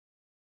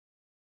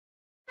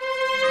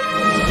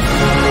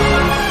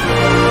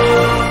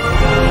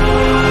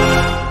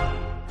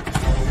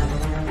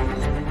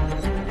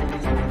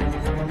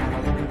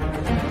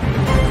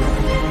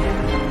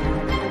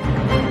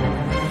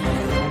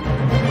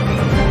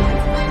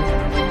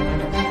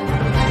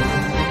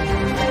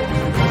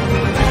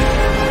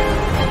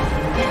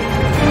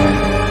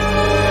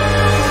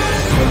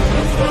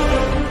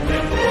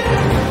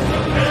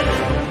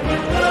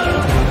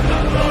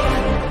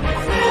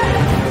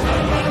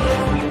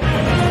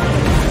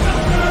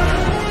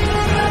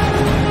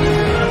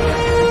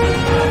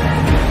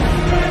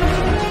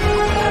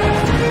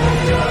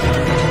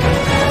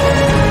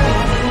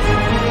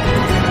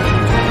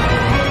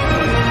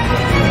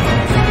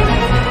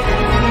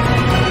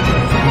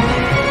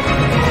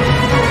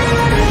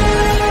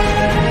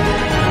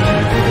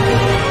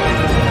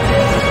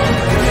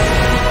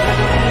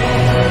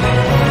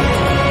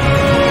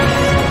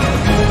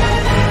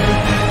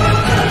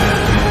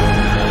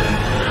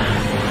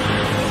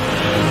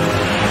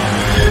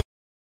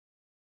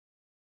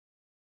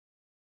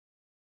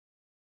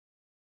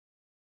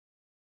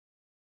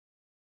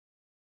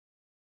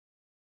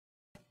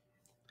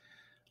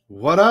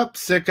What up,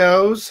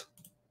 sickos?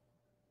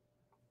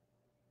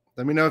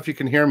 Let me know if you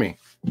can hear me.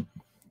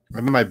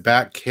 I'm in my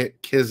back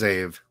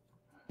kizave.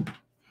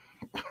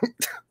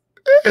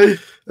 I'm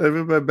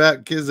in my back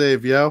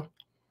kizave, yo.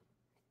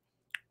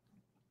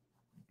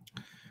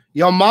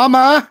 Yo,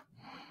 mama.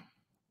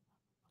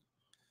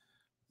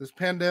 This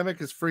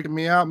pandemic is freaking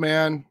me out,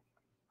 man.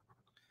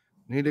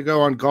 Need to go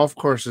on golf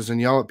courses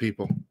and yell at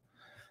people.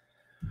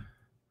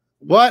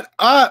 What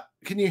up?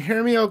 Can you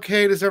hear me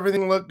okay? Does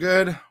everything look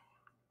good?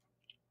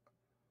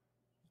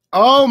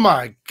 Oh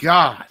my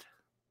God.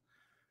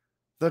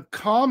 The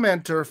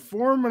commenter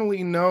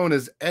formerly known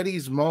as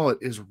Eddie's Mullet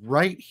is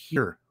right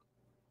here.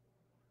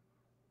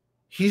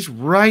 He's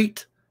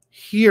right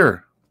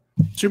here.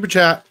 Super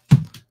chat.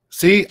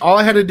 See, all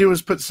I had to do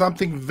was put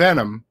something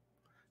Venom,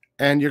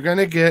 and you're going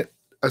to get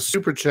a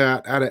super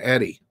chat out of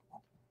Eddie.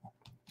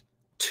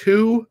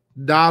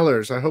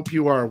 $2. I hope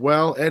you are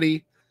well,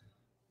 Eddie,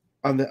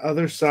 on the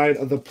other side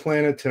of the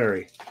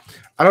planetary.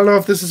 I don't know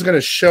if this is going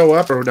to show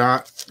up or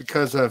not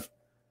because of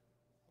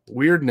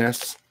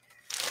weirdness,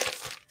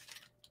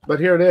 but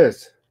here it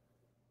is.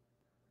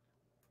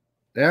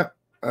 Yeah,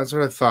 that's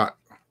what I thought.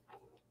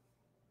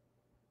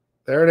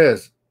 There it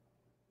is.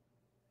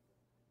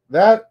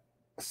 That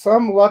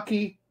some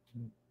lucky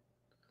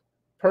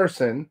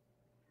person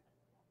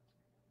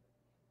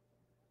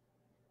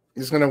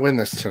is going to win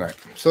this tonight.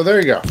 So there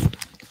you go.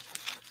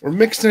 We're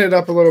mixing it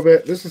up a little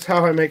bit. This is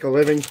how I make a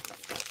living.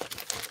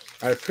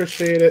 I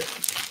appreciate it.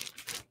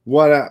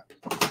 What up?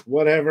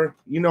 Whatever.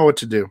 You know what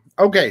to do.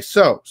 Okay,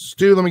 so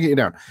Stu, let me get you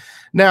down.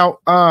 Now,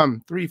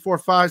 3, 4,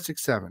 5,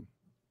 6, 7.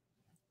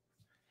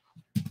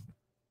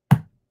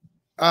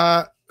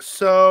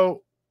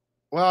 So,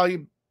 well,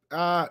 you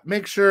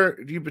make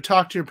sure you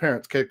talk to your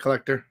parents, okay,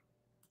 collector.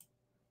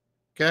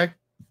 Okay?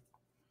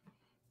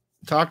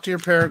 Talk to your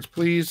parents,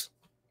 please.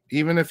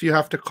 Even if you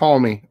have to call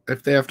me,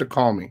 if they have to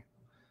call me.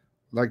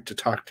 I'd like to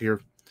talk to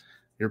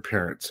your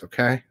parents,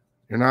 okay?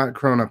 You're not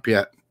grown up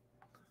yet.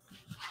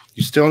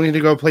 You still need to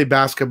go play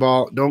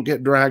basketball. Don't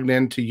get dragged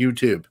into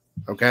YouTube,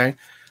 okay?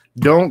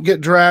 Don't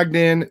get dragged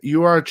in.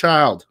 You are a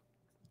child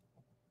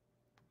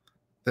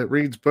that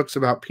reads books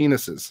about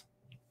penises.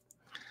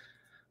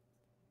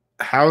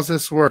 How's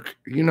this work?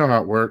 You know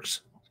how it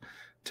works.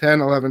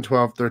 10, 11,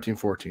 12, 13,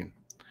 14.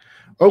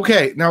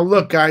 Okay, now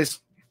look,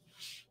 guys.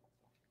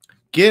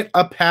 Get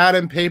a pad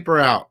and paper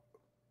out.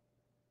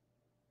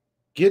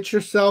 Get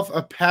yourself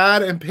a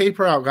pad and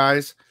paper out,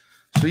 guys,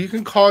 so you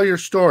can call your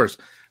stores.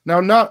 Now,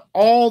 not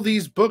all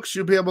these books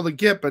you'll be able to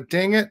get, but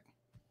dang it,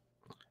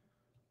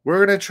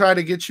 we're going to try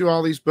to get you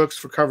all these books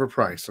for cover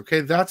price.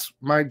 Okay, that's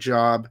my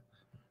job.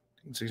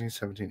 16,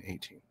 17,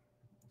 18.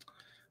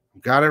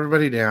 Got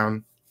everybody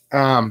down.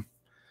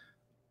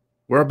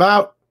 We're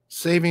about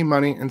saving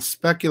money and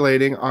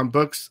speculating on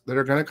books that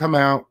are going to come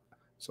out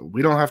so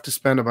we don't have to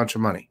spend a bunch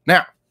of money.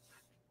 Now,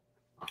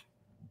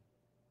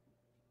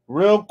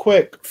 real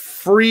quick,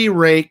 free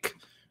rake.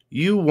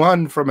 You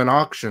won from an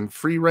auction.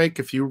 Free rake,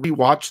 if you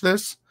rewatch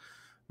this,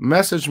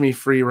 message me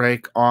free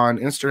rake on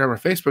Instagram or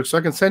Facebook so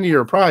I can send you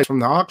your prize from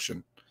the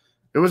auction.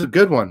 It was a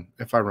good one,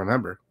 if I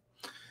remember.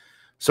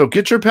 So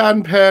get your pad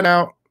and pen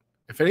out.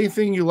 If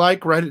anything you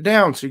like, write it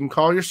down so you can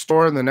call your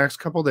store in the next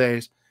couple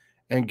days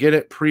and get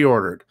it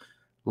pre-ordered.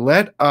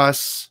 Let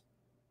us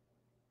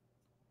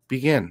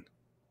begin.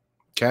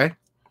 Okay?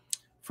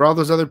 For all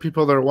those other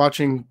people that are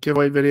watching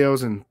giveaway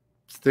videos and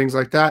things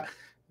like that,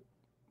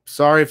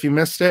 sorry if you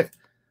missed it.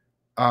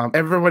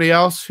 Everybody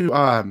else who,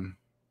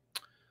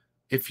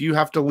 if you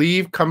have to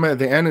leave, come at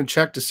the end and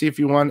check to see if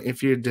you won,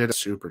 if you did a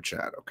super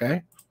chat,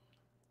 okay?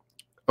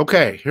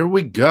 Okay, here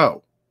we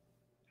go.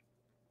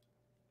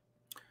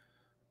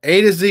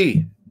 A to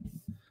Z.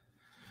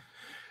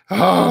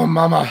 Oh,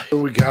 mama, here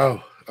we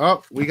go.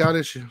 Oh, we got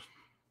issue.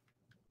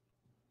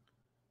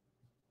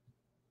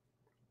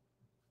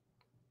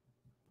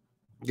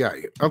 Yeah,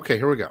 okay,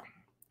 here we go.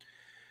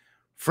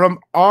 From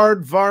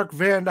Aardvark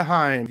van de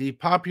Heijn, the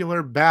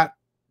popular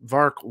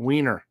Batvark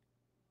wiener,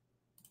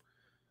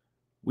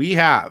 we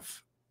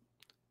have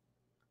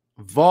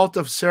Vault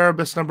of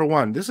Cerebus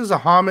 #1. This is a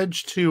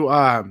homage to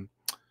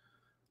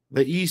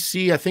the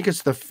EC. I think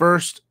it's the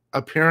first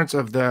appearance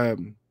of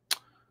the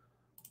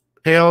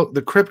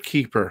Crypt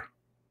Keeper.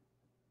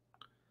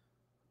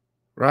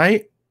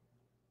 Right?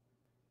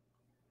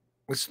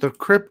 It's the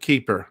Crypt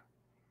Keeper.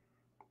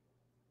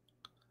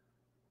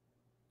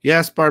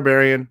 Yes,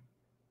 Barbarian.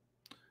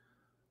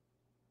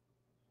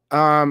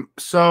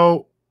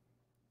 So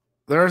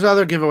there's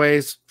other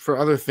giveaways for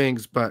other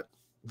things, but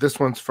this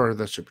one's for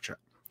the super chat.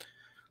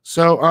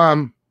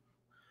 So,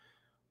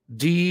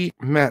 D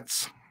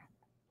Mets.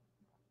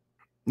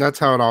 That's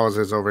how it always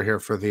is over here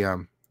for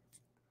the,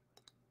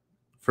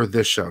 for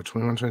this show.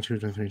 21, 22,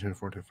 23,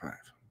 24, 25.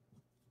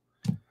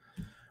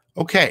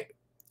 Okay.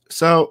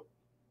 So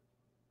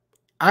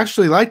I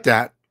actually like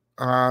that.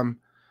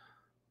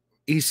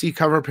 EC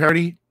cover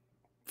parody.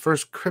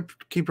 First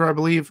Crypt Keeper, I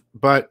believe,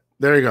 but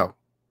there you go.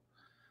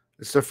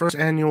 It's the first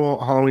annual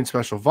Halloween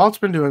special. Vault's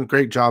been doing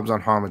great jobs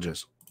on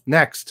homages.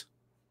 Next.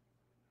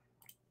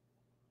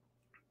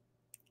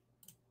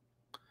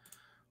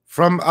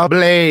 From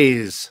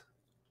Ablaze.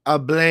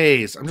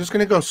 Ablaze. I'm just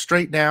going to go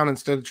straight down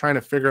instead of trying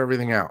to figure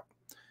everything out.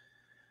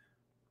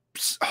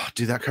 Oh,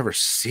 dude, that cover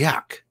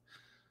sick.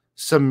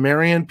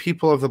 Sumerian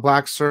People of the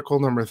Black Circle,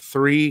 number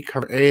 3,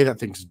 cover A. That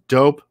thing's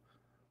dope.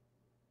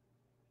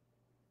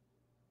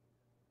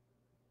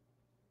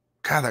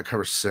 God, that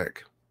cover's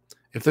sick.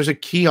 If there's a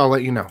key, I'll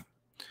let you know.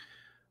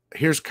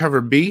 Here's cover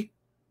B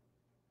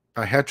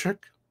by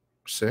Hetrick.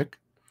 Sick.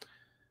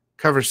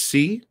 Cover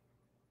C.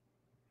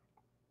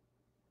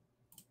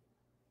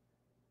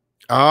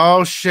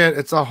 Oh, shit.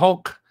 It's a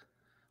Hulk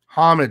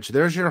homage.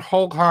 There's your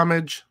Hulk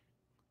homage.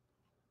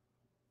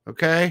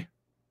 Okay.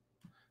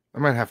 I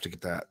might have to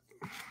get that.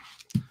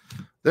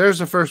 There's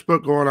the first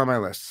book going on my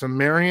list.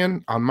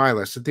 Sumerian on my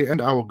list. At the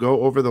end, I will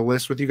go over the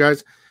list with you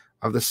guys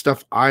of the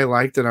stuff I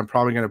liked that I'm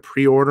probably going to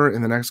pre-order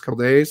in the next couple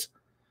days.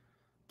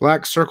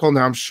 Black Circle.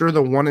 Now, I'm sure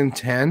the 1 in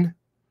 10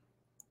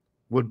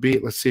 would be,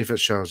 let's see if it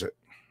shows it.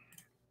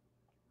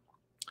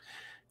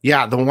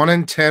 Yeah, the 1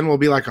 in 10 will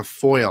be like a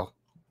foil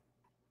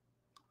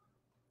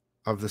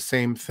of the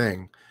same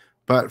thing.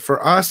 But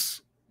for us,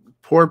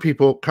 poor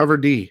people, cover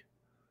D.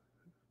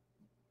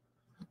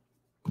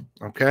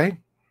 Okay?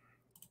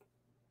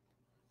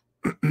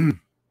 And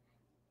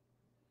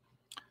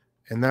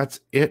that's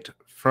it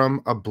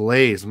from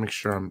Ablaze. Make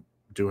sure I'm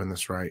doing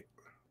this right.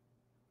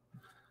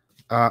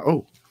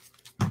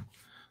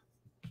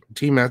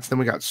 T-Mets. Then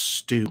we got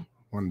Stu,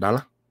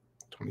 $1,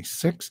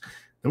 26.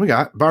 Then we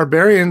got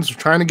Barbarians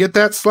trying to get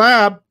that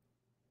slab.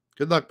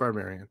 Good luck,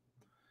 Barbarian.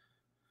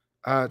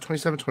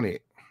 27,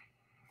 28.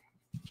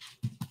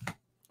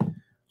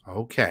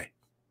 Okay.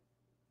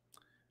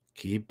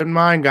 Keep in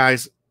mind,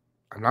 guys,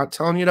 I'm not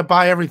telling you to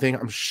buy everything.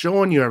 I'm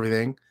showing you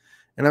everything,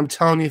 and I'm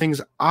telling you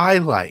things I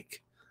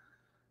like.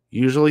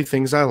 Usually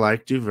things I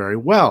like do very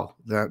well.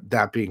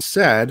 That being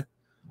said,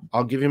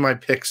 I'll give you my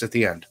picks at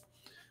the end.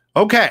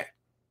 Okay.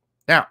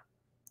 Now,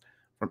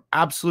 from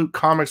Absolute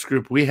Comics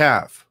Group, we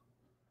have,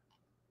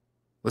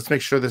 let's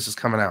make sure this is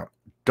coming out,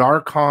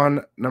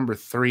 Darkon number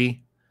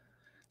 3.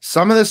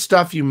 Some of this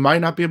stuff you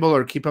might not be able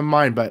to keep in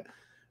mind, but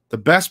the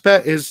best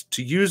bet is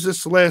to use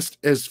this list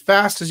as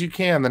fast as you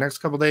can the next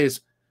couple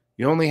days.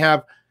 You only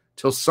have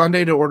till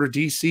Sunday to order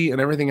DC and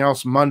everything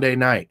else Monday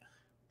night.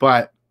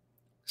 But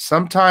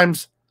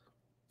sometimes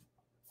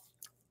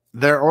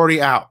they're already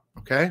out,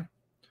 okay?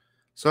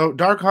 So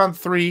Darkon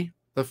 3,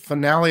 the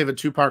finale of a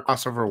 2-part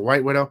crossover,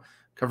 White Widow,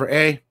 cover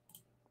A.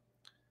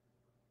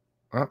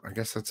 Well, I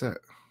guess that's it.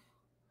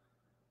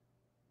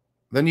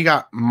 Then you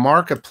got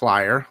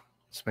Markiplier.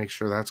 Let's make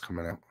sure that's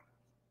coming out.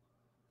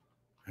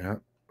 Yeah,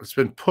 it's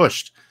been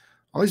pushed.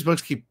 All these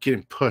books keep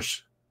getting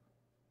pushed.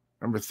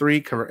 Number 3,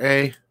 cover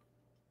A.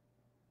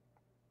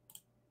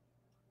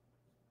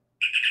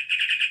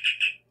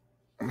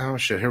 Oh,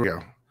 shit. Here we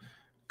go.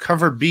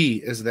 Cover B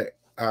is the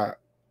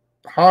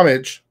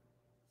homage.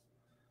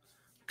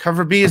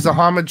 Cover B is the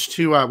homage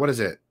to, what is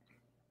it?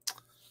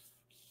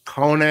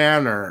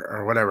 Conan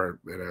or whatever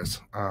it is.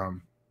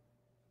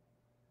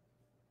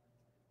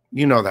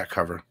 You know that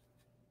cover.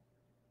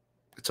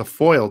 It's a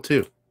foil,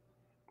 too.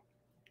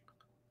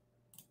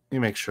 Let me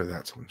make sure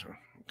that's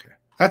okay.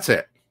 That's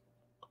it.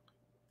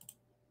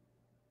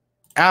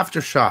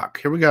 Aftershock.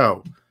 Here we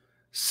go.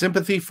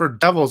 Sympathy for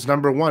Devils,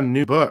 number 1,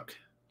 new book.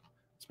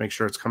 Let's make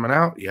sure it's coming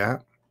out. Yeah.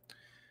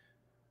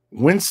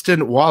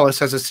 Winston Wallace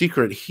has a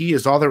secret. He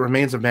is all that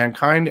remains of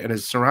mankind and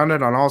is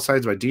surrounded on all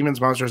sides by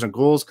demons, monsters, and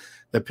ghouls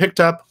that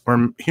picked up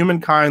where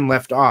humankind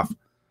left off.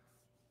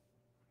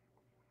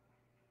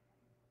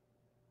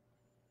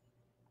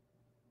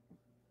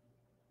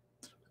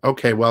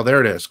 Okay, well,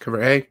 there it is.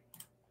 Cover A.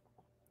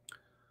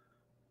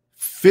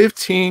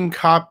 15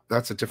 copy.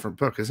 That's a different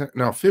book, isn't it?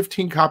 No,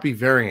 15 copy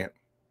variant.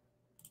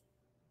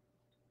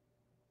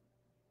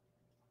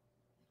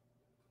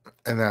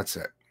 And that's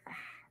it.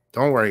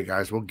 Don't worry,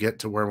 guys. We'll get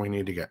to where we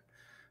need to get.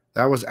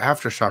 That was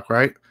Aftershock,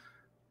 right?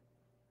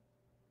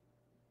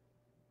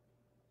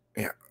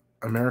 Yeah.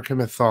 American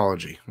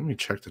Mythology. Let me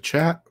check the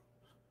chat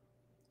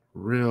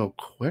real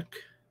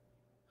quick.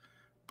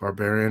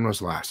 Barbarian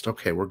was last.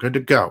 Okay, we're good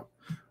to go.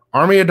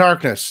 Army of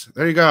Darkness.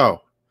 There you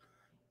go.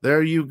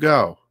 There you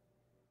go.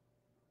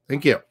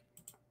 Thank you.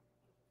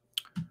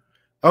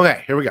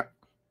 Okay, here we go.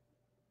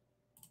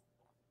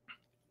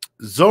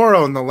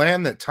 Zorro and the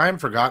Land That Time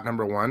Forgot,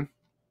 number 1.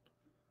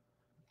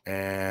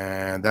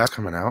 And that's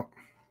coming out.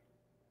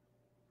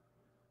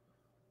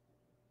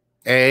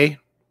 A,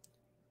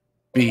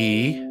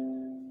 B,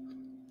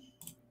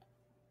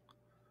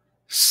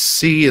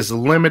 C is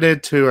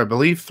limited to, I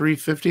believe,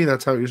 350.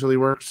 That's how it usually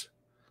works.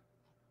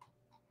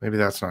 Maybe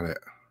that's not it. It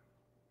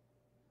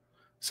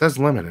says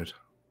limited.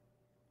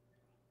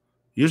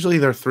 Usually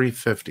they're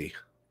 350.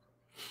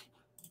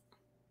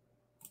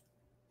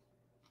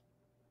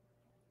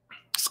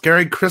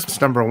 Scary Christmas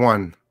number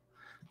 1.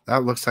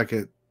 That looks like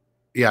it.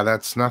 Yeah,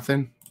 that's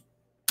nothing.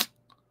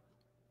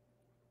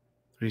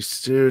 Three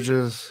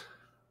Stooges.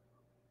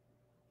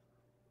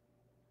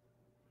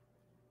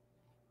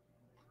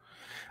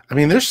 I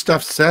mean, their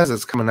stuff says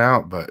it's coming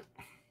out, but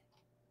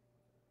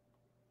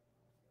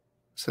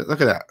so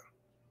look at that.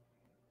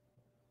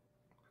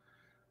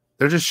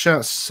 They're just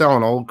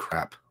selling old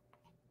crap.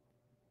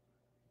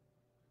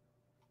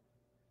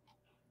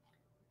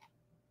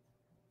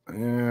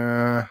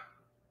 Yeah.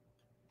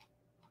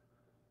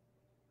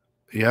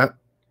 Yep.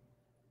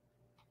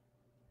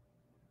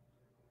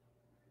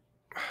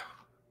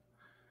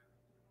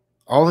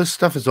 All this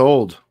stuff is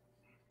old.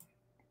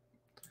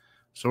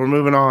 So we're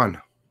moving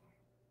on.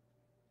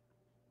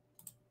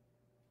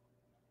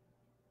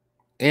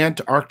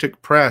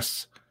 Antarctic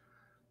Press.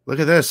 Look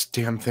at this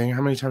damn thing.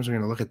 How many times are we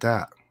going to look at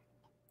that?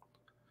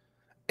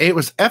 It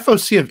was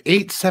FOC of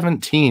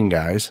 817,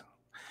 guys,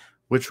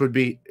 which would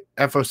be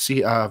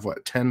FOC of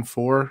what, 10-4?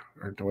 Or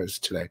what is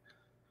it today?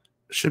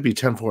 It should be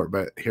 10-4,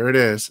 but here it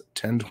is,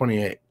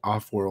 1028,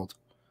 Off-World,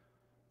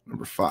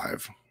 number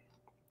 5.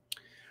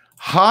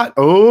 Hot,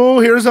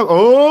 here's a,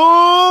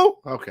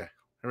 okay,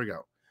 here we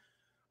go.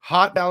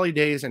 Hot Valley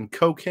Days and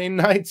Cocaine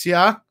Nights,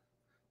 yeah?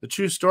 The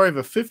true story of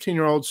a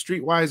 15-year-old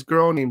streetwise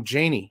girl named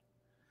Janie.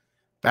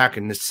 Back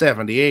in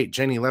 78,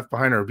 Janie left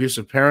behind her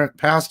abusive parent,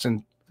 passed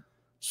in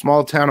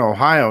small town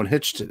Ohio, and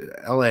hitched to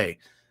L.A.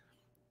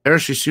 There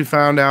she soon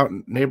found out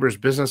neighbor's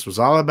business was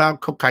all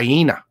about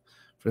cocaine.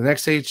 For the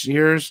next 8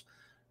 years,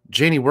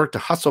 Janie worked to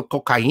hustle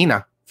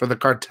cocaine for the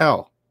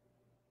cartel.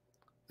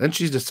 Then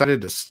she decided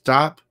to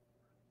stop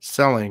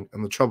selling,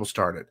 and the trouble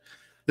started.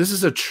 This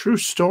is a true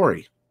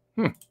story.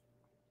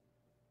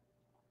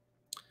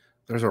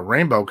 There's a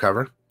rainbow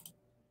cover.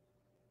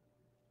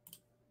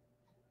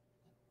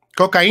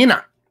 Cocaine.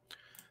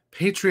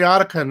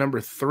 Patriotica number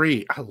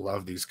 3. I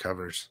love these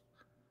covers.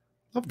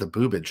 Love the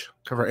boobage.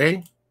 Cover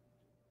A.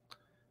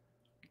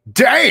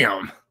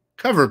 Damn!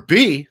 Cover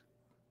B.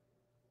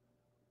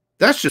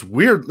 That's just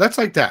weird. That's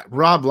like that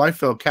Rob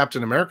Liefeld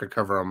Captain America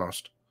cover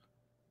almost.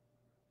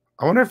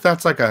 I wonder if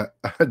that's like a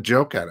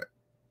joke at it.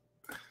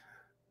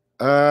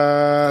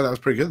 That was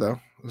pretty good, though.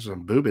 This is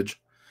some boobage.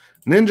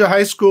 Ninja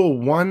High School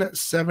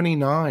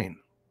 179.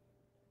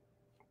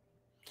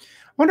 I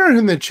wonder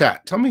in the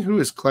chat, tell me who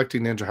is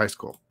collecting Ninja High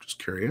School. Just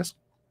curious.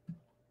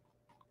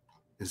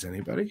 Is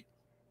anybody?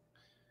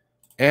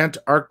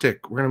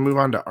 Antarctic. We're going to move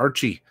on to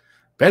Archie.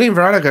 Betty and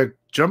Veronica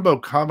Jumbo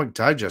Comic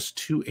Digest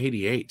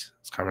 288.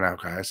 It's coming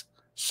out, guys.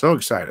 So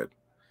excited.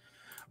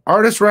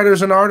 Artists,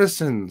 Writers, and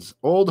Artisans.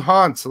 Old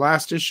Haunts,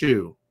 last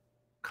issue.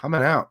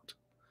 Coming out.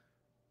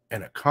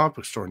 In a comic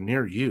book store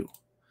near you.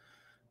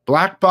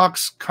 Black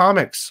Box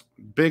Comics.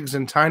 Biggs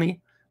and Tiny.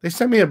 They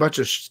sent me a bunch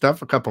of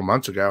stuff a couple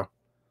months ago.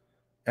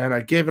 And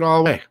I gave it all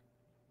away.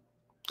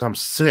 I'm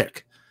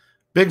sick.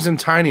 Biggs and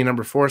Tiny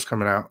number 4 is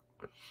coming out.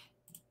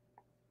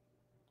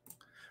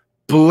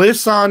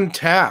 Bliss on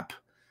Tap.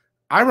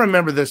 I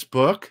remember this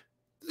book.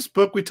 This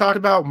book we talked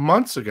about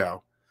months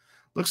ago.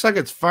 Looks like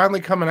it's finally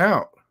coming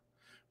out.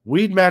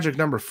 Weed Magic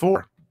number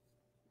 4.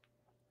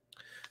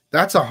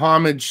 That's a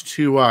homage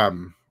to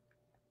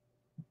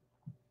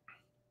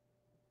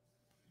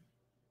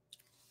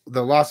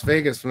the Las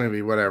Vegas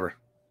movie, whatever.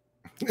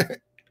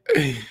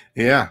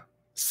 Yeah.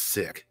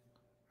 Sick.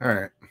 All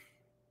right.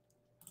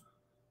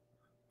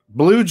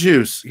 Blue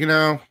Juice. You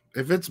know,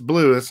 if it's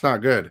blue, it's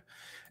not good.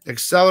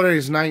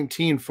 Accelerators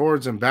 19,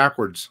 forwards and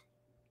backwards.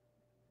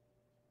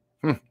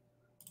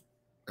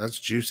 That's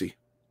juicy.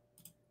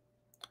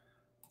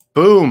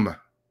 Boom.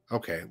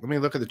 Okay, let me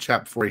look at the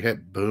chat before we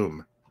hit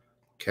boom.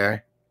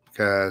 Okay?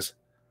 Because,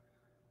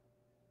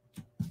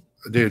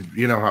 dude,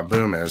 you know how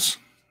boom is.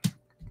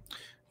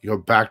 You go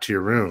back to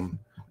your room,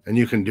 and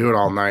you can do it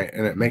all night,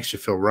 and it makes you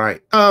feel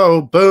right.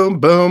 Oh, boom,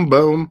 boom,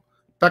 boom.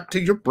 Back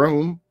to your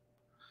room.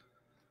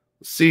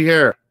 Let's see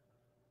here.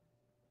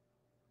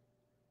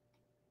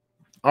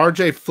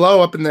 RJ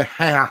Flow up in the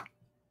hair.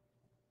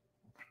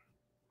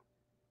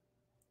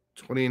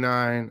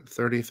 29,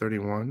 30,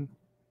 31.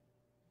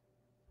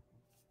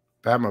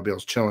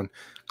 Batmobile's chilling.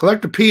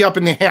 Collector P up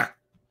in the hair.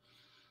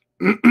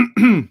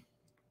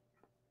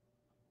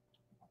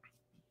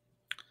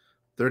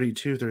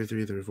 32,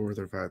 33, 34,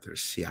 35,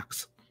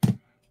 36.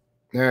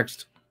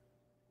 Next.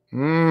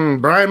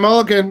 Brian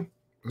Mulligan.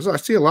 I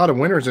see a lot of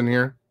winners in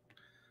here.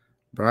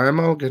 Brian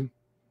Mulligan.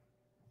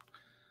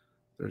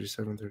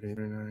 37, 38,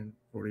 39,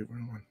 40,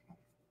 41.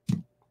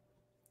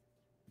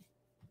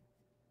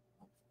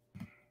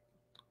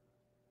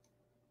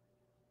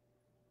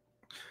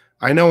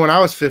 I know when I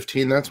was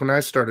 15, that's when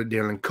I started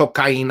dealing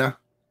cocaine.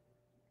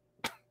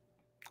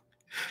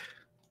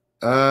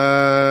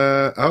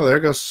 Oh,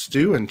 there goes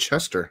Stu and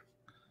Chester.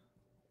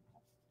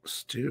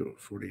 Stu,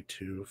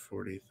 42,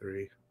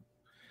 43.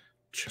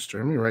 Chester,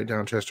 let me write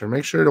down Chester.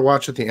 Make sure to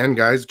watch at the end,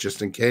 guys,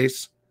 just in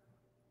case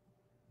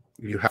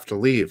you have to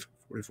leave.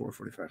 44,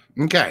 45.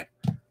 Okay.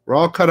 We're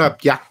all cut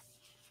up. Yeah.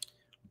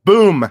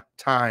 Boom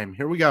time.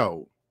 Here we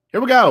go.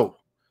 Here we go.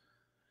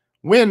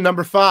 Win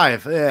number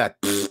 5.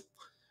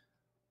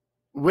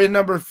 Win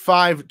number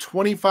 5,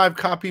 25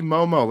 copy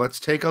Momo. Let's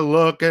take a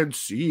look and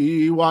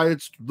see why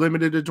it's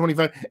limited to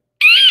 25.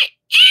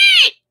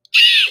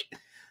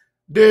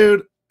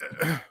 Dude.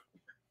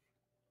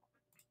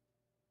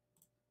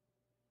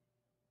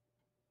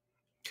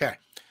 Okay.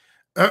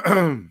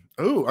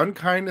 Ooh,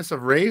 Unkindness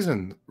of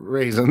Ravens.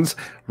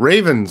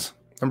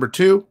 Number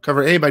 2,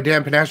 cover A by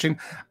Dan Panashian.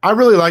 I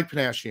really like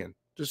Panashian,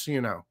 just so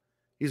you know.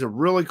 He's a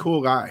really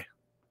cool guy.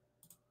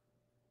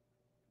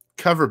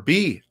 Cover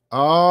B.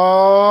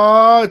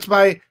 Oh, it's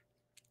by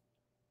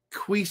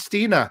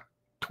Quistina.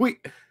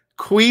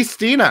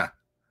 Quistina.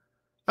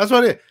 That's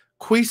what it is.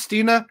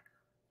 Quistina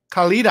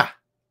Kalida.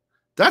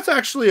 That's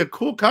actually a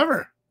cool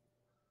cover.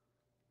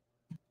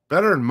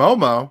 Better than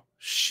Momo.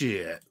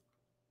 Shit.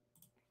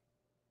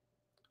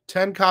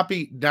 10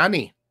 copy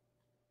Danny.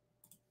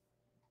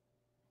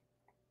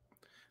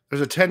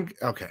 There's a 10.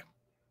 Okay.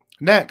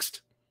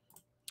 Next.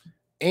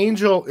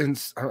 Angel in.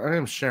 I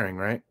am sharing,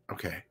 right?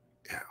 Okay.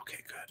 Yeah. Okay.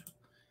 Good.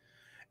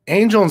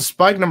 Angel and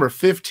Spike number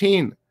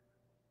 15.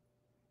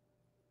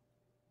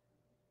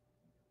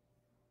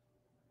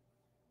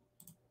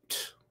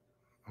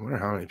 I wonder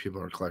how many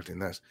people are collecting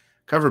this.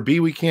 Cover B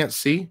we can't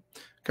see.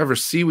 Cover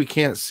C we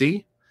can't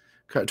see.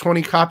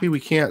 20 copy we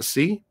can't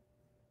see.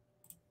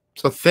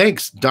 So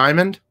thanks,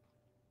 Diamond.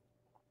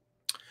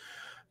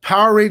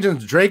 Power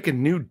Rangers Drake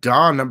and New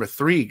Dawn number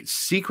 3.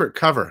 Secret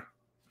cover.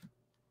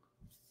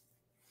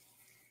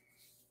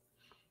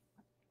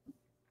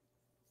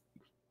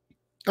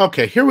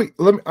 Okay, here we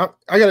let me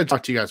I got to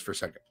talk to you guys for a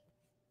second.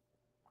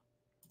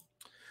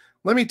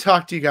 Let me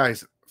talk to you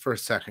guys for a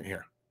second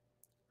here.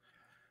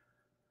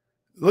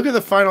 Look at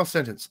the final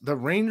sentence. The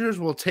Rangers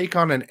will take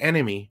on an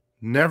enemy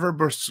never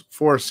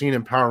before seen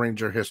in Power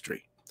Ranger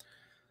history.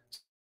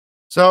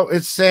 So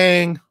it's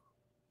saying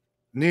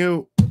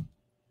new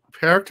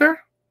character.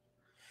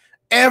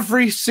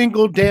 Every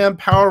single damn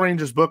Power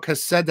Rangers book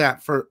has said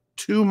that for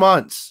 2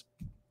 months.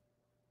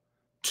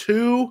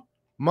 2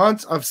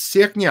 months of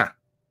Signia.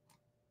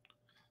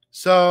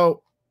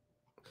 So,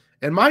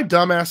 and my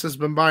dumbass has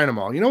been buying them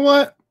all. You know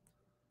what?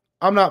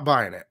 I'm not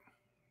buying it.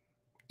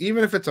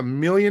 Even if it's $1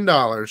 million,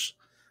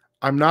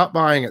 I'm not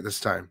buying it this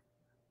time.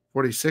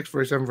 46,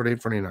 47,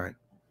 48, 49.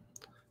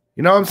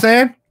 You know what I'm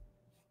saying?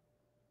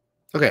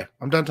 Okay,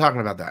 I'm done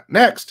talking about that.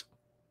 Next.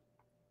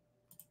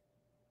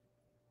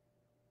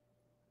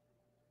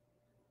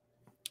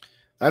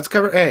 That's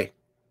cover A.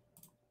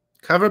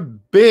 Cover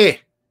B.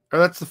 Or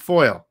that's the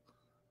foil.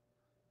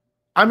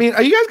 I mean,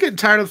 are you guys getting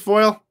tired of the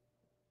foil?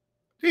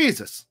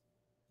 Jesus.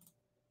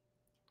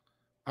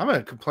 I'm going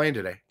to complain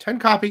today. 10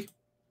 copy.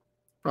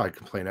 Probably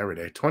complain every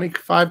day.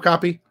 25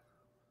 copy.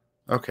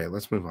 Okay,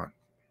 let's move on.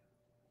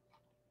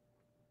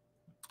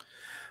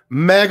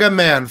 Mega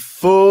Man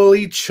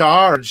fully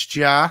charged,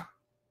 yeah.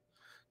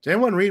 Did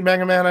anyone read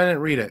Mega Man? I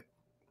didn't read it.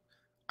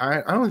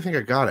 I don't think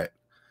I got it.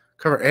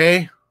 Cover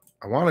A.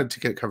 I wanted to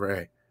get cover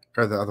A.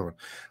 Or the other one.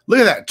 Look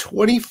at that.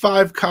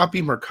 25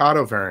 copy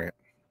Mercado variant.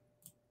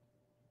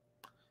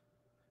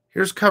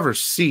 Here's cover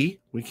C.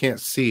 We can't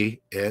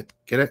see it.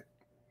 Get it?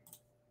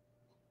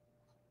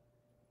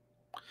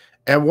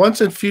 And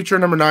once in future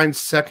number 9,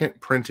 second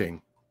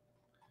printing.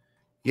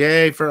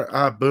 Yay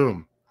for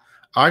boom.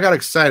 I got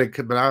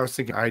excited, but I was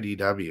thinking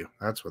IDW.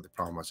 That's what the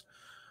problem was.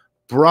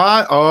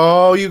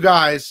 Oh, you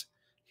guys.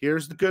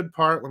 Here's the good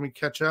part. Let me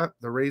catch up.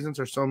 The raisins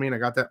are so mean. I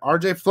got that.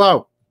 RJ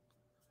Flo.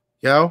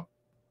 Yo.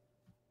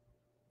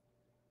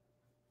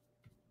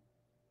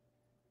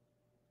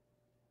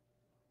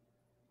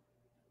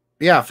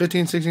 Yeah,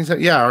 15, 16,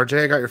 17. Yeah,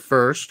 RJ, I got your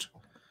first.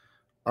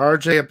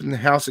 RJ up in the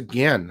house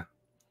again.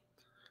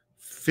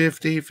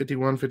 50,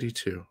 51,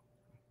 52.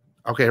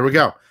 Okay, here we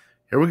go.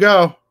 Here we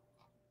go.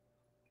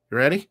 You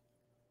ready?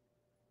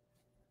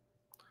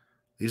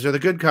 These are the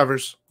good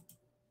covers.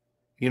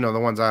 You know, the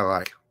ones I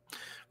like.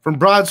 From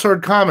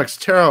Broadsword Comics,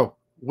 Tarot,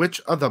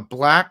 Witch of the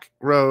Black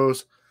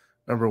Rose,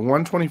 number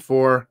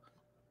 124.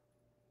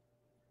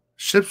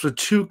 Ships with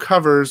 2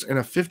 covers in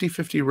a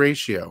 50-50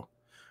 ratio.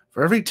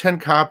 For every 10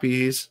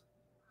 copies,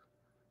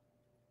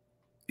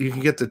 you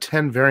can get the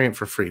 10 variant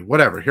for free.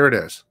 Whatever. Here it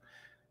is.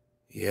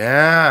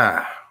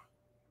 Yeah.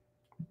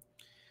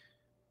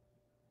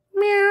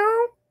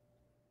 Meow.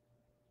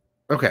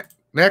 Okay.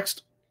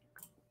 Next.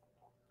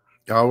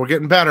 Oh, we're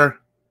getting better.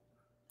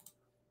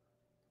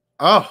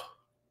 Oh.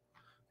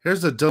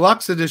 Here's the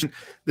deluxe edition.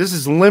 This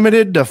is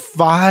limited to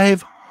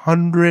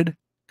 500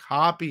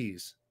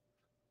 copies.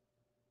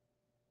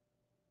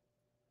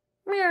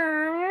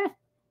 Meow.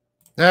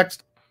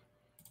 Next.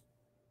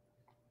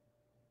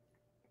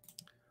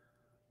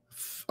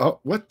 Oh,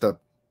 what the?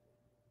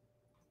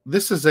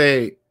 This is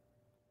a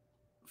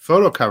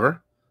photo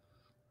cover.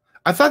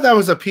 I thought that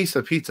was a piece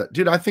of pizza.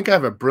 Dude, I think I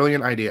have a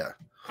brilliant idea.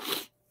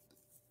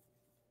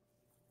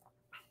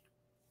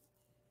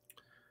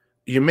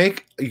 You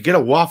get a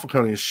waffle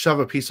cone and you shove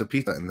a piece of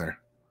pizza in there.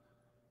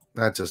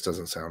 That just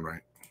doesn't sound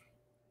right.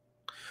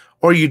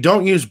 Or you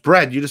don't use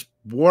bread. You just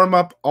warm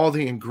up all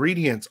the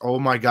ingredients. Oh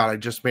my God, I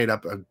just made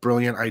up a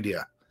brilliant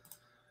idea.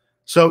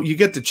 So you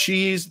get the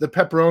cheese, the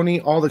pepperoni,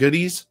 all the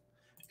goodies,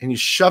 and you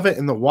shove it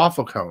in the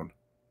waffle cone.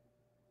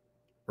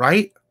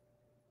 Right?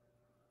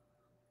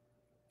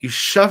 You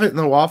shove it in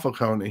the waffle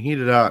cone and heat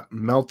it up,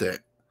 melt it.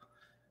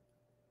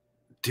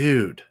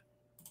 Dude.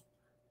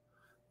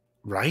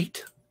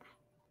 Right?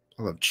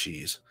 I love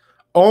cheese.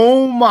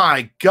 Oh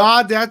my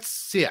God, that's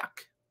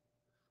sick.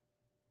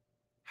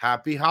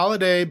 Happy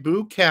holiday,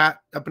 Boo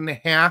Cat up in the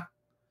hat.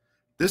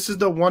 This is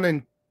the 1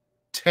 in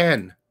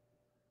 10.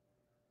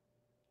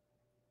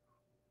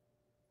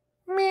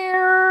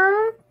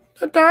 Meow.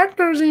 The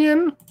doctor's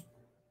in.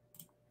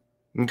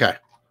 Okay.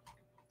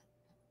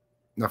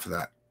 Enough of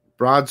that.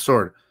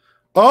 Broadsword.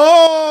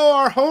 Oh,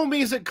 our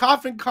homies at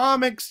Coffin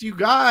Comics, you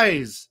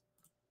guys.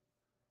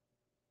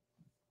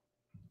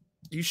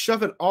 You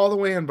shove it all the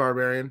way in,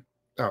 Barbarian.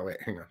 Oh,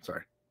 wait, hang on.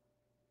 Sorry.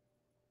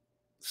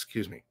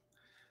 Excuse me.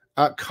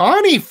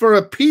 Connie for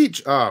a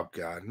peach. Oh,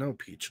 God. No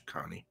peach,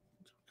 Connie.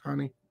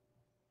 Connie.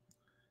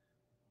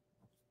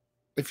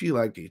 If you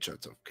like peach,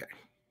 that's okay.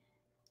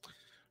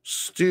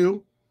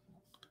 Stu.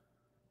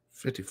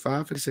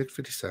 55, 56,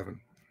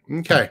 57.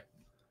 Okay.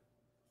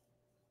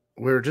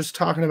 We're just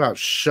talking about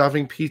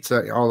shoving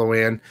pizza all the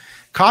way in.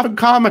 Coffin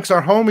Comics,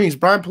 our homies,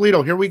 Brian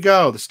Polito. Here we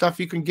go. The stuff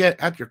you can get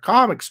at your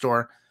comic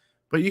store.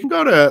 But you can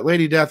go to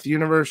Lady Death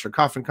Universe or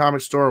Coffin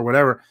Comic Store or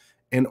whatever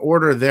and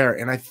order there.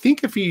 And I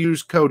think if you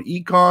use code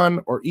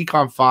ECON or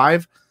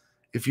ECON5,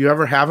 if you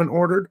ever haven't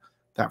ordered,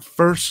 that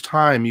first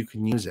time you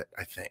can use it,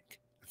 I think.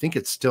 I think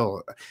it's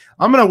still...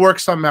 I'm going to work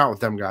something out with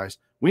them, guys.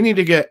 We need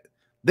to get...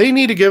 They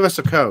need to give us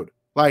a code.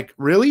 Like,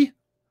 really?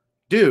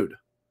 Dude.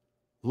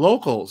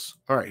 Locals.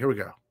 All right, here we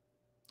go.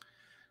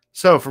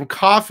 So, from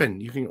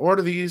Coffin, you can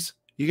order these.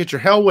 You get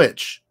your Hell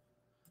Witch.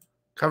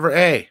 Cover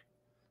A.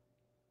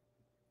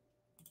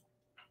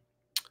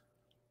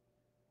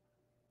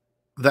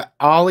 The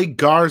Ali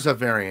Garza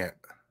variant.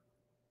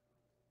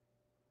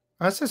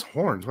 Oh, that says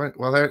horns.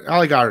 Well, they're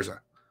Ali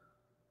Garza.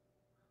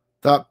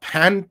 The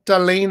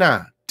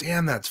Pantalena.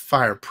 Damn, that's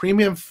fire.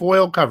 Premium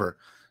foil cover.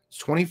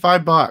 It's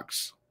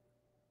 $25.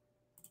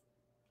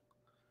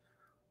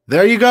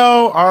 There you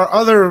go. Our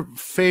other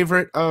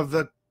favorite of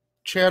the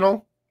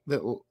channel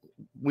that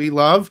we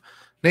love.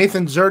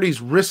 Nathan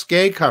Zerdy's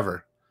Risque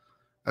cover.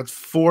 That's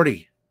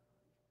 $40.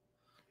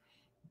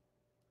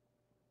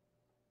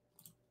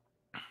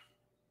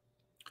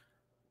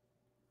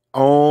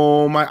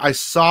 Oh my, I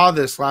saw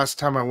this last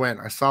time I went.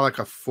 I saw like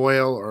a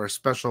foil or a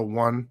special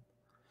one.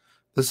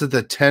 This is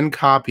the 10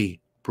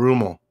 copy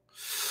Brummel.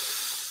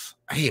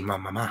 Hey,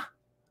 mama.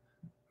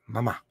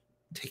 Mama,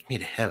 take me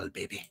to hell,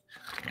 baby.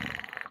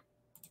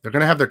 They're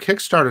going to have their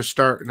Kickstarter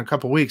start in a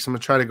couple weeks. I'm going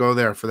to try to go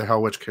there for the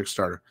Hell Witch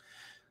Kickstarter.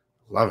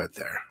 Love it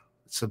there.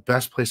 It's the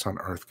best place on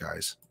earth,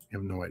 guys. You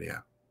have no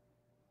idea.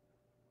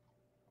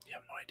 You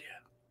have no idea.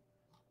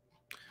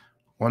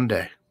 One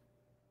day.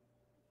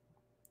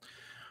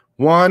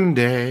 One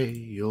day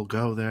you'll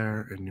go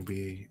there and you'll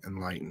be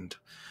enlightened.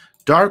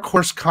 Dark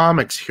Horse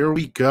Comics, here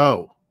we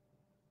go.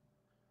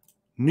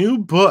 New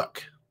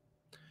book.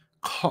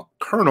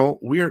 Colonel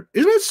Weird.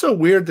 Isn't it so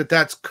weird that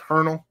that's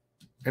Colonel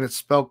and it's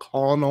spelled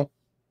Colonel?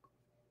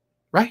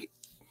 Right?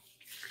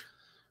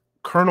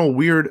 Colonel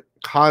Weird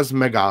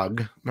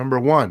Cosmagog,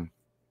 #1.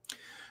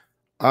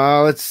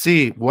 Let's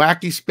see.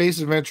 Wacky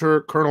space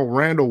adventurer Colonel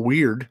Randall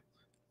Weird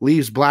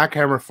leaves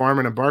Blackhammer Farm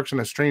and embarks on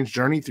a strange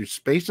journey through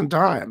space and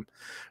time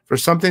for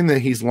something that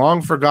he's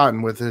long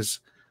forgotten with his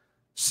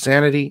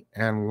sanity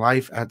and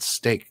life at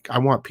stake. I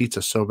want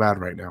pizza so bad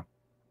right now.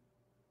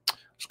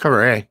 Let's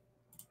cover A.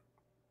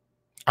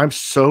 I'm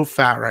so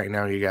fat right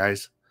now, you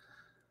guys.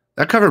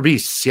 That cover B,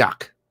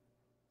 yuck. I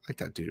like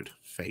that dude.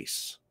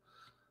 Face.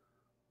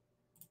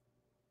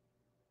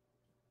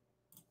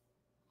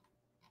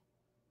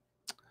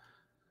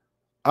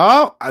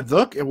 Oh,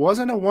 look, it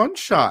wasn't a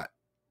one-shot.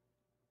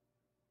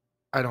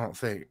 I don't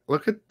think.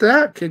 Look at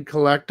that, Kid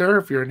Collector,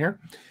 if you're in here.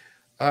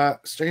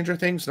 Stranger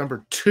Things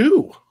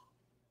 #2.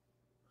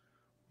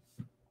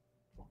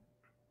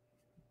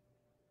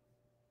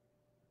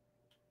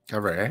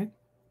 Cover A.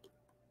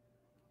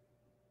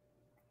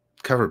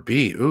 Cover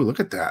B. Ooh, look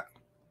at that.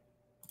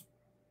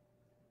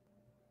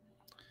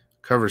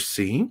 Cover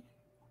C.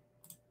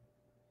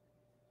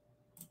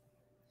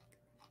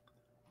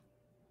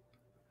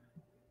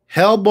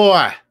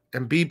 Hellboy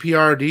and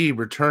BPRD,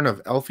 Return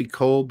of Elfie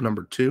Kolb,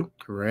 #2.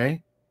 Cover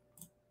A.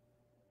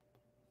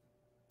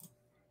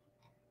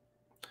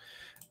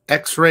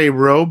 X-Ray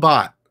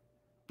Robot,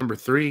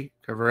 #3.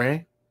 Cover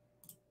A.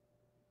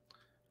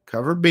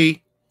 Cover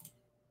B.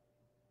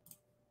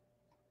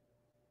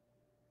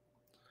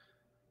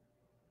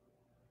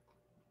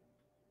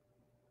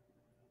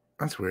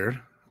 That's weird.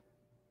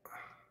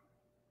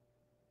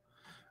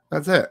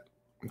 That's it.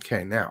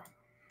 Okay, now.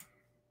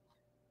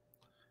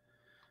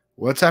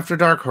 What's after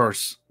Dark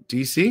Horse?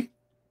 DC?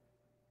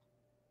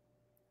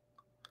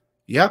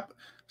 Yep.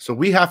 So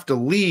we have to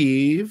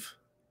leave.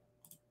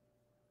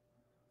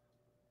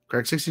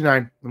 Craig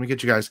 69. Let me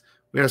get you guys.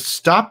 We got to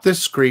stop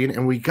this screen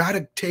and we got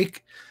to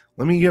take.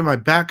 Let me get my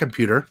back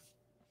computer.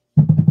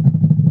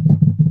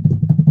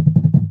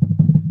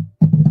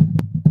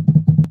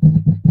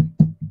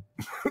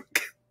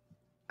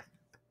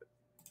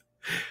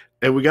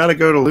 And we got to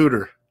go to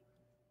Lunar.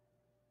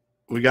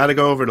 We got to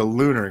go over to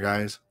Lunar,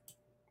 guys.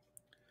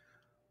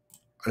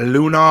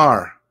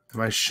 Lunar.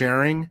 Am I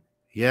sharing?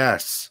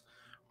 Yes.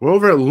 We're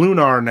over at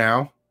Lunar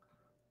now.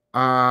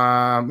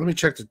 Let me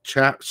check the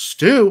chat.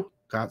 Stu.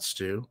 Got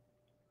Stu.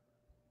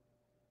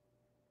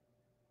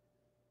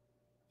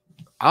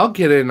 I'll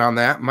get in on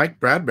that. Mike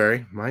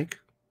Bradbury. Mike.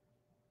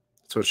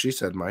 That's what she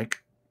said,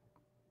 Mike.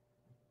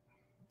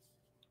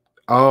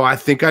 Oh, I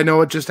think I know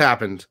what just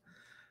happened.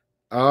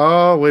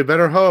 Oh, we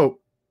better hope.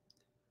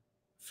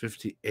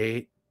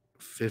 58,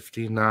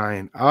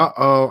 59.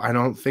 Uh-oh, I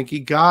don't think he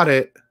got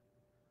it.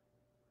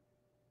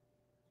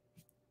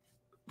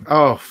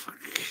 Oh,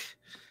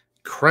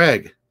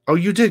 Craig. Oh,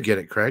 you did get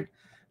it, Craig.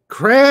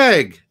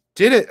 Craig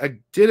did it. I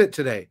did it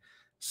today.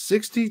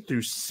 60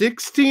 through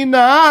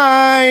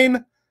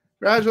 69.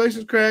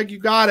 Congratulations, Craig. You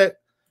got it.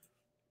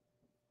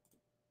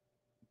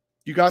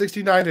 You got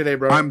 69 today,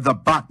 bro. I'm the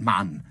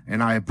Batman,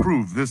 and I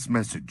approve this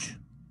message.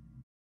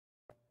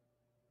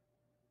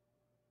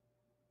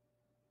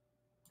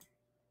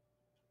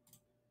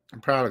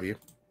 I'm proud of you.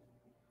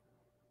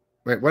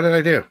 Wait, what did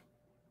I do?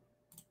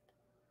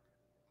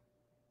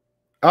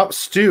 Oh,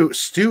 Stu.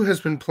 Stu has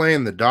been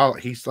playing the dollar.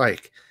 He's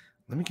like,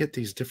 let me get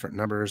these different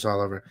numbers all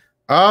over.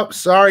 Oh,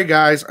 sorry,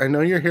 guys. I know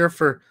you're here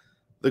for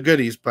the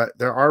goodies, but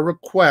there are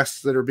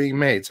requests that are being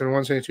made.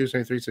 71, 72,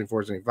 73,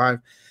 74, 75.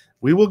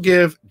 We will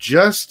give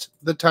just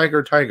the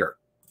Tiger.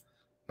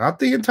 Not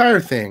the entire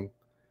thing,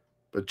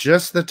 but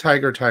just the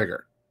Tiger.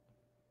 Tiger.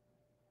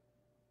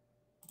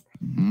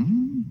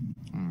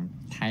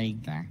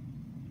 Tiger.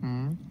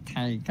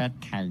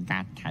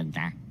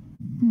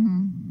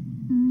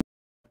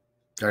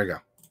 There you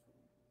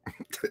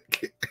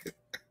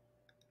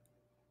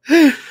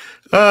go.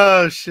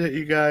 Oh, shit,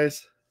 you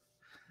guys.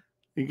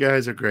 You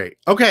guys are great.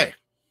 Okay.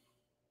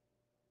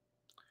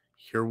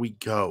 Here we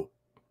go.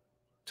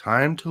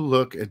 Time to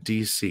look at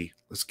DC.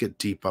 Let's get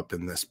deep up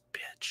in this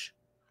bitch.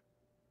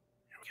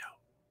 Here we go.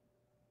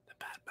 The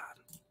Batman.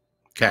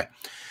 Okay.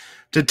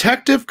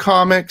 Detective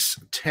Comics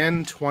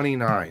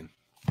 1029.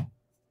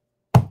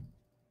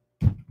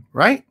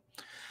 Right?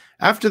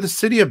 After the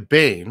city of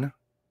Bane,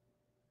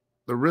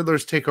 the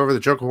Riddlers take over the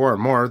Joker War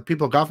and more, the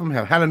people of Gotham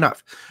have had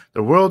enough.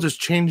 The world is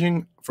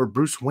changing for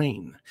Bruce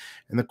Wayne.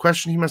 And the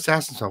question he must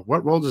ask himself,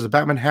 what role does the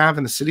Batman have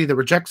in the city that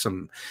rejects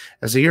him?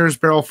 As the years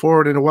barrel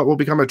forward into what will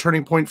become a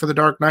turning point for the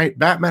Dark Knight,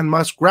 Batman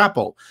must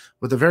grapple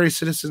with the very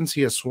citizens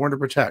he has sworn to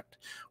protect,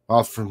 while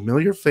a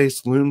familiar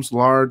face looms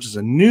large as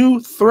a new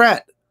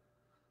threat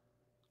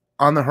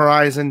on the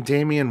horizon,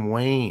 Damian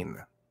Wayne.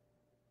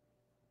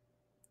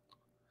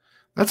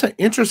 That's an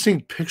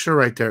interesting picture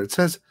right there. It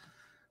says,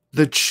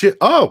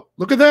 oh,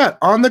 look at that.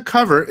 On the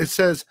cover, it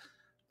says,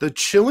 the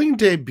chilling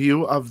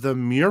debut of the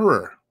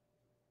Mirror.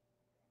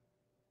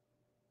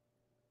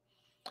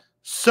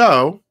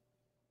 So,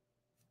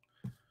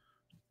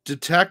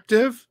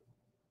 Detective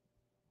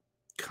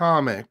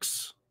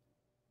Comics,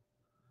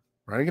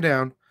 writing it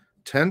down,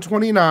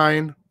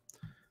 1029,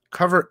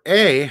 cover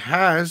A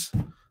has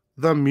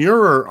the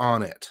Mirror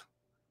on it,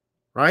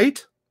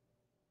 right?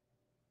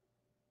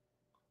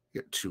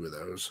 Get two of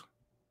those.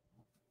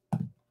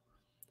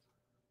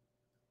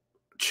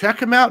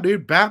 Check him out,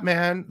 dude.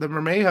 Batman, the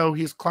Mermejo,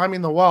 he's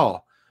climbing the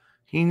wall.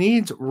 He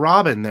needs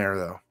Robin there,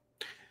 though.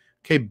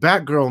 Okay,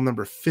 Batgirl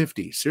number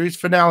 50. Series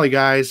finale,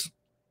 guys.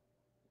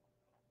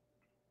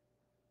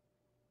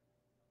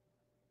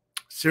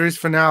 Series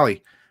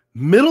finale.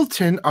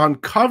 Middleton on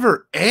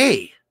cover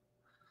A.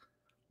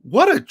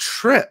 What a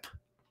trip.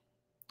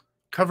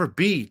 Cover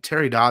B,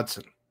 Terry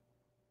Dodson.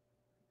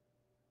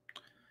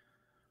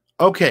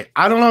 Okay,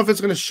 I don't know if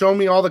it's going to show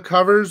me all the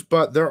covers,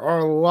 but there are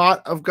a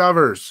lot of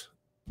covers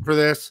for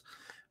this.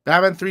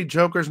 Batman 3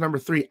 Jokers number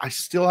 3. I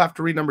still have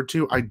to read number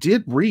 2. I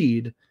did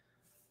read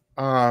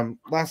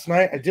last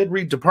night. I did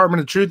read Department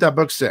of Truth. That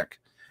book's sick.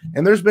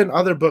 And there's been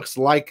other books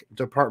like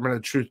Department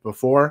of Truth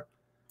before,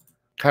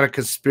 kind of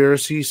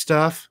conspiracy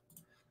stuff,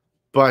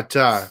 but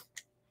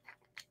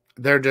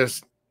they're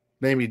just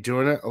maybe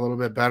doing it a little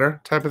bit better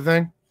type of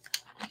thing.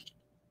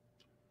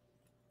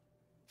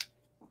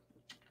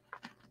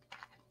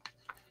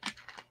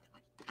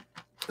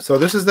 So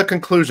this is the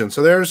conclusion.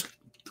 So there's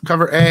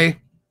cover A,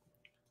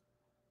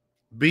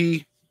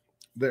 B.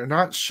 They're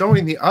not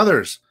showing the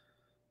others.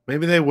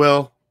 Maybe they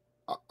will.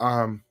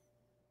 Oh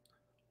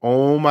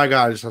my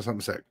God, I just saw something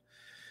sick.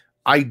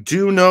 I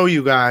do know,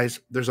 you guys,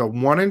 there's a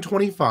 1 in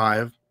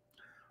 25,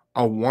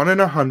 a 1 in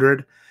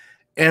 100,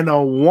 and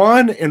a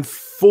 1 in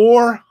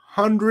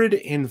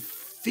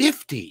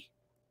 450.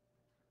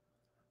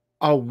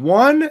 A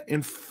 1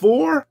 in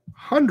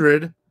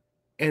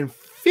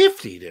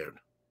 450, dude.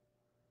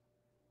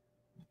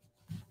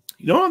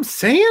 You know what I'm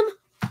saying?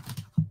 Let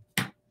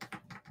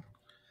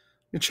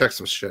me check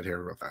some shit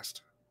here real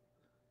fast.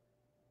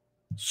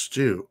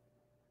 Stu.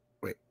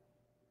 Wait.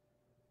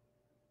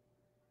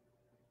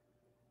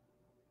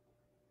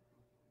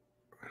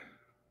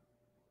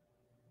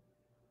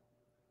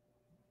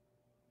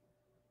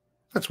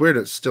 That's weird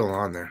it's still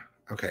on there.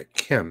 Okay,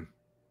 Kim.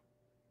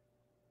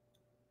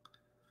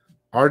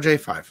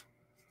 RJ5.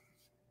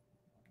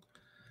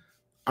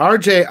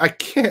 RJ, I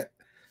can't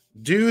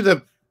do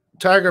the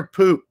tiger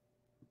poot.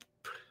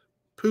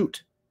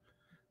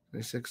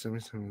 26,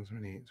 77,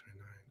 78, 29,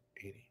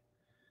 80.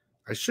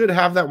 I should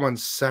have that one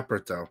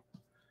separate, though.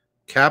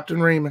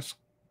 Captain Remus.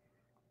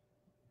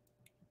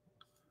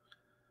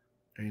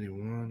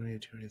 81,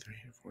 82, 83,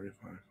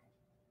 45.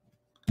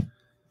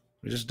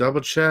 We just double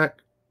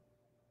check.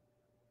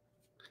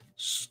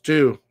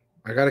 Stu.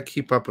 I got to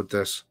keep up with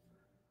this.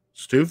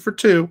 Stu for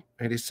 2.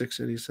 86,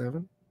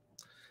 87.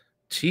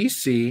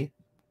 TC.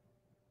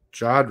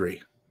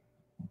 Jodry.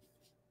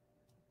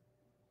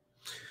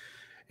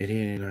 80,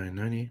 89,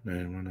 90,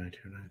 91,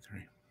 92,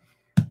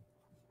 93.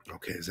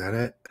 Okay, is that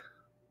it?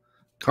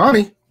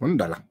 Connie,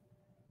 $1.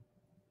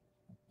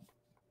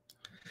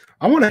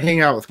 I want to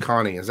hang out with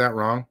Connie. Is that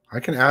wrong? I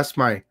can ask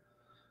my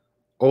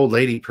old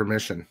lady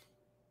permission.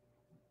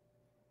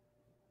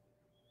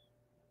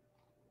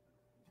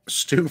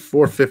 Stu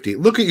 450.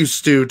 Look at you,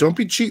 Stu. Don't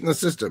be cheating the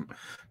system.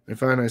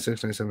 95,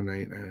 96, 97,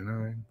 98,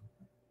 99.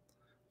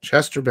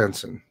 Chester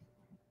Benson.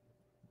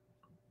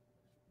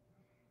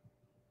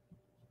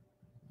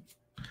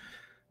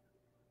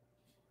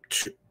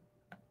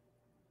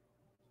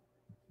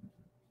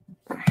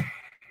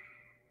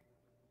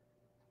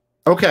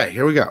 Okay,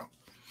 here we go.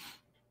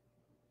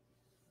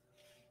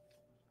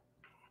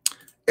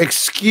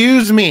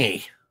 Excuse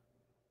me.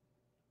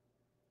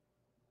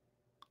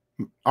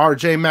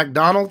 RJ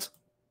McDonald.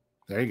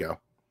 There you go.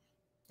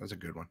 That's a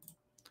good one.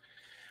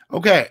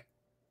 Okay.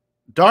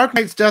 Dark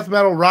Knight's Death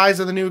Metal, Rise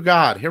of the New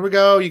God. Here we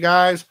go, you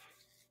guys.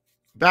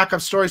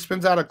 Backup story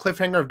spins out a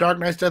cliffhanger of Dark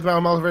Knight's Death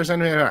Metal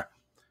Multiverse.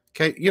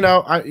 Okay, you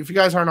know, if you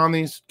guys aren't on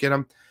these, get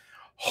them.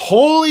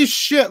 Holy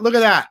shit, look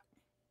at that.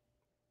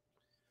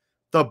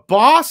 The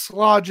Boss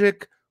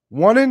Logic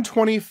 1 in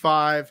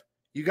 25.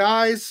 You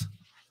guys,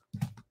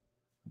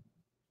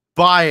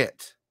 buy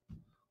it.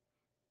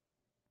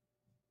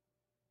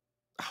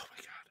 Oh my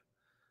God.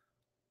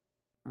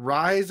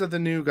 Rise of the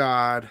New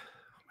God.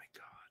 Oh my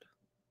God.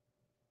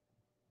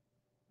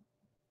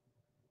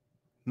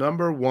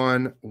 Number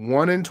 1,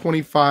 1 in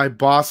 25,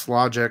 Boss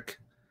Logic.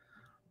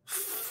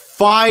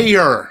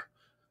 Fire.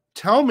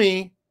 Tell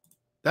me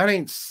that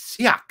ain't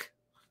sick.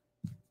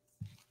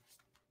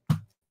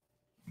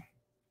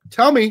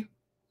 Tell me.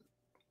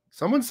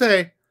 Someone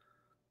say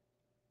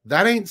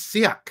that ain't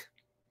sick.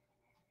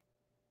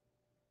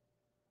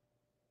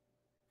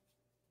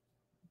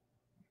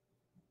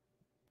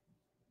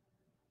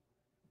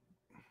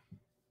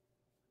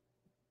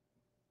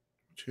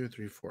 Two,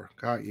 three, four.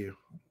 Got you.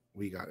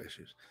 We got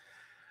issues.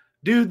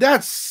 Dude,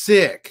 that's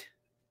sick.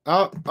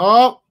 Up.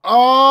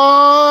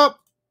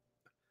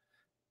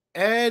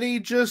 Eddie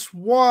just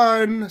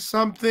won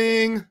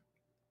something.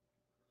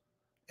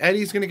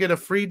 Eddie's going to get a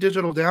free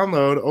digital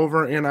download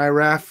over in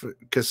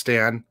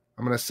Iraqistan.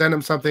 I'm going to send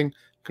him something.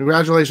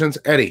 Congratulations,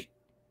 Eddie.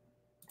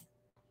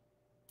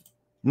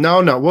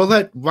 No. We'll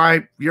let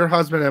your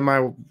husband and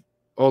my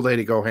old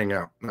lady go hang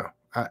out. No,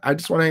 I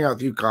just want to hang out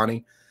with you,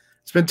 Connie.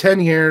 It's been 10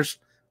 years.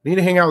 We need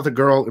to hang out with a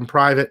girl in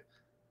private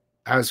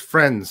as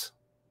friends.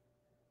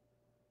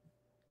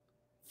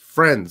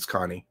 Friends,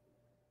 Connie.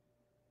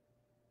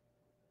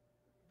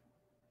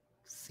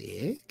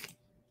 Sick.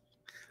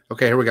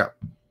 Okay, here we go.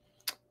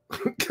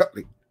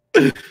 Connie.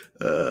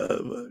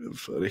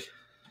 Funny.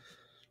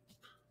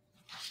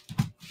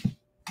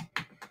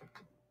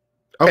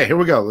 Okay, here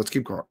we go. Let's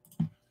keep going.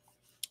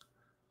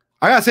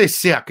 I gotta say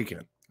sick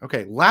again.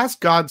 Okay, Last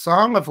God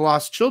Song of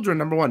Lost Children,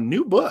 number 1,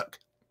 new book.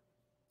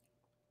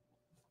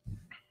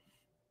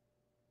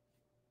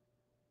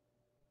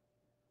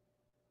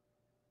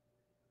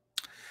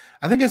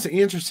 I think it's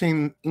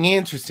interesting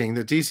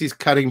that DC's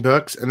cutting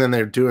books and then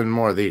they're doing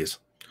more of these.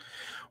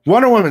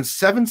 Wonder Woman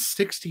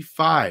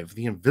 765.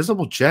 The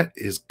invisible jet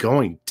is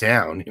going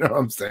down. You know what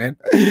I'm saying?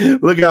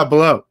 Look out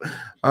below.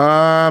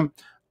 On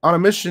a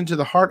mission to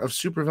the heart of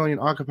supervillain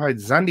occupied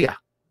Zandia.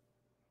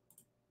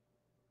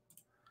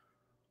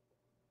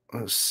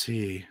 Let's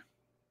see.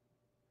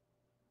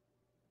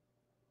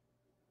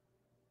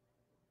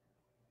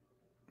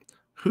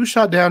 Who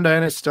shot down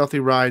Diana's stealthy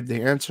ride?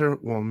 The answer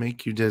will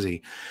make you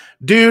dizzy.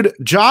 Dude,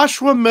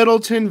 Joshua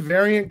Middleton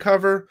variant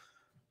cover.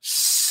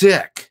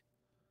 Sick.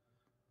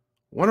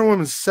 Wonder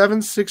Woman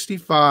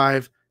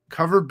 765.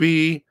 Cover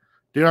B.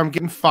 Dude, I'm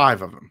getting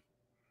 5 of them.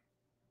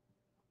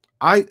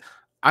 I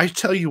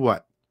tell you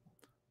what.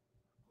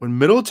 When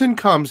Middleton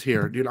comes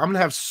here, dude, I'm going to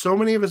have so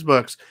many of his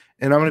books,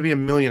 and I'm going to be a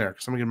millionaire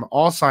because I'm going to get them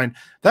all signed.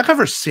 That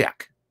cover's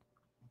sick.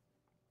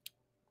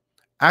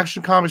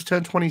 Action Comics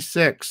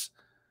 1026.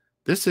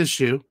 This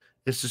issue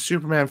is the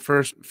Superman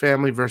First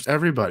Family versus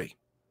everybody.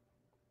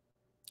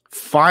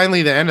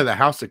 Finally, the end of the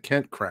House of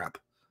Kent crap.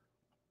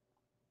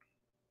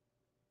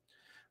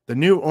 The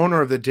new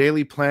owner of the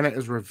Daily Planet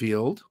is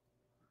revealed.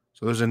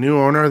 So there's a new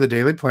owner of the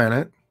Daily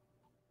Planet.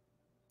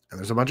 And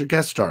there's a bunch of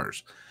guest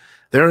stars.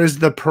 There is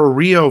the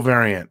Perio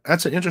variant.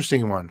 That's an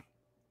interesting one.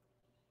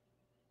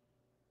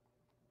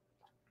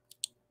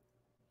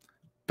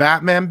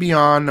 Batman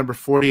Beyond, number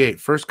 48.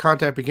 First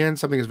contact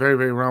begins. Something is very,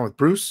 very wrong with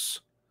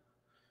Bruce.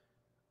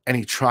 And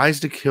he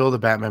tries to kill the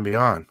Batman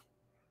Beyond.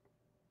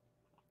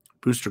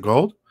 Booster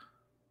Gold.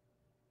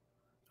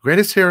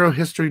 Greatest hero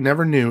history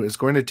never knew is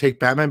going to take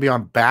Batman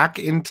Beyond back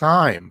in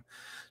time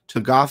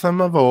to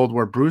Gotham of old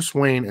where Bruce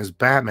Wayne is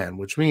Batman,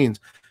 which means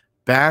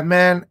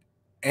Batman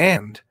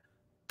and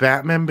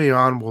Batman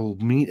Beyond will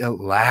meet at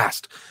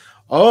last.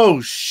 Oh,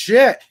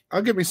 shit.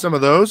 I'll give me some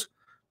of those.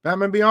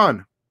 Batman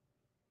Beyond.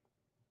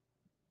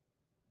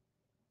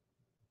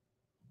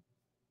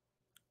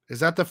 Is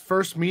that the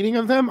first meeting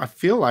of them? I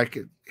feel like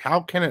it. How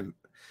can it?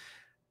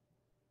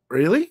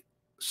 Really?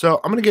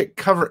 So I'm going to get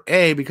cover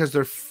A because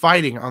they're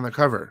fighting on the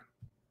cover.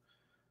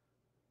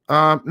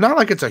 Not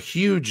like it's a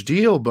huge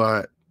deal,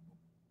 but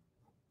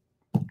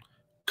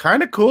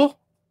kind of cool.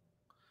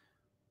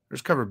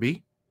 There's cover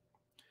B.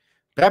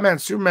 Batman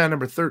Superman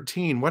number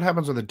 13. What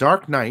happens when the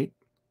Dark Knight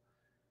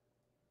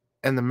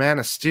and the Man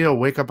of Steel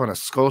wake up on a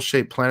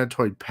skull-shaped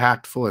planetoid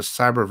packed full of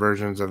cyber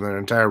versions of their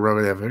entire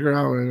robot? They have to figure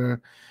out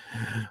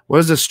what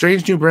is the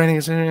strange new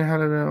branding? How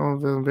to all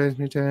villain base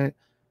mutate?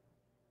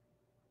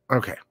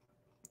 Okay.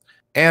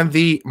 And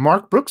the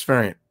Mark Brooks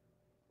variant.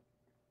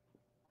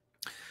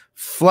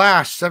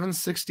 Flash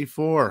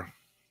 764.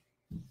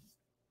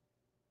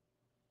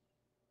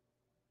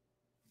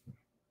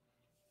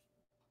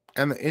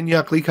 And the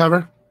Inyuk Lee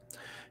cover.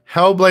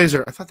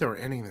 Hellblazer. I thought they were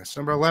ending this.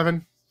 Number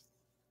 11.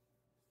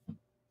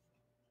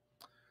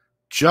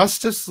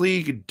 Justice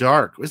League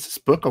Dark. Is this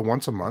book a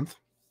once a month?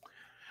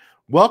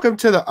 Welcome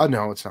to the...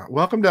 no, it's not.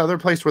 Welcome to other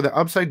place where the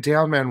Upside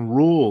Down Man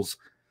rules.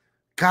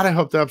 God, I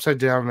hope the Upside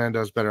Down Man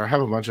does better. I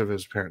have a bunch of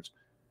his parents.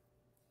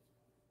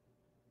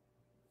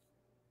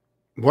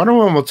 Wonder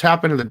Woman will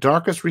tap into the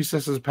darkest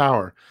recesses of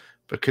power,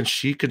 but can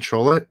she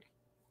control it?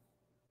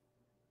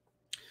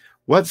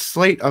 What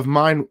state of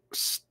mind will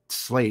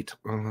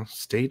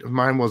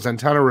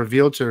Zatanna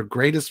reveal to her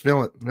greatest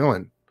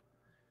villain?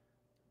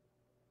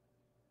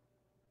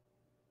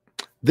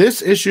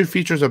 This issue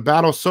features a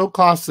battle so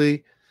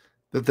costly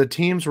that the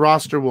team's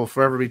roster will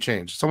forever be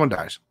changed. Someone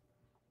dies.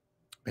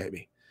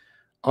 Maybe.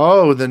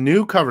 Oh, the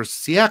new cover,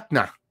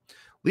 Siakna.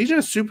 Legion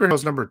of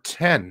Superheroes number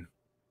 10.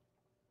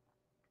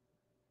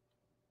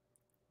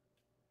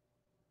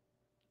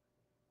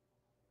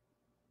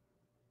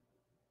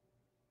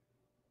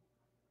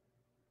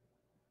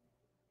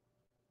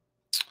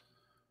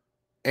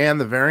 And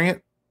the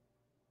variant.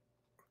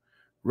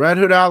 Red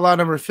Hood Outlaw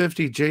number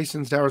 50.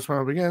 Jason's dour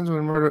smile begins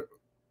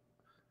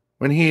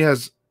when he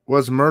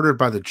was murdered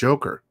by the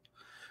Joker.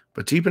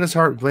 But deep in his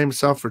heart, he blamed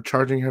himself for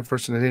charging him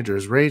first into danger.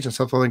 His rage and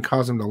self-loathing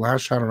caused him to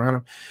lash out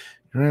around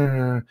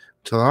him.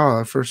 Till all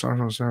that first saw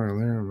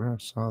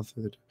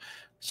through the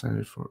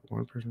decided for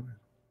one person.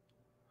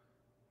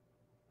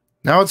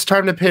 Now it's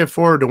time to pay it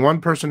forward to one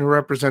person who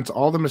represents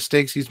all the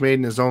mistakes he's made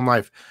in his own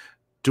life.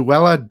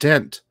 Duella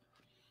Dent.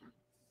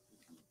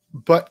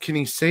 But can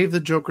he save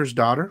the Joker's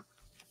daughter?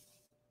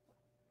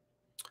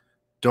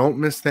 Don't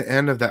miss the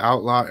end of the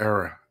Outlaw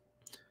era.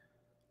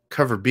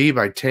 Cover B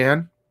by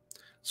Tan.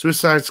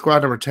 Suicide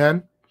Squad number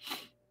 10.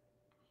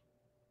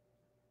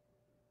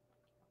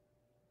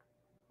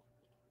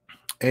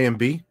 A and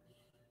B.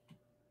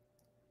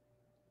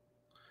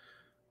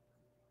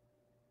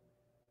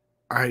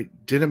 I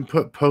didn't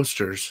put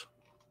posters.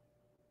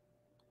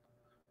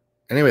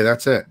 Anyway,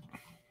 that's it.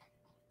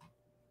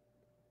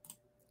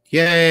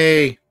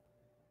 Yay!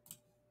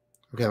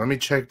 Okay, let me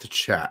check the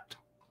chat.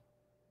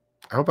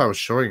 I hope I was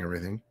showing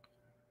everything.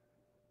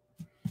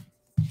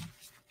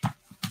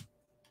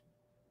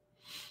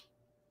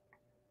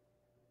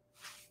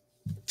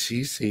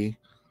 TC.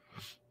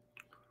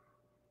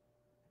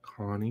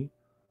 Connie.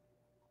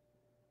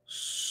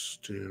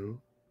 Stu.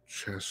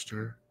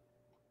 Chester.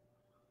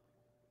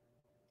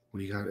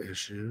 We got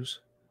issues.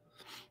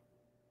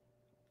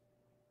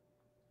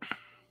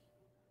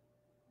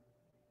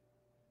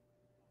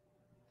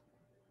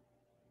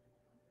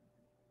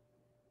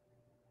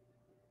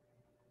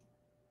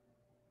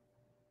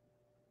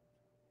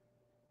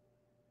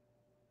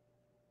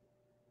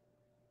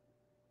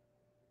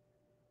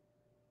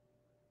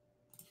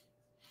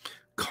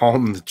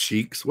 Calm the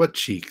cheeks. What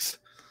cheeks?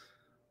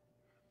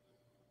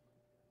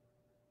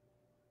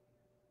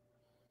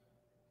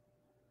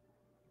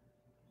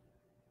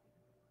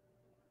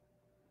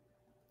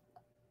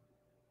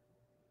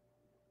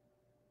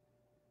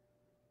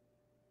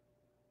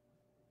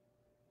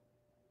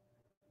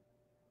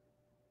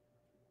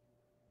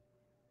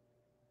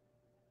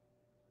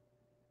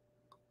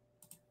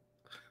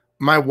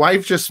 My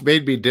wife just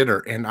made me dinner,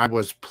 and I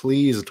was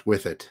pleased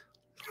with it.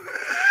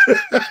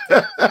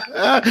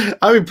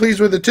 I'll be pleased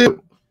with it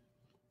too.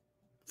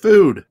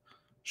 Food.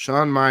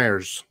 Sean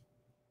Myers.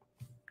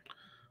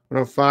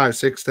 105,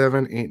 6,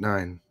 7, 8,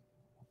 9.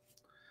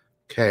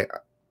 Okay.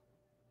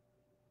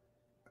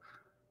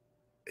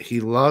 He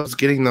loves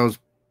getting those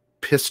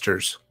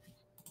pisters.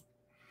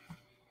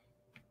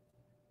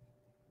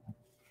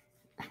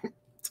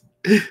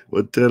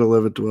 What, 10,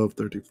 11, 12,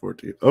 13,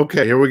 14.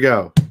 Okay, here we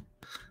go.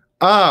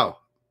 Oh,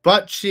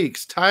 butt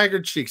cheeks,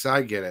 tiger cheeks.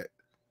 I get it.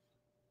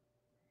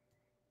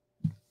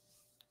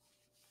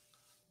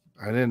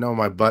 I didn't know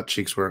my butt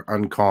cheeks were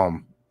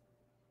uncalm.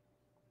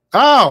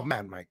 Oh,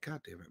 Mad Mike. God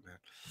damn it, man.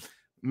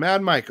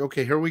 Mad Mike.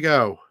 Okay, here we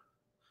go.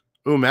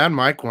 Ooh, Mad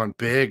Mike won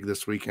big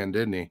this weekend,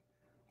 didn't he?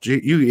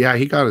 Yeah,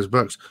 he got his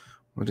books.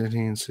 What did he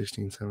in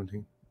 16,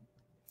 17?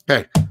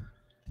 Okay,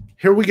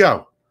 here we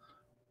go.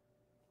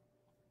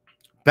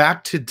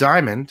 Back to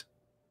Diamond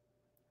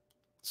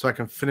so I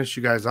can finish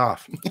you guys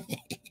off.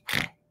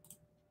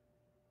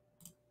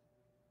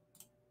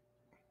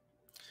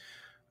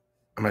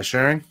 Am I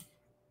sharing?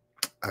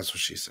 That's what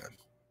she said.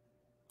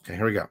 Okay,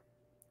 here we go.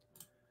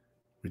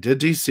 We did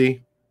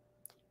DC.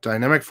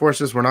 Dynamic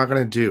Forces we're not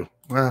going to do.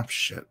 Well,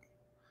 shit.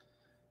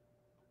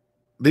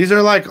 These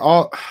are like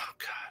all, oh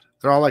God,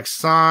 they're all like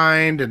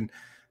signed and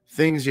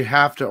things you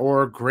have to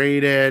or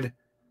graded.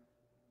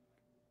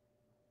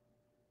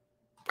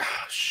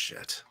 Oh,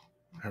 shit.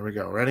 Here we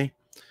go. Ready?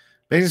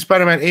 Amazing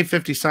Spider-Man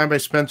 850 signed by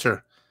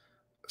Spencer.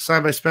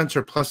 Signed by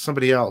Spencer plus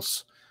somebody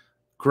else.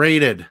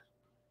 Graded.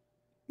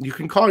 You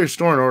can call your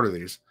store and order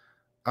these.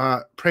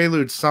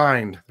 Prelude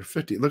signed. They're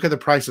 50. Look at the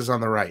prices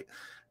on the right.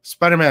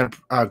 Spider-Man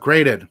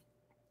graded.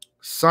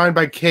 Signed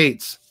by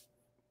Cates.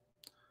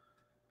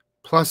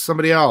 Plus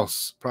somebody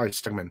else. Probably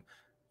Stegman.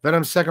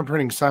 Venom second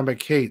printing signed by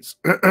Cates.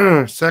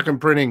 Second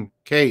printing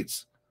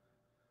Cates.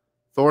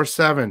 Thor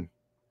 7.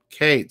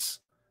 Cates.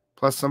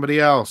 Plus somebody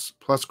else.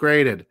 Plus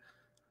graded.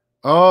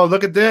 Oh,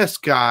 look at this,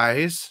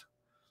 guys.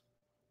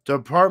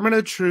 Department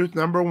of Truth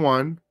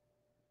 #1.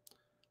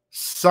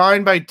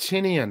 Signed by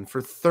Tinian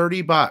for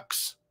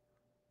 $30.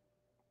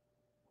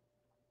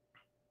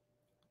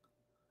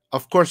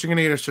 Of course, you're going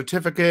to get a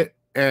certificate,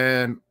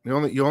 and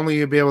you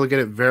only be able to get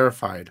it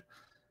verified.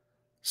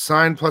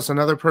 Signed plus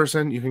another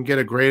person, you can get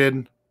a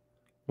graded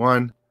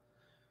one.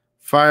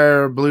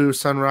 Fire Blue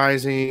Sun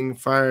Rising,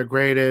 Fire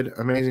graded,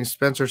 Amazing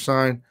Spencer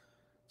sign,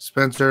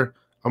 Spencer.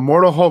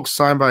 Immortal Hulk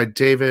signed by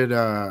David,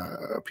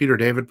 Peter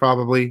David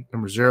probably,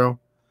 #0.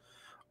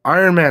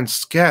 Iron Man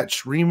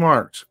sketch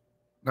remarked,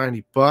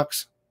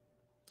 $90.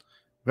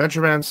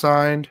 Venture Man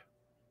signed.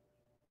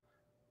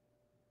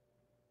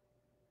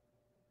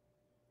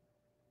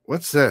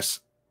 What's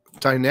this?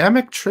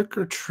 Dynamic Trick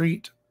or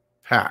Treat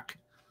pack.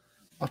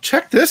 I'll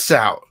check this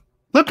out.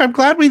 Look, I'm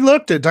glad we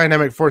looked at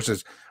Dynamic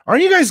Forces.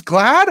 Aren't you guys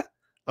glad?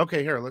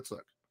 Okay, here, let's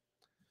look.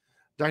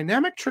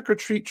 Dynamic Trick or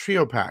Treat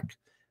trio pack.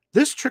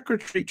 This Trick or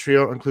Treat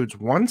trio includes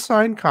 1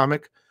 signed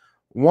comic,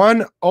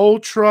 1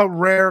 ultra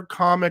rare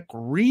comic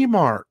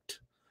remarked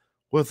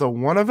with a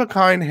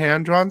one-of-a-kind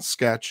hand-drawn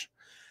sketch,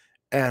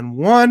 and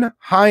 1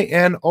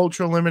 high-end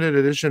ultra limited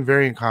edition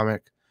variant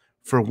comic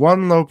for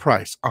 1 low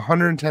price,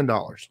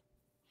 $110.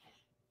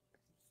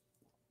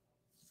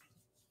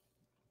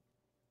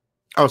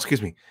 Oh,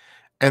 excuse me.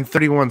 And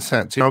 31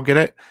 cents. You know, get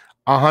it?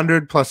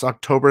 100 plus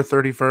October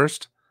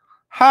 31st.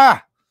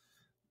 Ha!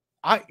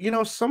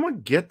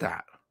 Someone get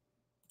that.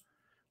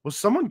 Will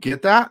someone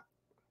get that?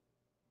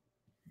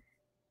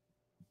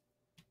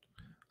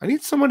 I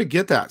need someone to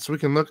get that so we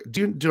can look.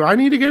 Do I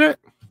need to get it?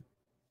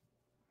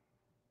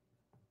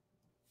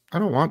 I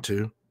don't want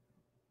to.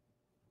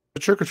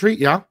 Trick or treat,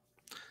 yeah.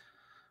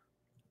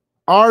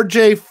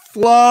 RJ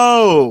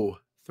Flow.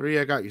 3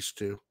 I got used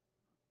to.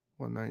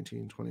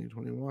 119, 20,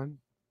 21.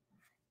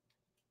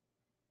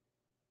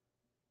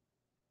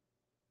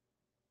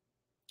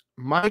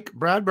 Mike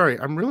Bradbury.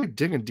 I'm really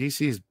digging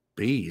DC's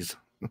bees.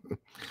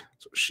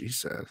 That's what she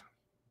said.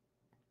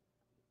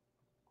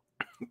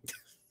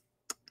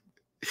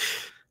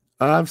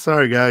 I'm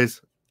sorry, guys.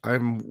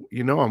 I'm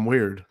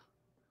weird.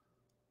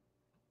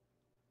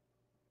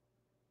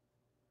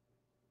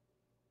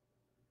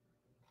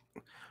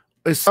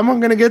 Is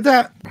someone going to get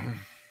that?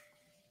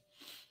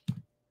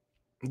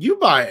 You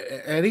buy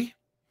it, Eddie.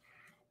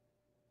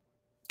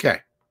 Okay.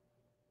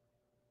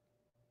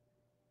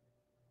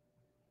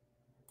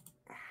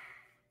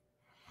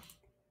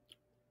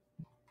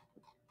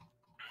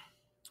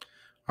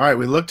 All right,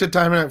 we looked at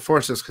Diamond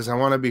Forces because I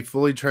want to be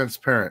fully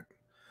transparent.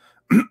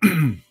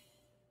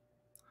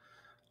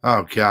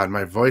 Oh, God,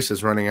 my voice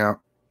is running out.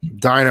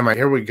 Dynamite.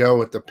 Here we go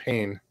with the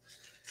pain.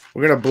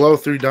 We're going to blow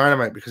through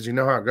Dynamite because you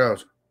know how it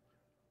goes.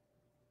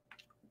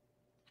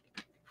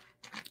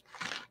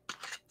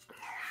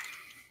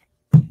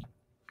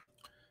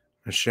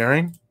 I'm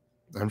sharing.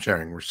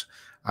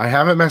 I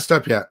haven't messed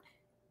up yet.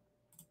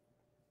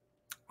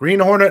 Green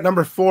Hornet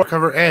 #4,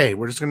 cover A.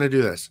 We're just going to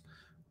do this.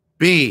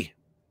 B.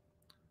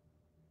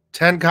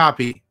 10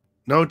 copy.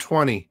 No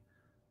 20.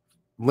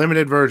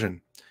 Limited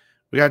version.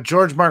 We got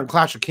George Martin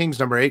Clash of Kings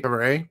 #8,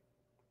 cover A.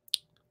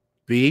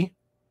 B.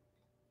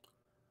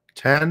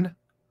 10.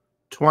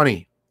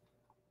 20.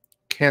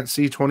 Can't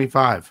see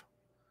 25.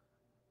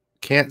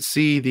 Can't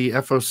see the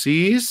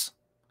FOCs.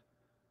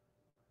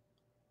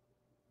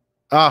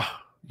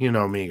 Ah, you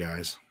know me,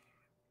 guys.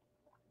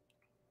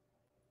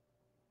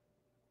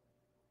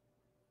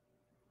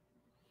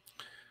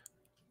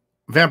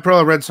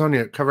 Vampirella Red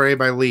Sonja, cover A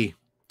by Lee.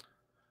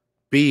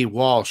 B.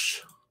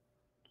 Walsh.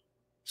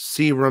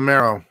 C.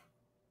 Romero.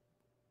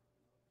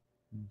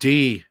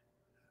 D.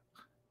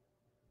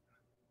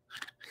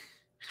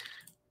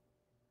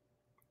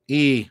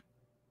 E.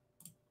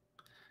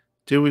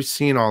 We've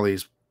seen all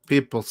these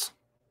peoples.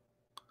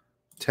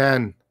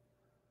 10.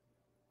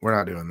 We're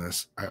not doing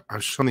this.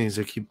 I've shown these.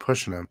 I keep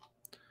pushing them.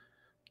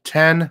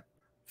 10,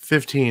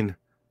 15,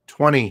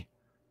 20,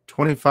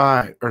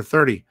 25, or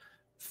 30,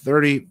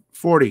 30,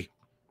 40.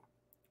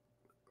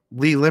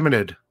 Lee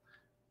Limited.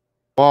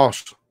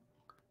 Walsh.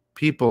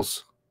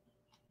 Peoples.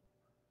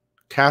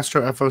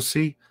 Castro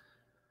FOC.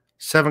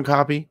 7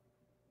 copy.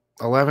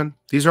 11.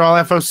 These are all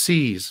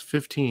FOCs.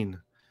 15.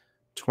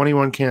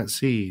 21 can't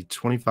see.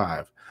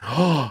 25.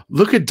 Oh,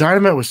 look at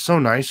Dynamite was so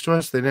nice to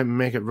us. They didn't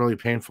make it really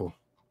painful.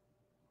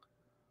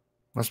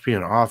 Must be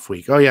an off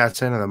week. Oh, yeah, it's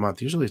the end of the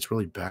month. Usually it's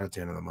really bad at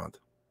the end of the month.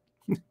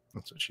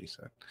 That's what she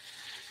said.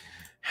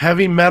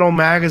 Heavy Metal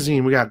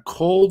Magazine. We got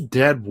Cold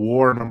Dead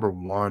War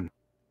 #1.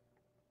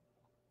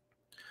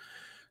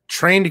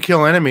 Trained to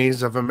kill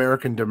enemies of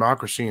American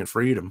democracy and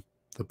freedom,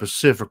 the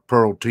Pacific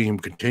Pearl team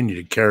continue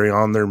to carry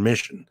on their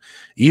mission,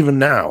 even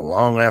now,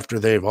 long after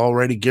they've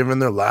already given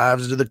their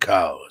lives to the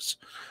cause.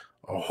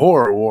 A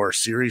horror war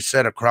series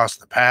set across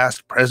the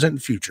past, present,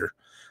 and future.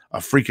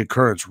 A freak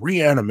occurrence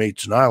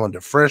reanimates an island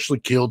of freshly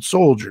killed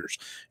soldiers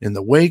in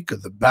the wake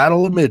of the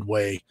Battle of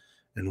Midway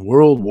in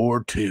World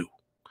War II.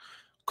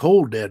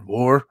 Cold Dead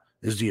War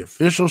is the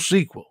official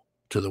sequel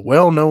to the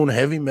well-known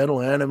heavy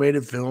metal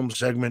animated film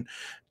segment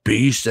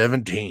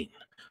B-17,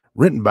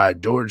 written by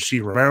George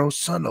C. Romero,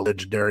 son of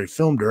legendary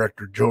film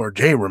director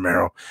George A.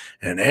 Romero,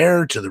 and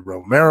heir to the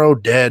Romero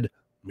Dead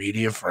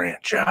media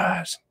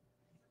franchise.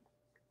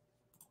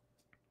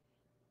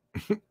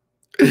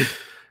 It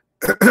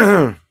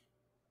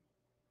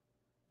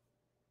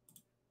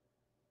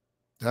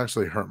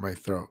actually hurt my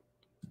throat.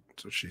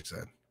 That's what she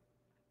said.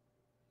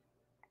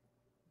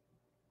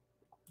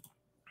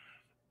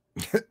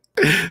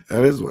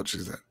 That is what she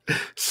said.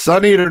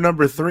 Sun Eater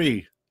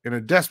 #3. In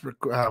a desperate...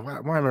 why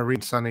am I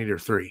reading Sun Eater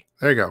 3?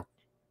 There you go.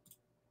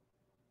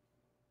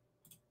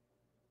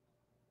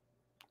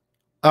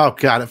 Oh,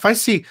 God. If I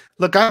see...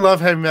 Look, I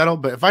love heavy metal,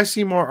 but if I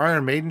see more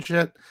Iron Maiden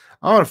shit,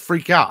 I want to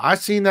freak out. I've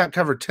seen that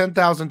cover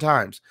 10,000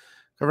 times.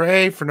 Cover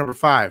A for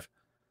 #5.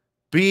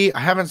 B, I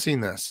haven't seen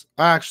this.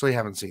 I actually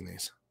haven't seen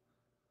these.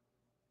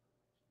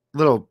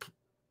 Little...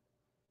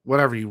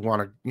 Whatever you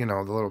want to... You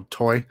know, the little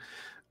toy.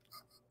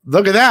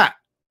 Look at that.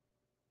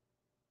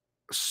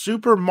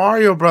 Super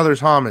Mario Brothers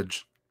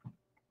homage.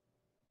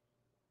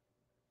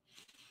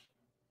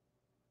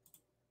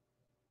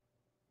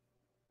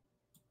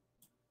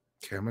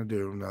 Okay, I'm going to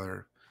do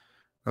another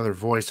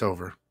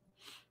voiceover.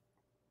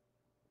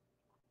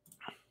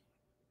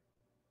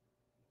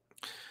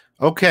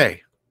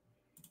 Okay.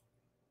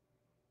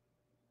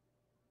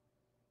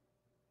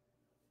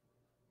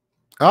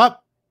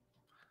 Up.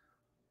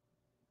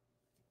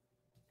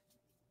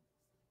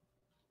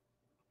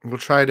 We'll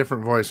try a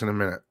different voice in a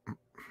minute.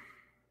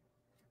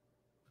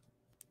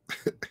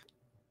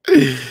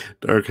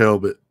 Dark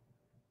Helmet.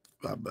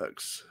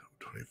 $5.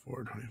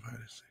 24, 25,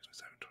 26,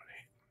 27,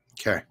 28.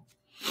 Okay.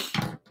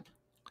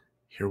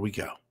 Here we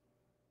go.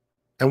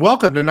 And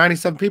welcome to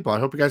 97 people. I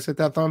hope you guys hit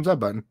that thumbs up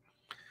button.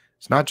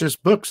 It's not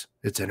just books,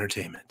 it's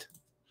entertainment.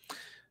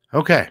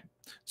 Okay.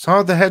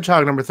 Sonic the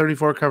Hedgehog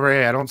 #34, cover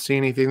A. I don't see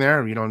anything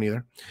there. You don't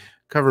either.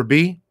 Cover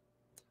B.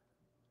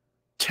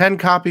 10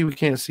 copy we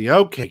can't see.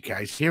 Okay,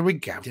 guys, here we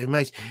go. The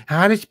most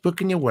hottest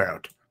book in the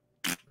world.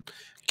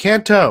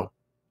 Kanto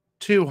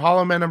 2,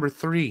 Hollow Man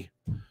 #3.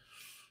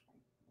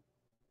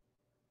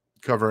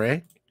 Cover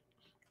A.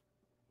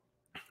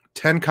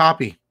 10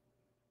 copy.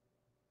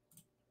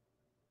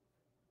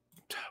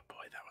 Oh,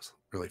 boy, that was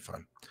really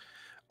fun.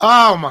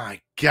 Oh, my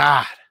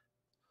God.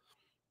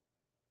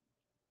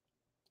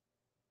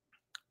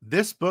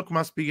 This book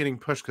must be getting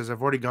pushed because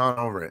I've already gone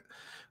over it.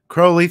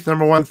 Crow Leaf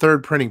 #1,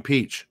 third printing,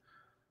 Peach.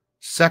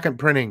 Second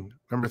printing,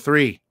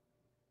 #3.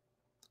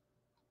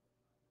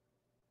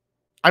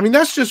 I mean,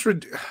 that's just...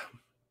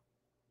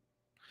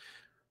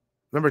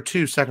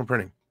 #2, second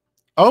printing.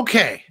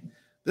 Okay.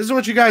 This is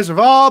what you guys have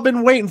all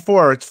been waiting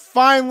for. It's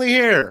finally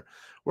here.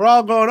 We're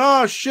all going,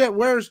 oh, shit,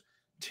 where's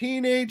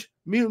Teenage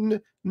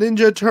Mutant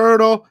Ninja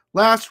Turtle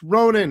Last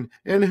Ronin?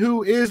 And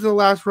who is the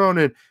Last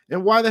Ronin?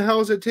 And why the hell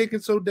is it taking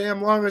so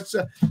damn long?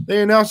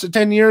 They announced it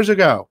 10 years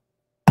ago.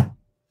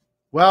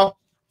 Well,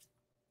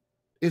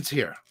 it's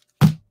here.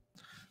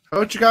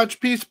 Hope you got your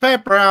piece of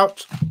paper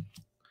out,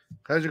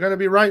 because you're going to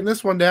be writing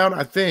this one down,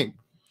 I think.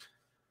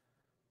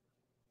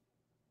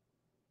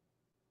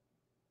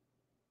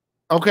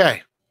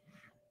 Okay.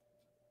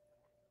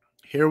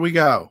 Here we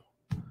go.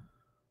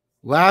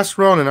 Last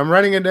Ronin. I'm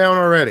writing it down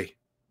already.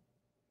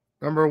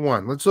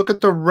 #1. Let's look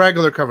at the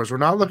regular covers. We're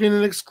not looking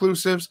at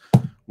exclusives.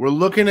 We're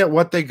looking at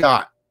what they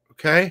got.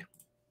 Okay?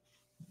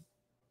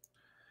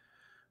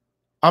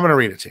 I'm going to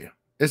read it to you.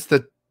 It's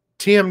the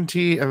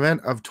TMT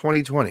event of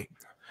 2020.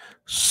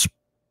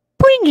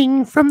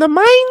 Springing from the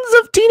minds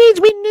of Teenage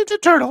Mutant Ninja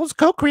Turtles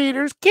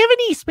co-creators Kevin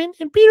Eastman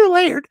and Peter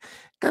Laird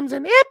comes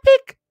an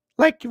epic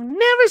like you've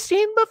never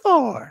seen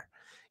before.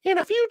 In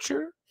a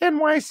future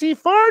NYC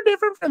far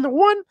different from the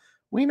one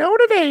we know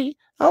today,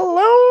 a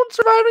lone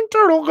surviving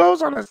turtle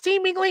goes on a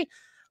seemingly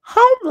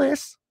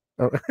hopeless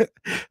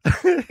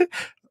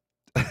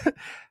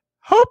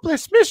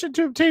mission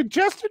to obtain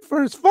justice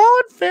for his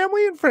fallen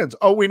family and friends.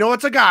 Oh, we know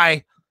it's a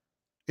guy.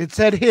 It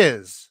said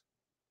his.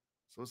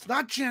 So it's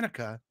not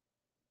Jenica.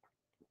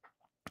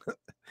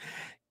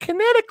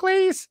 Kinetic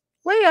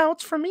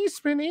layouts from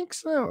Eastman Inc.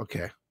 Oh,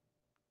 okay.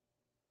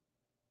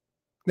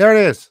 There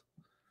it is.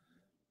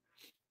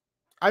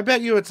 I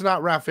bet you it's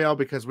not Raphael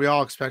because we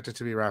all expect it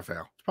to be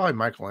Raphael. It's probably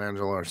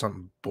Michelangelo or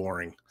something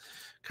boring.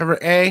 Cover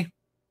A.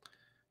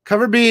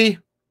 Cover B.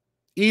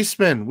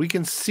 Eastman. We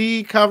can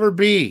see cover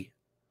B.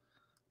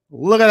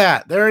 Look at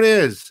that. There it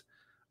is.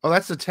 Oh,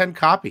 that's a 10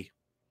 copy.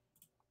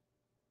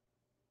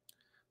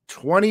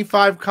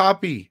 25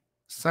 copy.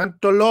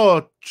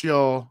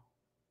 Santolocho.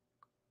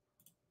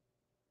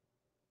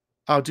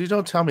 Oh, dude,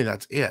 don't tell me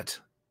that's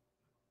it.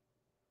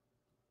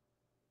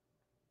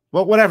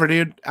 Well, whatever,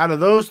 dude. Out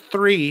of those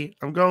 3,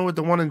 I'm going with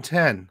the 1 in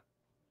 10.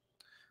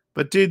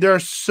 But, dude, there are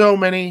so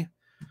many.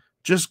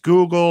 Just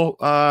Google,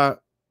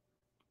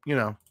 you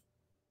know.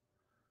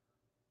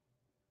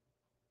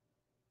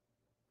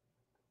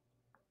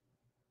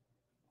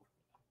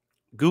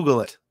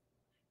 Google it.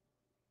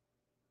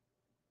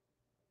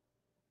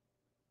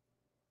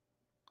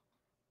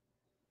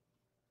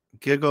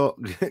 Giggle.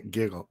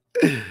 Giggle.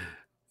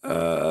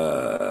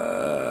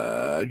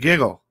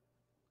 Giggle.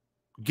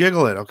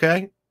 Giggle it,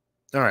 okay?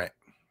 All right.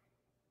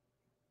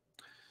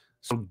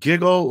 So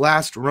Giggle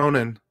Last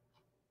Ronin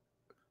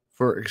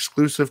for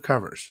exclusive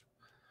covers.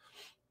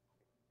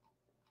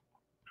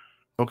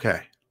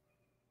 Okay.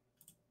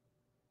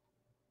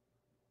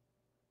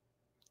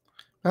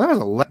 Now, that was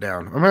a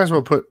letdown. I might as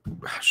well put...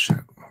 Oh, shit.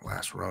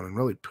 Last Ronin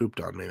really pooped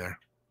on me there.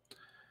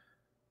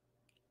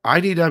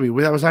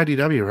 IDW. That was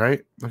IDW,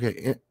 right?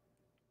 Okay.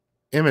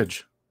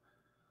 Image.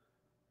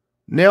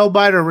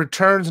 Nailbiter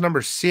Returns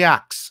number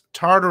 6.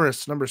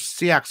 Tartarus number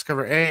 6,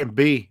 cover A and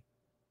B.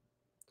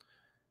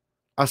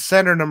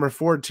 Ascender number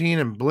 14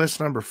 and Bliss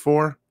number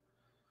 4.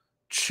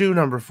 Chew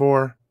number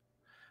 4.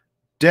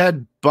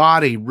 Dead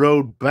Body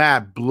Road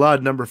Bad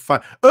Blood number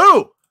 5.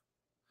 Ooh!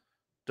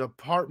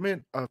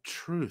 Department of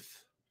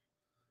Truth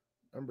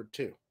number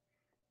 2.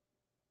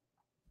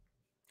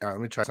 All right,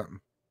 let me try something.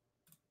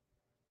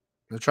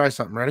 Let's try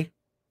something. Ready?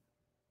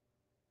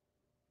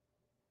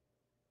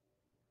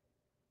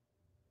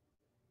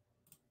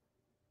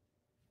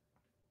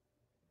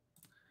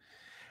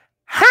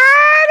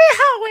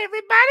 Howdy-ho,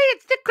 everybody.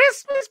 It's the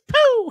Christmas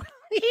poo.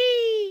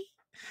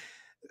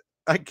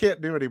 I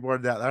can't do any more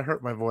than that. That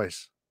hurt my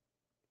voice.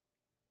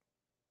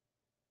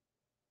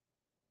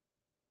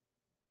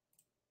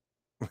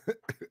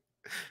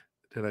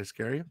 Did I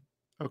scare you?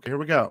 Okay, here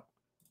we go.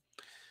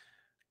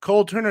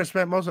 Cole Turner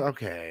spent most of...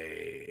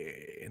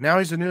 Okay. Now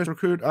he's the newest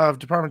recruit of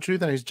Department of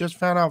Truth, and he's just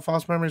found out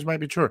false memories might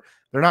be true.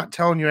 They're not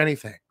telling you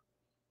anything.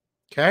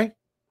 Okay?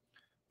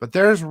 But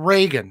there's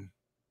Reagan.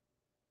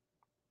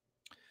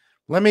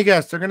 Let me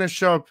guess. They're going to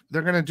show up.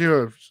 They're going to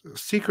do a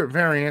secret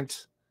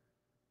variant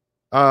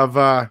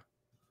of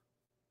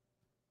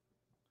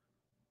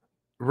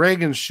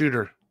Reagan's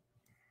shooter.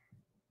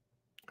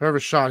 Whoever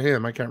shot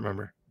him, I can't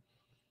remember.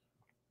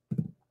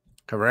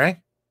 Cover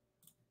A.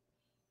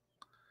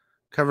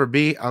 Cover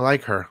B, I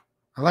like her.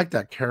 I like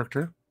that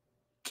character.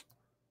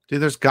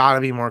 Dude, there's got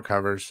to be more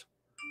covers.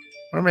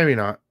 Or maybe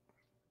not.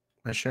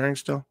 Am I sharing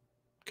still?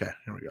 Okay,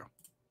 here we go.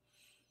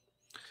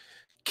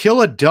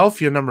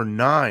 Philadelphia number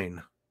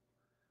 9.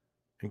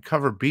 And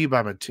cover B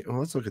by Mateo. Well,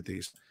 let's look at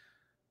these.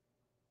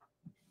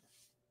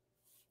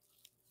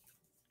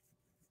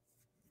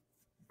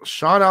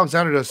 Sean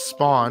Alexander does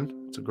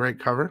Spawn. It's a great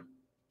cover.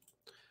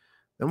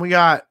 Then we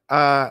got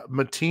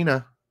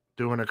Matina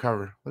doing a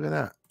cover. Look at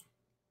that.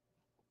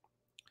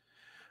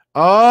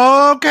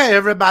 Okay,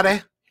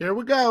 everybody. Here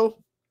we go.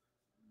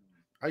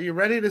 Are you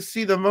ready to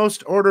see the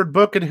most ordered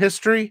book in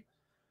history?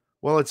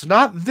 Well, it's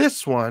not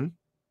this one.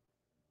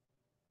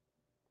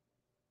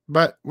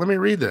 But let me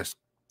read this.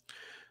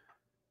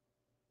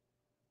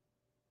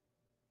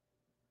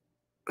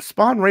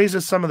 Spawn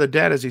raises some of the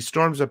dead as he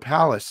storms a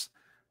palace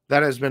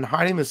that has been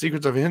hiding the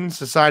secrets of a hidden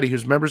society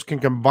whose members can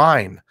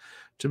combine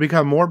to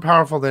become more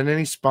powerful than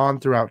any Spawn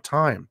throughout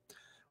time,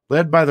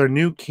 led by their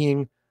new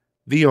king,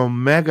 the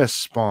Omega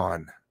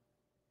Spawn.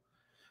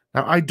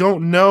 Now, I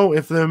don't know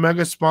if the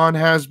Omega Spawn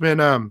has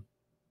been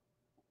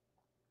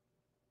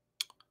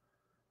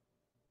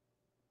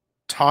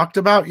talked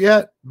about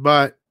yet,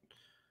 but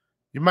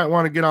you might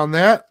want to get on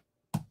that.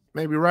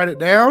 Maybe write it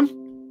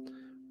down.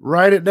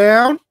 Write it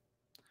down.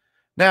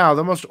 Now,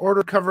 the most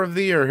ordered cover of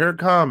the year. Here it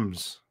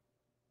comes.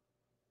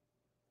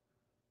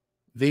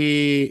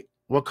 The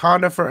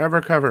Wakanda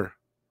Forever cover.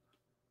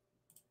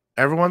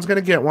 Everyone's going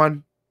to get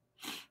one.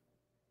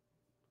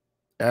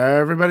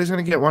 Everybody's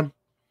going to get one.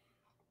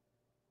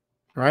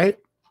 Right?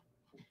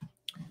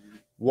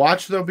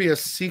 Watch, there'll be a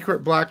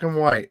secret black and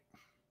white.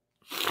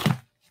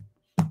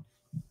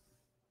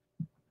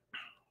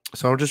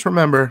 So just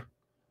remember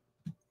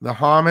the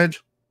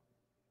homage.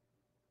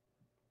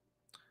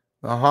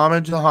 The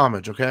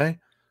homage, okay?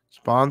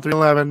 Spawn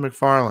 311,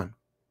 McFarlane.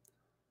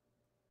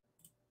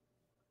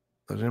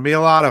 There's going to be a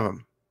lot of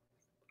them.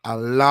 A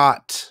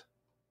lot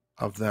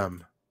of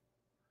them.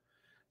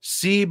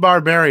 C.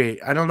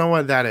 Barbary. I don't know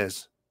what that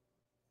is.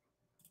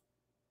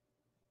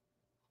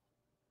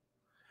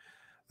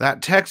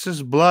 That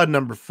Texas Blood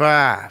number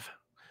 5.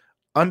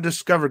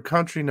 Undiscovered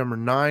Country number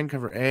 9,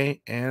 cover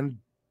A and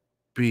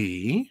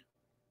B.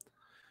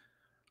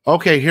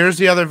 Okay, here's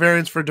the other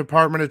variants for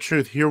Department of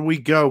Truth. Here we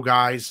go,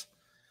 guys.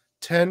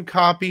 10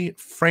 copy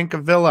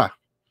Francavilla.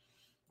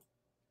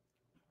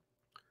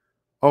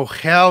 Oh,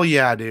 hell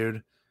yeah,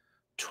 dude.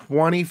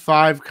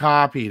 25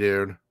 copy,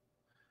 dude.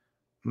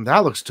 That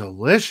looks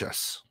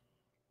delicious.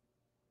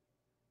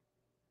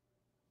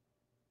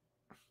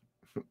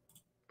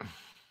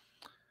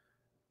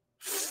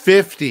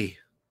 50.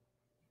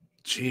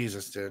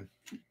 Jesus, dude.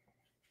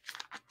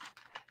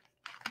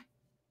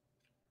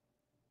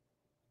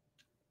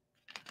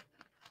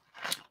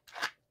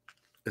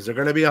 Is there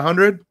going to be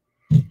 100?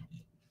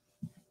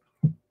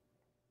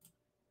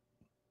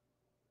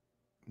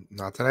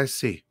 Not that I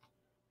see.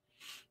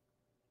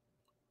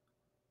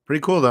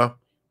 Pretty cool, though.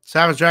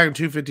 Savage Dragon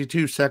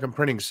 252, second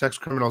printing, Sex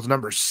Criminals,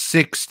 number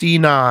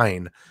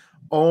 69.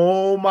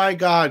 Oh, my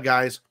God,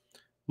 guys.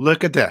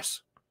 Look at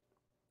this.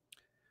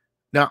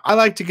 Now, I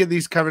like to get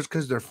these covers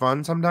because they're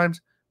fun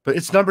sometimes, but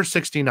it's number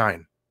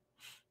 69.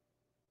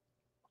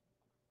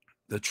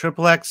 The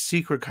XXX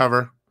secret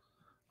cover.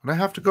 And I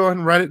have to go ahead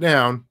and write it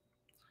down.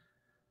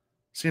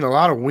 Seen a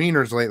lot of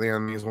wieners lately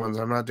on these ones.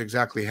 I'm not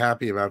exactly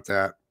happy about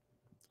that.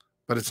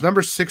 But it's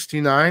number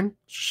 69.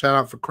 Shout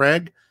out for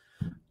Craig.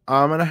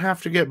 And I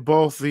have to get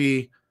both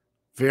the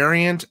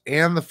variant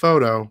and the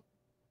photo.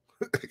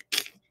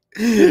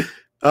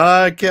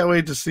 I can't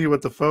wait to see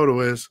what the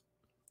photo is.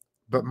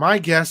 But my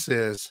guess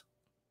is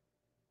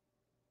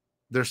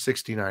they're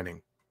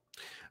 69ing.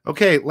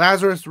 Okay,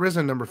 Lazarus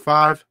Risen, number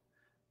 5.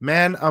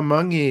 Man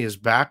Among Ye is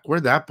back.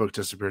 Where'd that book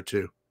disappear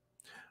to?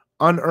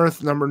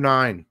 Unearthed, number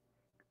 9.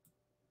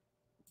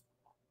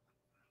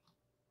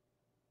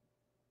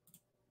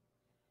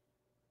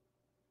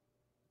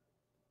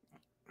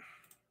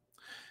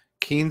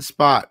 Keen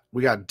Spot.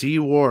 We got D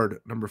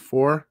Ward, number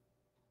 4.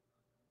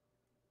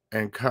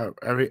 And cover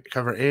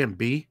A and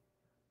B.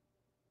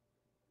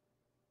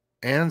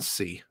 And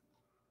C.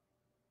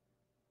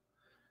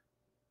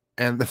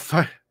 And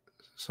the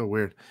so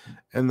weird.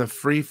 And the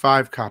free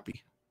 5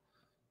 copy.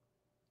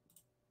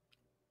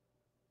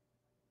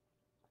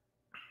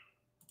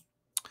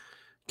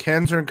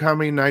 Kens Are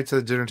Coming, Knights at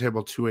the Dinner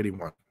Table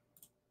 281.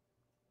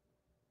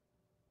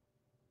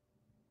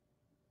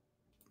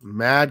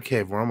 Mad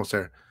Cave, we're almost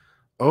there.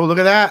 Oh, look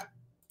at that.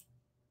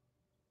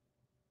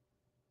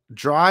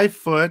 Dry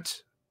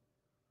Foot,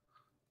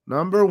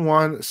 number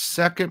 1,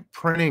 second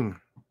printing.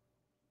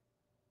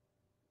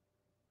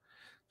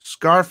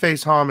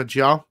 Scarface homage,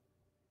 y'all.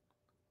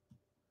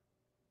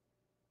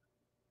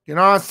 You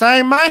know what I'm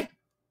saying, mate?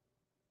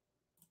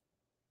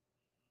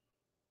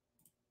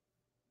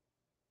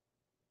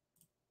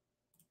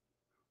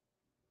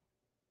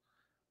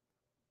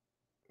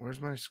 Where's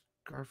my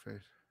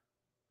Scarface?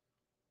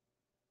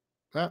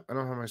 Ah, I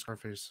don't have my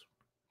Scarface.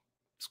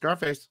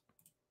 Scarface.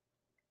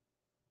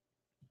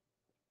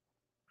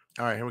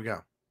 All right, here we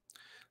go.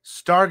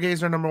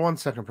 Stargazer, number 1,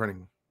 second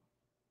printing.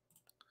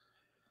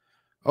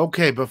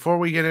 Okay, before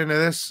we get into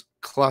this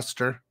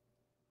cluster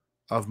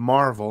of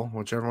Marvel,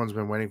 which everyone's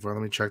been waiting for,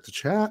 let me check the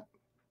chat.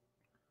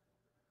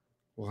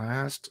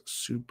 Last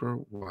super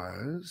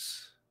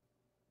was...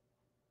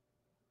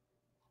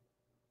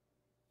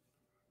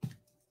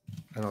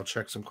 And I'll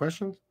check some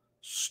questions.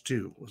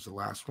 Stu was the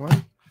last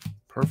one.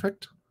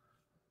 Perfect.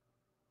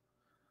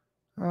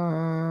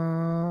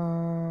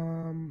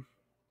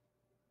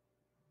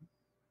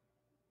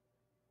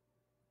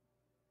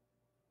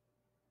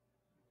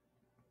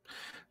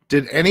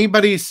 Did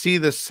anybody see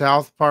the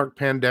South Park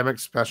Pandemic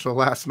special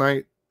last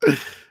night?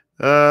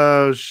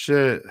 Oh,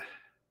 shit.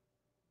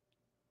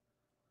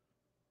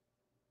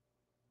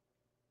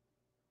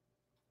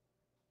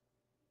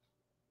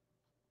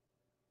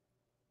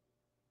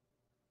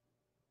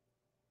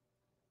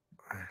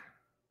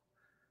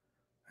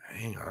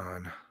 Hang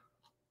on.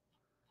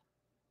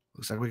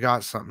 Looks like we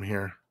got something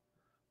here.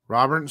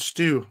 Robert and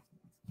Stu.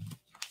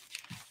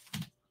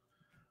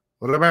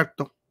 What about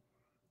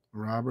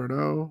Robert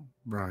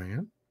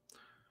O'Brien?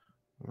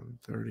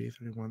 130,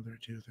 31,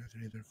 32,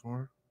 33,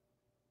 34.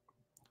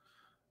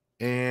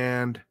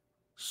 And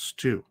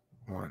Stu.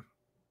 1.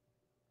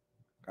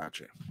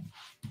 Gotcha.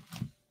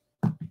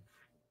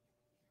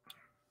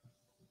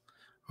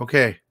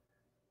 Okay.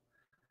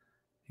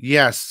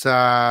 Yes,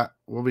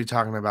 we'll be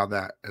talking about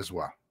that as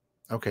well.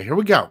 Okay, here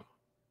we go.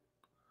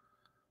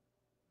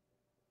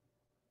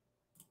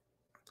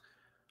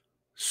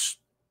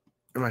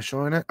 Am I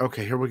showing it?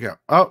 Okay, here we go.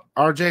 Oh,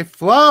 RJ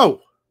Flow.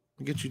 Let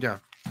me get you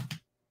down.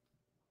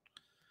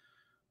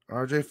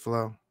 RJ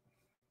Flow.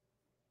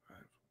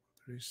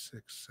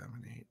 36, 7,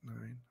 8,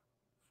 9,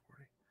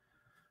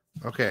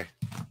 40. Okay,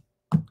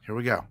 here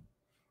we go.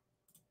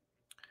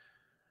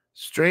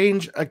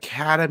 Strange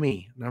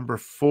Academy, number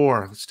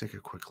 4. Let's take a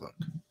quick look.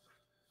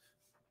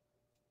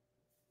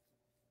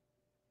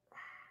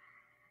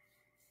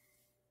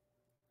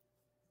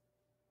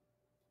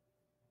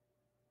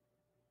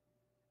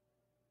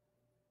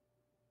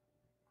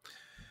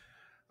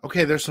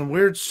 Okay, there's some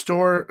weird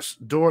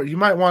door. You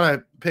might want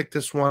to pick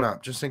this one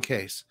up just in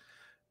case.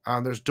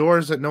 There's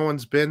doors that no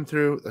one's been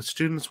through. The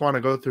students want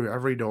to go through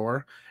every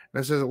door.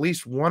 And it says at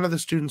least one of the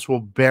students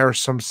will bear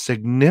some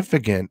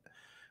significant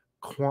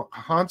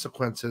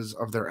consequences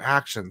of their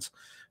actions.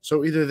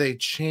 So either they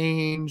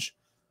change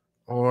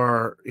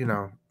or, you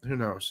know, who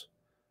knows.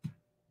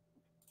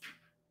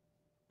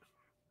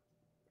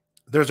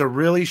 There's a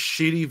really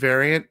shitty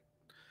variant.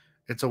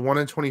 It's a 1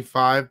 in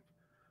 25,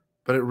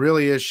 but it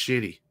really is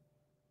shitty.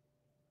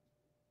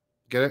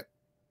 Get it?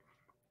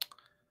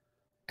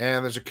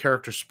 And there's a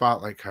character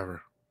spotlight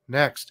cover.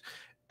 Next,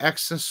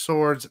 Excess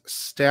Swords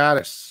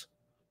Status.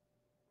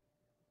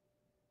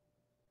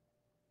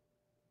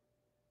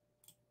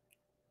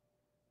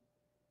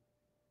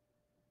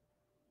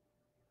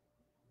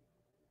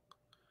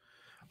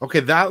 Okay,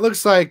 that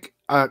looks like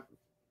a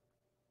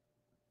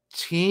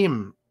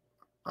team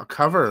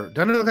cover.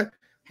 Doesn't it look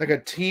like a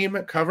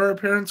team cover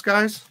appearance,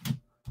 guys?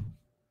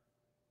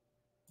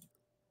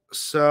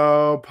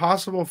 So,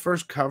 possible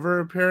first cover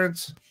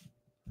appearance.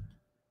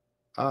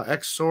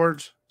 X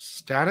Swords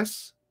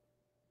Status.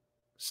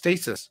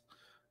 Stasis.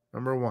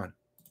 Number 1.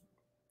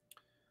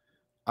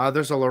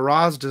 There's a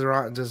Laraz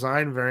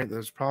design variant.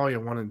 There's probably a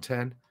 1 in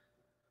 10.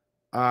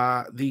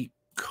 The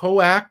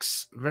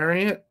Coax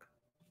variant.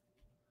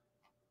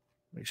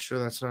 Make sure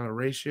that's not a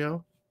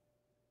ratio.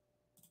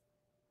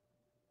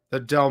 The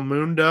Del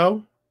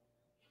Mundo.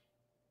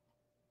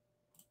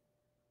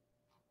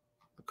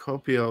 The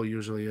Copio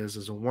usually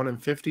is a 1 in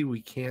 50.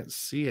 We can't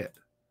see it.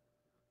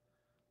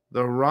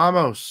 The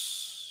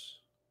Ramos.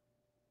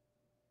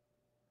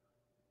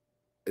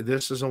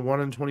 This is a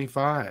 1 in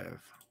 25.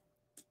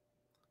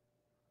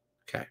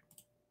 Okay.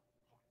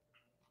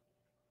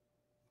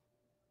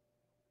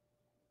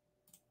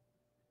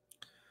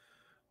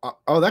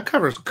 Oh, that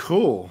cover's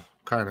cool,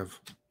 kind of.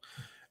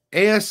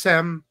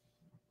 ASM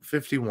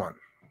 51.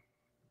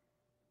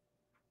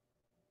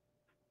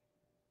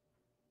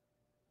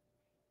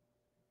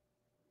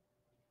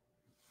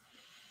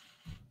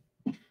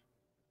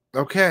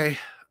 Okay.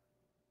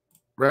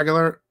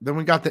 Regular. Then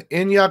we got the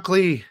Inyuk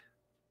Lee.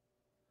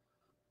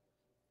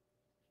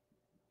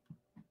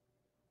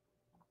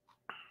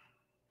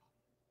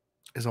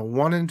 Is a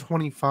 1 in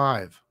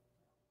 25.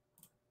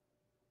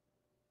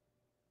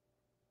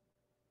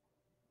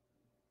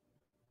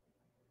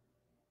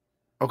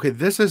 Okay,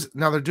 this is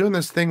now they're doing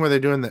this thing where they're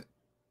doing the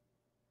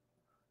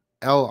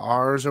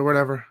LRs or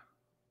whatever.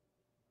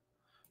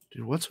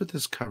 Dude, what's with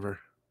this cover?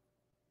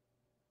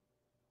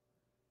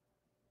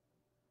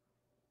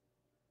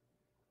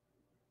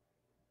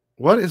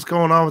 What is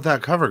going on with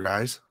that cover,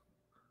 guys?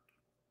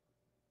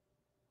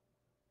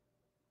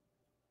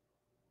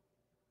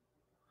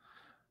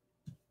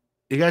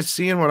 You guys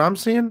seeing what I'm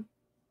seeing?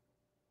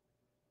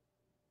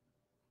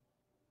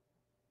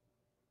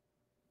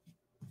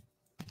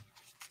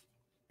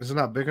 Is it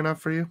not big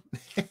enough for you?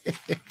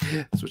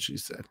 That's what she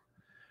said.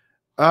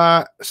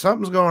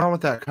 Something's going on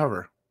with that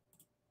cover.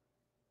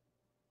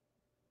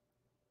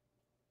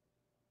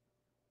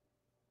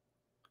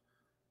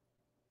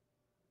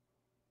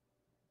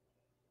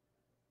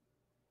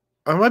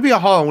 It might be a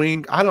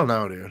Halloween. I don't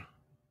know, dude.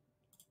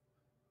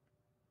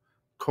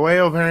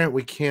 Coelho variant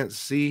we can't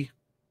see.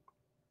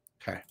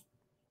 Okay.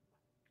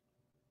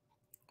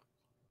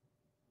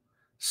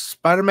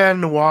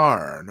 Spider-Man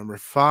Noir, number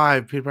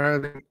 5. Peter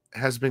Parker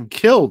has been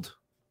killed,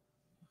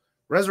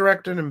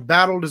 resurrected, and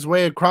battled his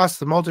way across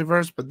the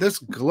multiverse, but this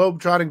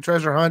globe-trotting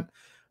treasure hunt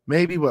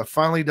may be what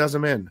finally does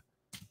him in.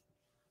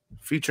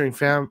 Featuring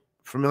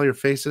familiar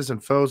faces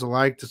and foes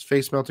alike, this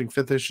face-melting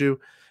 5th issue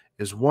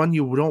is one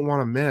you don't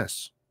want to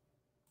miss.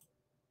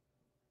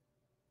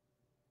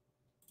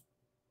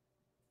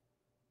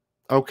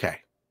 Okay.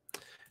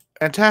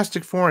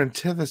 Fantastic Four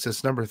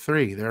Antithesis, number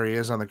 3. There he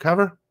is on the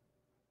cover.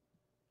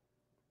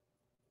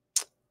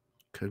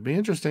 Could be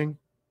interesting.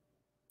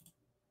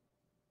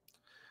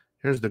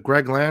 Here's the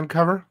Greg Land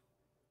cover.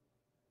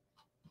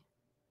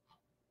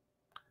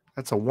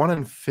 That's a 1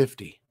 in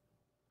 50.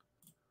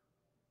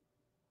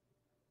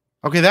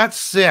 Okay, that's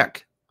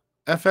sick.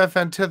 FF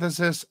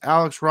Antithesis,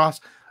 Alex Ross.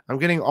 I'm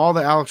getting all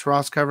the Alex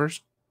Ross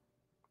covers.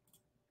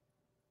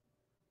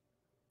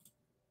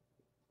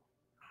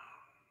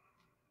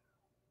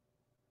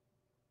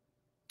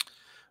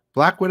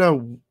 Black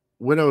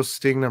Widow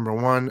Sting number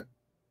 1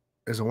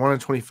 is a 1 in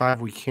 25.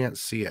 We can't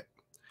see it.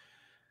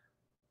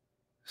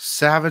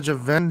 Savage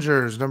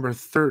Avengers number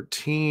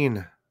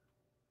 13.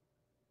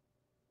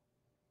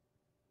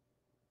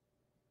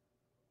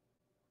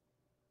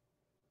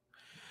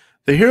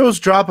 The heroes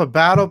drop a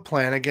battle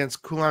plan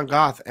against Kulan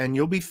Goth, and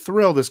you'll be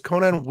thrilled as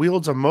Conan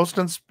wields a most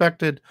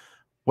unexpected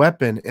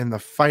weapon in the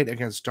fight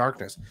against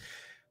darkness.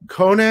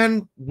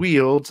 Conan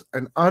wields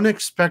an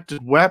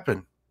unexpected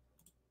weapon.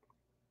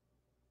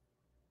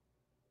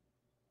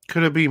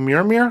 Could it be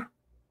Mjolnir?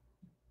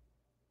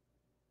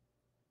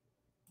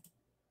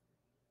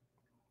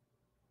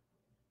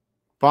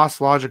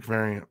 Boss Logic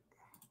variant.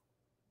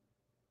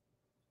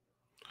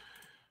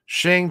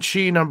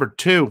 Shang-Chi number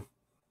 2.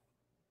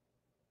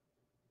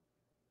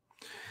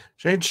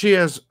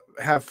 Shang-Chi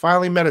have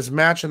finally met his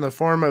match in the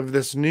form of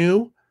this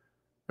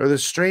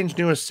strange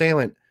new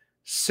assailant,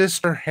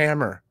 Sister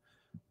Hammer.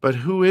 But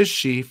who is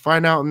she?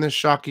 Find out in this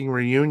shocking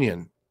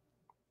reunion.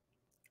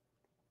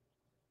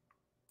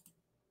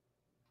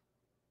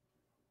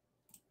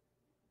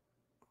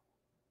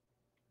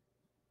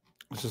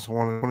 This is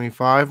 1 in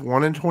 25.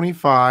 1 in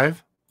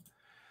 25.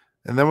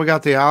 And then we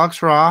got the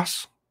Alex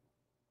Ross.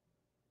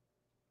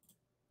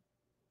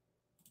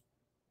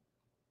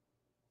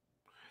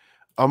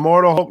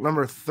 Immortal Hulk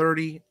number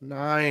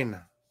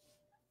 39.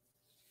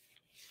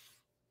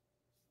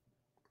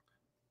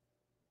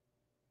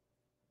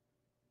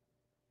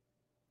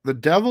 The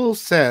devil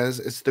says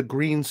it's the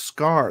green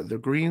scar. The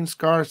green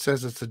scar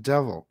says it's a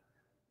devil.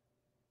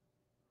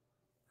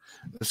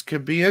 This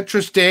could be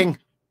interesting.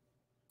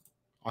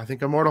 I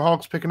think Immortal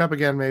Hulk's picking up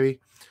again, maybe.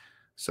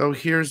 So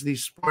here's the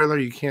spoiler.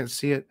 You can't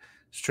see it.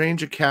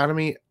 Strange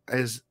Academy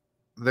is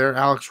there.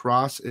 Alex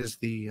Ross is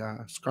the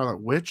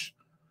Scarlet Witch.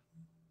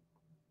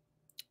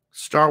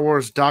 Star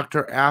Wars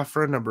Dr.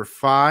 Aphra, number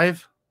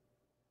 5.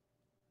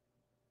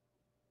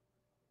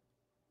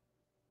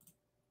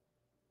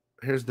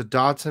 Here's the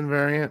Dotson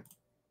variant.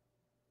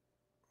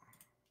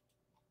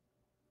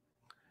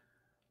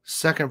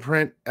 Second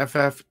print,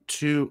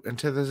 FF2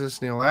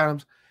 Antithesis, Neil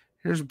Adams.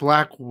 Here's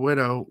Black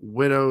Widow,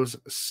 Widow's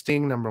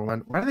Sting, number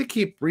 1. Why do they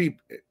keep redoing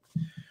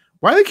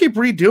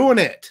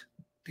it?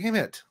 Damn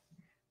it.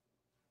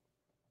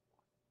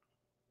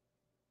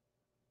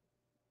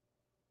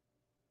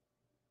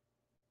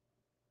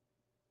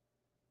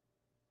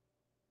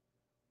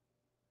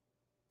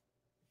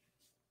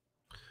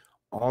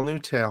 All new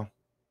tail.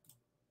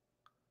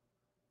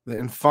 The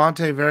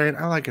Infante variant.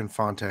 I like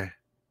Infante.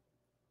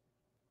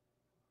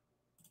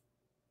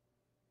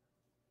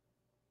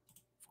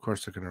 Of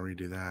course, they're going to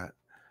redo that.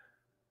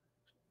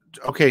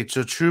 Okay,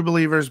 so True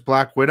Believers,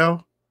 Black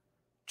Widow.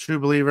 True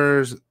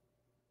Believers,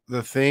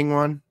 the Thing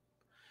one.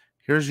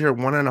 Here's your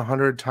 1 in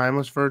 100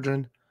 Timeless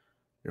Virgin.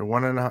 Your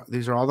 1 in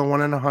these are all the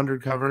 1 in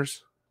 100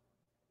 covers.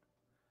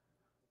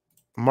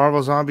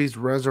 Marvel Zombies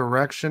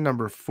Resurrection,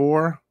 number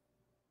 4.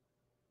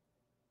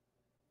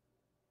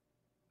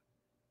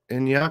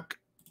 Yuck.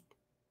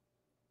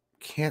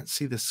 Can't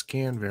see the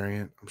scan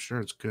variant. I'm sure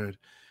it's good.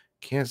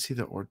 Can't see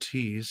the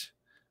Ortiz.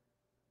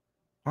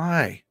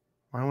 Why?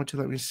 Why won't you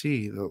let me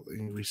see?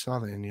 We saw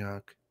the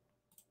Yuck.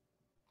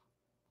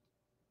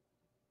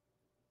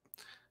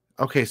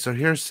 Okay, so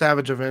here's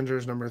Savage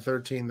Avengers number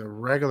 13, the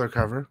regular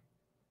cover.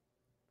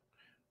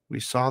 We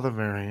saw the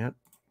variant.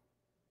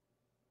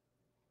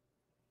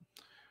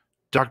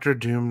 Doctor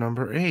Doom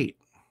number 8.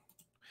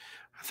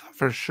 I thought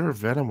for sure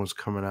Venom was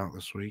coming out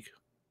this week.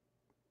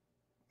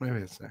 Maybe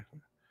it's that.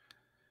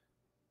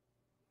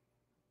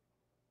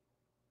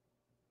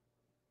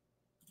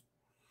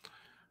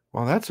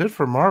 Well, that's it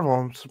for Marvel.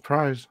 I'm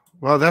surprised.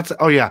 Well,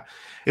 oh yeah.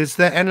 It's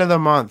the end of the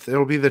month.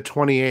 It'll be the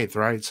 28th,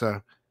 right?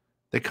 So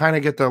they kind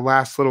of get the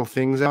last little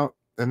things out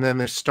and then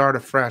they start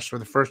afresh for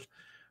the first,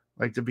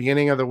 like the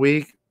beginning of the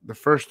week. The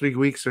first 3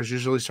 weeks, there's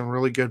usually some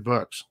really good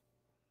books.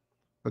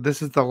 But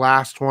this is the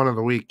last one of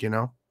the week, you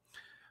know?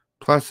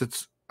 Plus,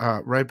 it's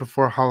right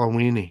before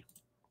Halloweeny.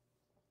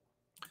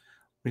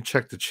 Let me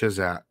check the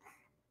Chizat.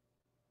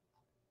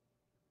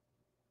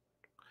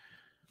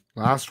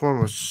 Last one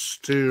was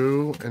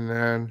Stu and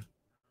then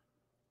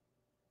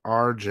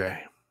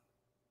RJ.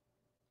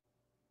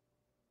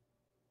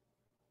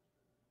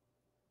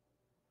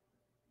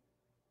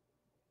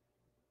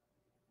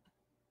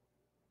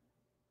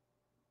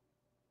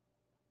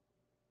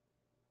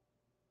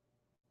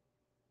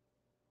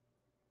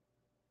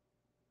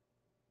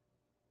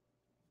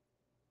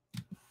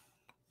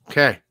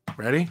 Okay,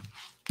 ready?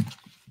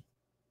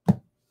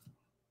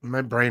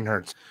 My brain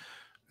hurts.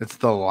 It's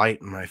the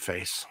light in my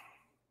face.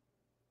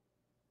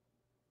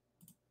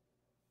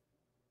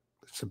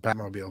 It's the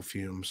Batmobile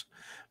fumes.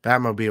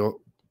 Batmobile.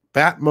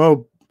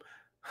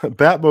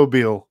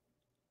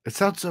 It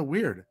sounds so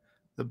weird.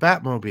 The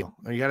Batmobile.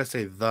 You got to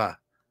say the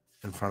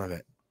in front of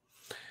it.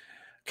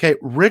 Okay,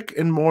 Rick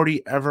and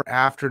Morty Ever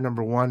After,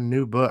 number 1,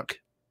 new book.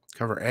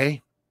 Cover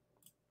A.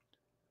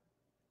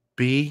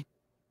 B.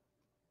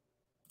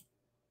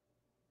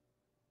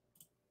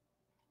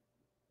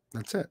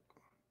 That's it.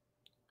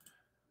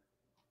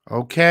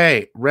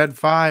 Okay, Red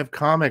 5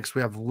 Comics.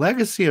 We have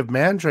Legacy of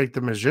Mandrake the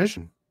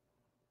Magician.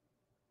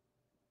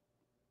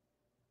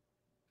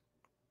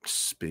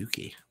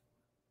 Spooky.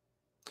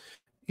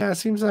 Yeah, it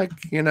seems like,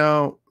 you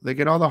know, they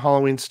get all the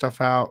Halloween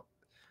stuff out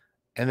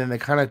and then they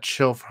kind of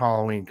chill for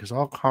Halloween because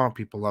all comic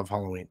people love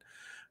Halloween.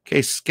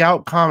 Okay,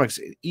 Scout Comics.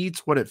 It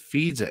eats what it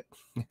feeds it.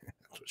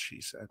 That's what she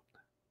said.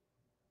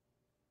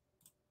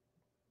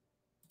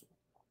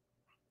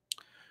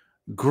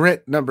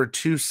 Grit number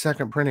 2,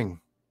 second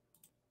printing.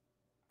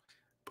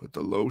 Put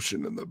the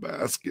lotion in the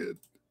basket.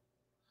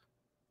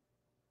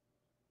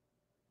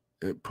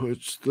 It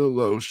puts the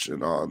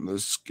lotion on the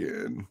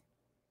skin.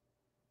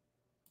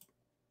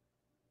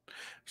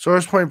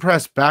 Source Point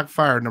Press,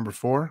 Backfire, number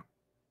 4.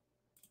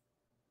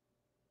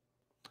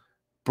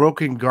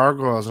 Broken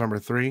Gargoyles, number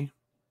 3.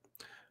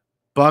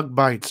 Bug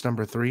Bites,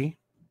 number 3.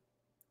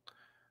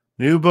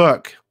 New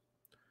book,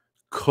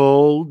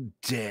 Cold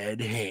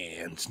Dead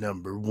Hands,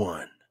 number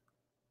 1.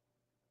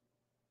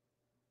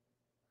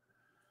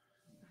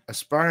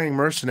 Aspiring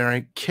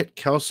Mercenary, Kit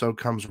Kelso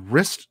comes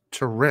wrist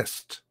to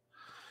wrist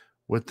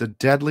with the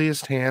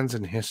deadliest hands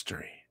in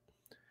history.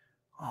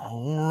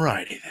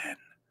 Alrighty then.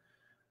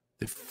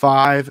 The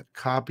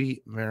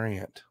 5-copy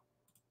variant.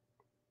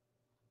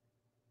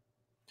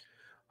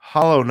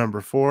 Hollow, number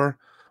 4.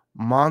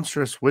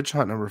 Monstrous Witch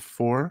Hunt, number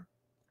 4.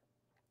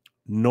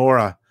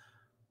 Nora,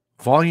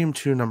 Volume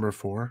 2, number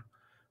 4.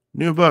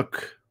 New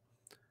book,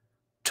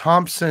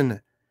 Thompson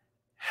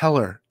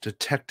Heller,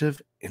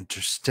 Detective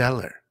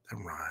Interstellar. That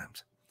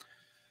rhymes.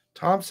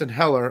 Thompson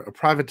Heller, a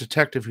private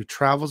detective who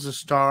travels the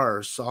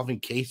stars solving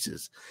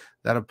cases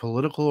that have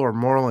political or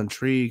moral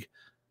intrigue,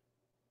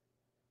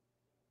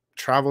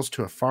 travels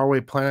to a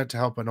faraway planet to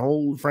help an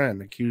old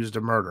friend accused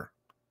of murder.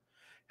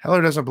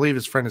 Heller doesn't believe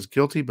his friend is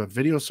guilty, but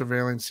video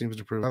surveillance seems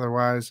to prove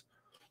otherwise.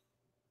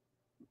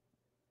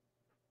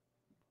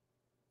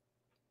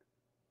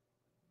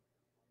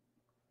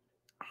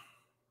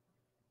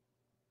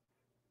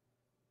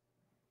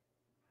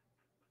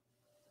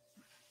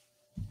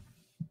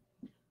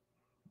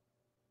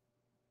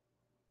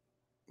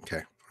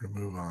 Okay, we're going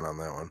to move on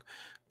that one.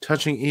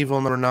 Touching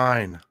Evil number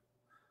 9.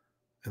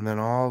 And then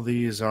all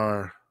these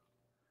are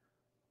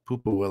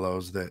Poopa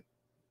Willows that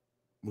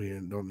we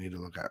don't need to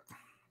look at.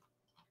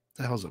 What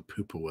the hell's a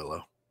Poopa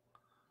Willow?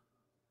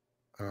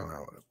 I don't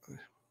know.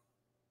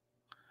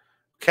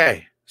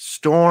 Okay,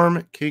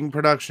 Storm King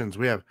Productions.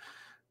 We have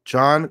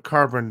John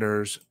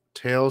Carpenter's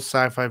Tales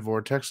Sci-Fi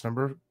Vortex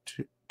number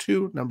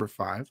 2, number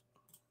 5.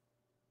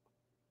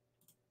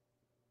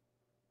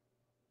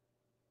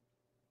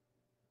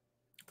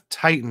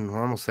 Titan,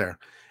 we're almost there.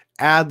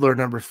 Adler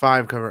number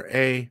 5, cover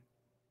A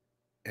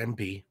and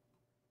B.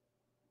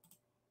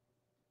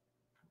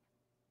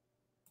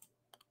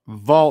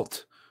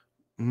 Vault,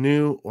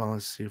 new. Well,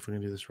 let's see if we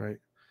can do this right.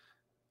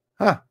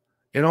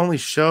 It only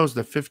shows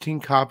the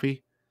 15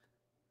 copy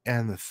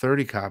and the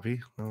 30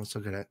 copy. Well, let's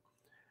look at it.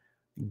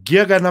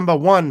 Giga number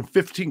 1,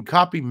 15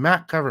 copy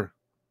Mac cover.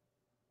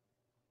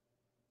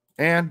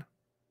 And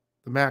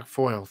the Mac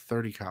foil,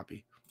 30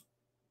 copy.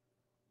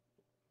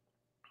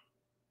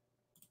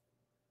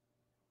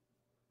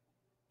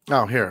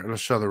 Oh, here, it'll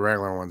show the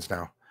regular ones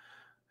now.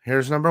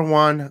 Here's number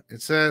 1.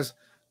 It says,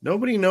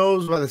 nobody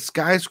knows why the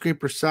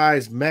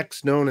skyscraper-sized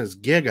mechs known as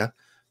Giga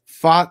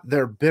fought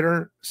their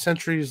bitter,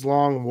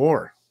 centuries-long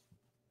war.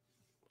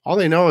 All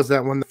they know is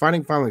that when the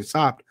fighting finally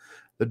stopped,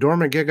 the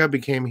dormant Giga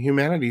became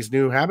humanity's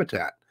new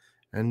habitat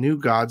and new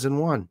gods in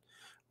one.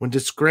 When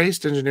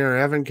disgraced engineer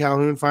Evan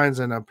Calhoun finds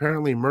an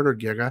apparently murdered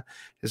Giga,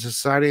 his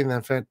society and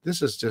the fact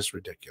this is just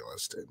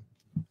ridiculous, dude.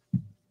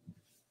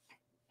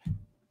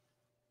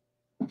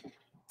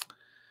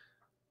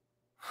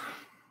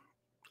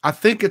 I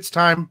think it's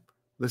time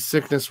the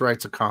sickness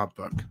writes a comic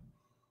book.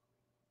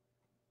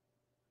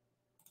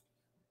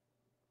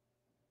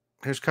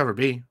 Here's cover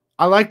B.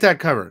 I like that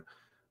cover.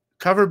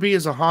 Cover B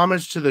is a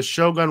homage to the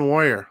Shogun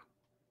Warrior.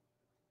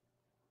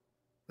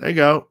 There you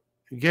go.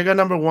 Giga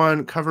number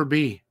 1, cover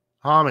B.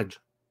 Homage.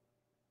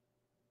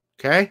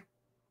 Okay?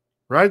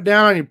 Write it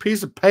down on your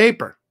piece of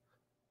paper.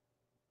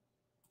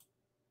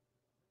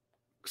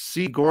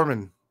 C.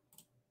 Gorman.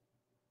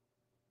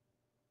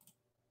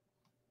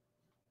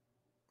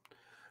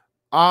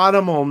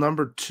 Audible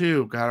number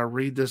 2. Gotta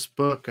read this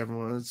book.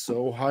 Everyone is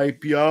so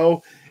hype,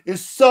 yo.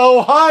 It's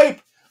so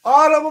hype.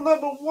 Audible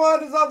number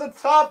 1 is on the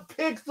top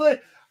picks list.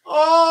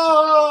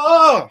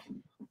 Oh!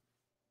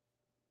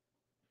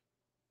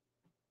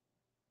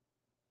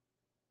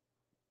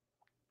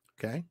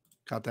 Okay,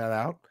 got that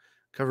out.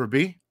 Cover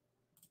B.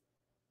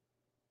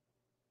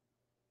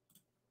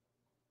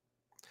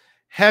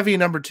 Heavy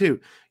number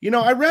 2. You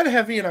know, I read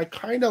Heavy and I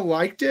kind of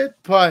liked it,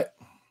 but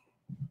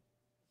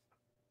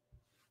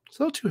it's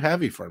a little too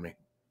heavy for me.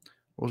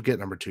 We'll get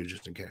number 2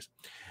 just in case.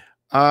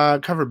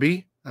 Cover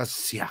B.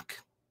 That's yuck.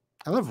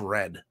 I love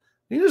red.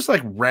 You just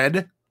like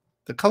red.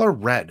 The color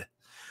red.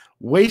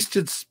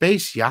 Wasted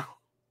Space, yeah.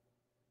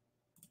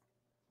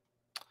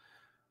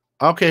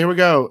 Okay, here we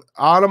go.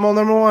 Audible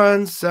number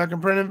 1,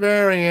 second printed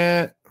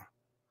variant.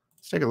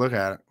 Let's take a look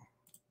at it.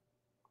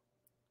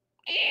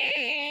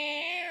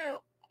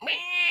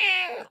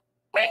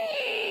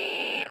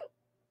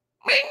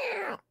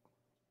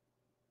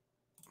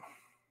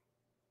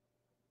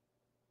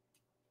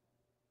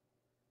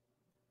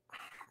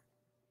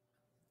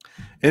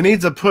 It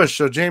needs a push.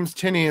 So James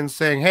Tinian's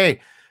saying,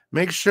 hey,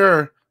 make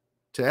sure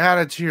to add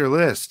it to your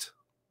list.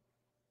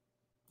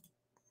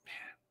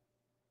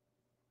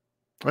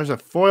 There's a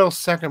foil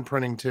second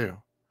printing too.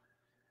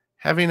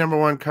 Heavy number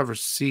 1 cover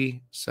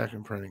C,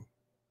 second printing.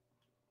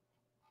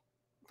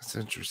 That's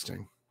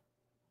interesting.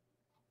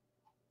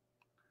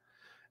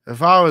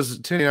 If I was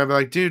Tinian, I'd be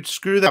like, dude,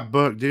 screw that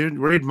book, dude.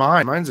 Read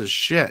mine. Mine's a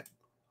shit.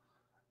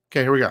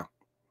 Okay, here we go.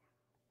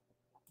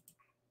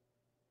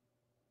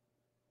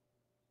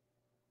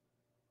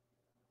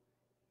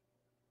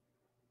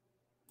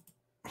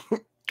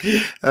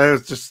 I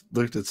just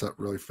looked at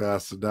something really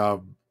fast. And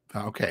now,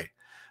 okay.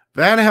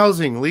 Van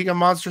Helsing, League of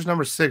Monsters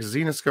number 6,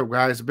 Xenoscope,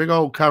 guys. Big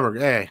old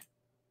cover. A.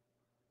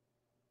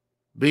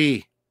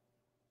 B.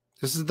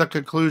 This is the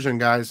conclusion,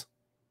 guys.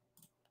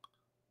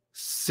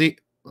 C.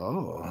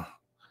 Oh.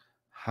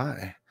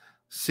 Hi.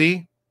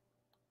 C.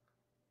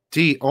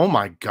 D. Oh,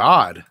 my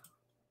God.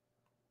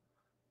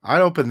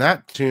 I'd open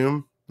that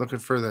tomb looking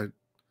for the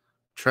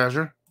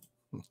treasure.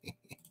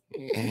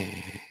 You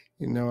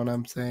know what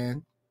I'm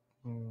saying?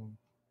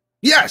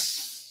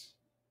 Yes!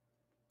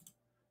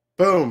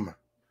 Boom.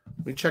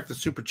 Let me check the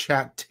Super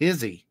Chat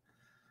Tizzy.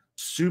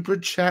 Super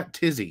Chat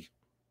Tizzy.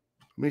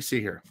 Let me see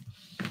here.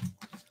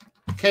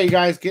 Okay, you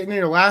guys, getting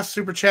your last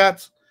Super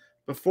Chats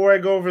before I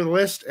go over the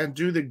list and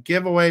do the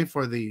giveaway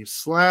for the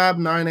Slab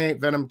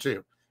 98 Venom 2. You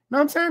know what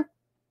I'm saying?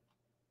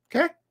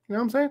 Okay? You know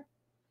what I'm saying?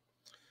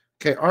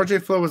 Okay,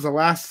 RJ Flo was the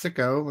last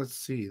sicko. Let's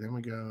see. Then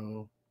we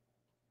go.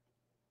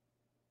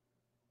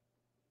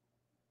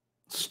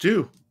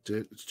 Stu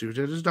did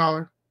his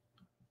dollar.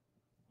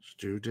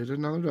 Stu did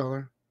another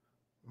dollar.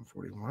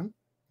 141.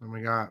 Then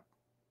we got.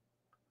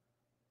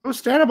 Oh,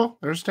 Stannable.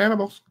 There's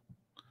Stannables.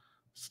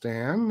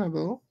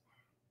 Stannable.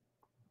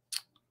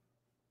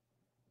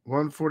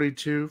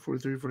 142,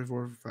 43,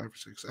 44, 45,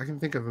 6. I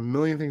can think of a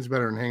million things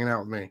better than hanging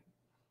out with me.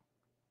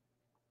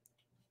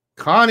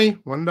 Connie,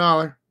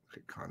 $1.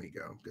 Okay, Connie,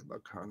 go. Good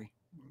luck, Connie.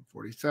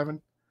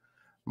 147.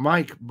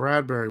 Mike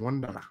Bradbury,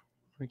 $1.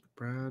 Mike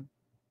Brad.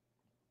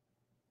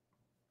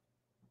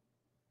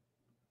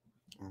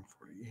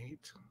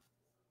 148.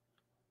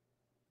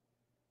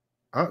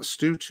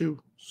 Stu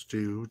 2.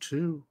 Stu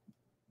 2.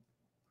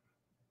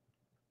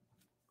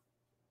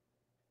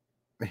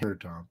 Here,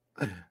 Tom.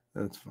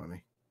 That's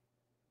funny.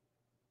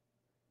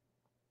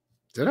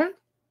 Did I?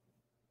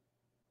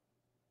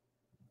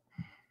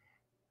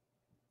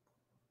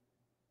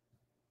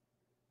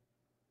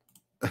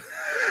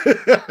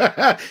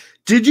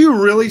 Did you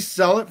really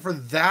sell it for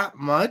that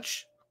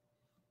much?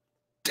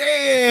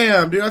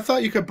 Damn, dude. I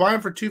thought you could buy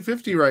them for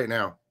 $250 right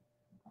now.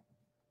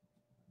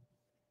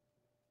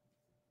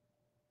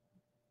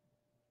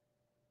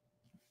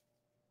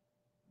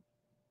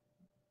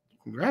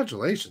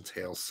 Congratulations,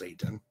 Hail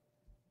Satan.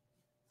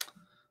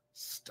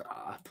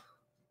 Stop.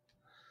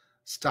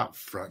 Stop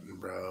fronting,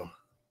 bro.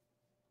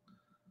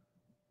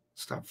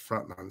 Stop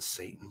fronting on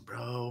Satan,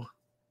 bro.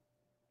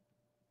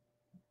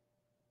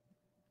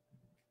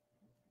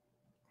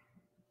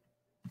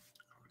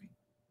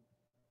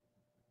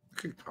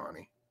 Look at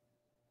Connie.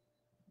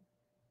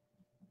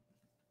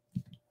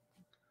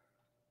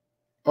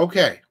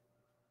 Okay.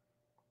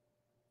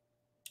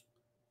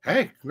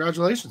 Hey,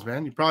 congratulations,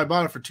 man. You probably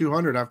bought it for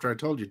 $200 after I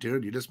told you to,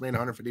 and you just made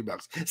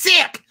 $150.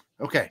 Sick!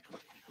 Okay.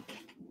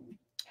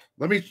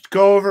 Let me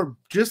go over,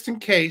 just in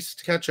case,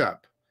 to catch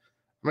up.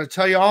 I'm going to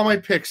tell you all my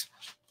picks.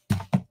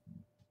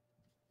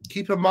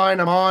 Keep in mind,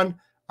 I'm on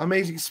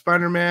Amazing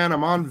Spider-Man.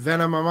 I'm on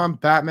Venom. I'm on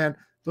Batman.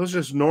 Those are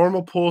just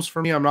normal pulls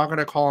for me. I'm not going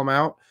to call them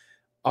out.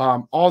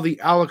 All the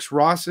Alex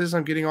Rosses,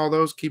 I'm getting all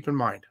those. Keep in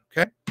mind,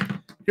 okay?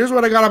 Here's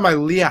what I got on my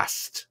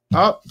list.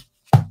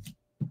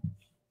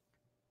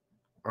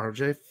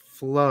 RJ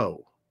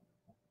Flo.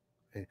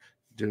 Okay.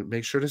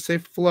 Make sure to say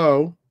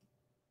Flo.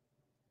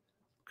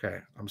 Okay,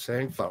 I'm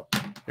saying Flo.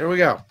 Here we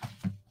go.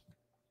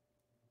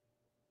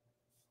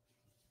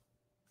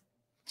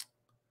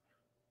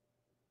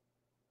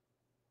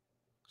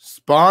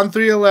 Spawn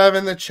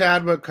 311, the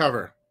Chadwick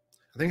cover.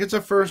 I think it's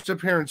a first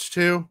appearance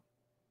too.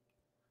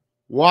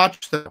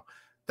 Watch though.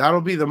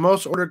 That'll be the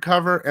most ordered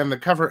cover, and the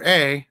cover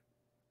A,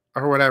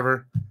 or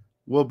whatever,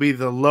 will be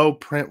the low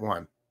print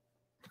one.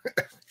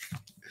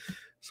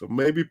 So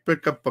maybe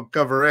pick up a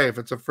cover A if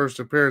it's a first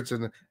appearance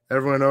and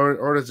everyone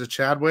orders a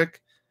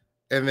Chadwick,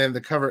 and then the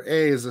cover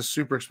A is a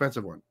super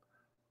expensive one.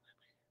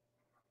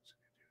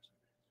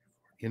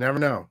 You never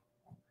know.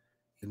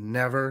 You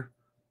never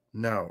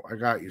know. I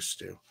got you,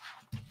 Stu.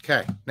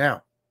 Okay,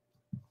 now.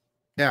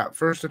 Yeah,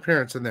 first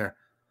appearance in there.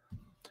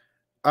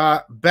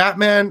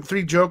 Batman,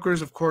 3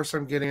 Jokers, of course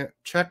I'm getting it.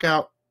 Check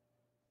out,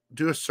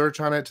 do a search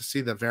on it to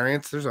see the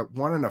variants. There's a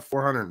 1 in a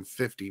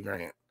 450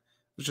 variant.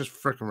 It's just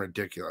freaking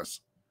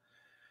ridiculous.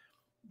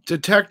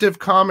 Detective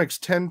Comics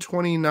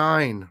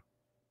 1029.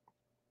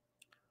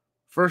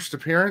 First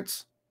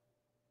appearance.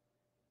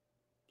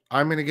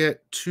 I'm going to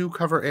get 2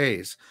 cover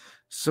A's.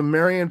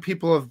 Sumerian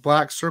People of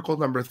Black Circle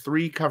number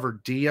 3, cover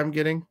D I'm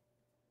getting.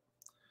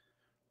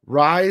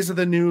 Rise of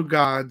the New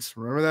Gods.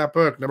 Remember that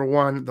book. Number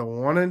 1, the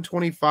 1 in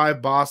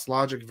 25 Boss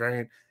Logic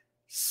variant.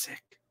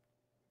 Sick.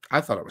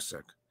 I thought it was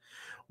sick.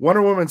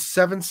 Wonder Woman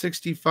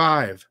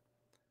 765.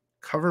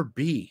 Cover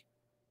B.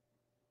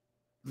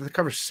 The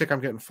cover's sick. I'm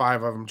getting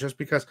 5 of them just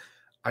because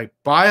I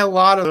buy a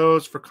lot of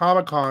those for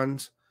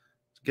Comic-Cons,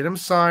 get them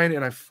signed,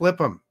 and I flip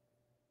them.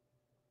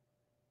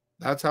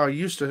 That's how I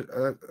used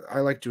to. I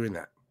like doing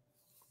that.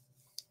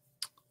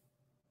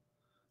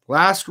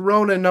 Last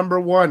Ronin number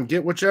 1.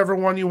 Get whichever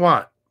one you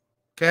want.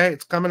 Okay,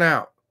 it's coming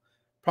out.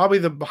 Probably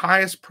the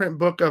highest print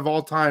book of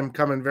all time,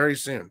 coming very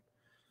soon.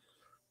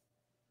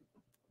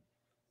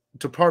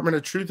 Department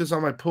of Truth is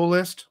on my pull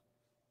list.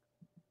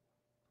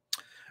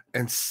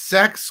 And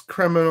Sex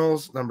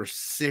Criminals number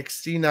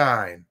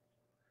 69.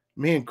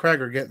 Me and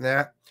Craig are getting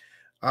that.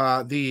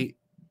 The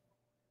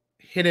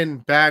hidden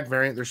bag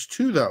variant. There's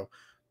 2 though.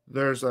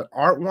 There's an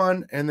art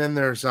one, and then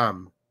there's a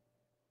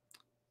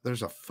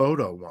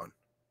photo one.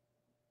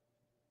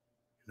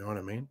 You know what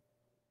I mean?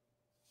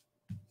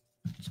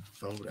 It's a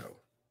photo.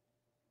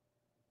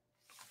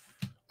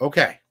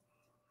 Okay.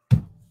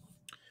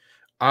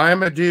 I'm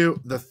going to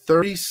do the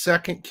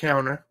 30-second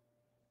counter,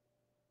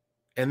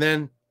 and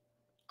then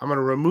I'm going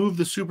to remove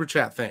the super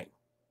chat thing,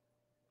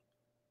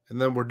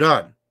 and then we're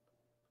done.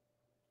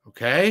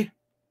 Okay?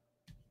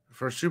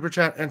 For super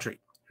chat entry.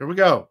 Here we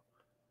go.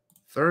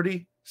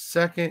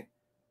 30-second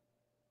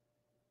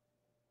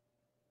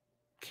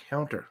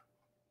counter.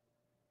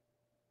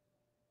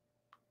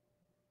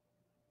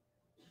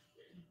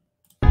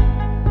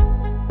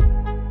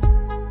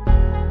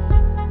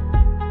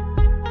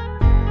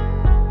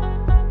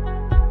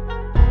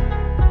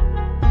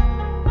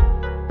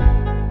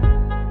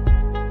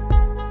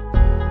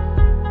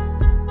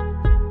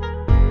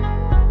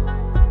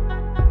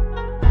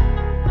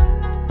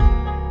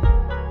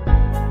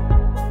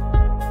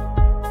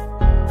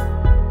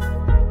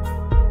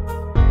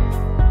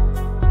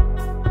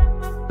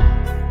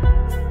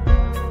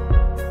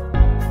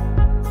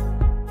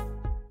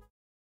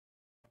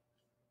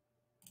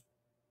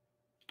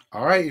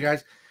 All right, you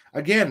guys.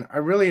 Again, I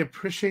really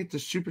appreciate the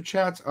super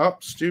chats. Oh,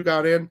 Stu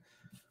got in.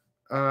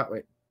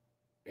 Wait.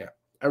 Yeah.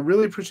 I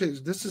really appreciate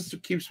this. This is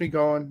what keeps me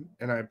going,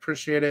 and I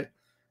appreciate it.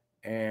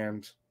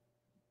 And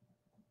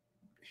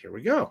here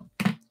we go.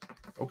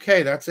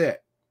 Okay, that's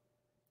it.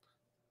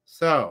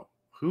 So,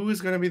 who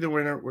is going to be the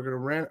winner? We're going to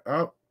run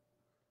up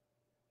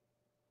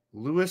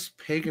Louis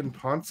Pagan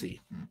Ponce.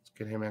 Let's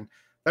get him in.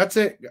 That's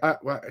it. I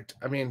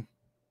mean,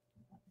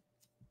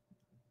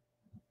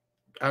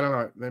 I don't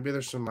know. Maybe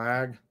there's some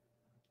lag.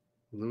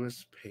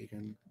 Louis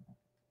Pagan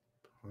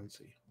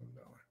Ponce. $1.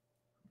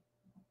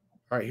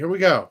 All right, here we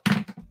go.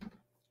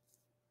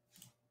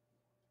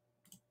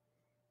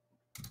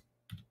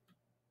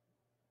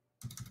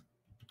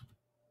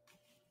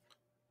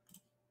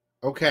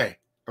 Okay,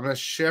 I'm going to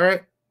share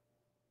it.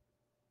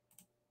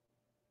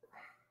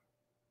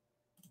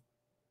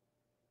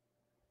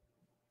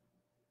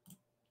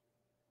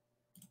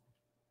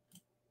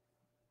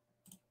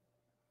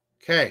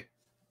 Okay,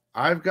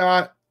 I've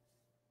got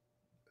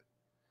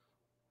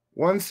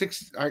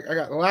 160. I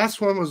got the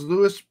last one was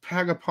Louis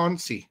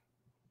Pagaponsi.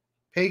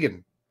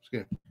 Pagan.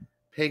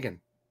 Pagan.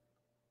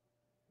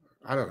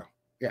 I don't know.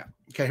 Yeah.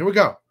 Okay, here we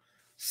go.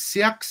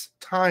 6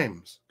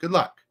 times. Good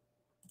luck.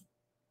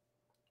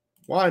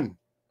 1,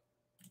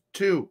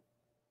 2,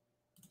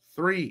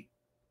 3,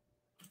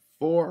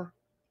 4,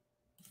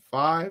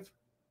 5,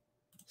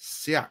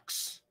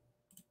 6.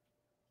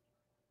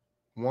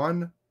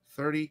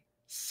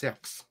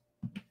 136.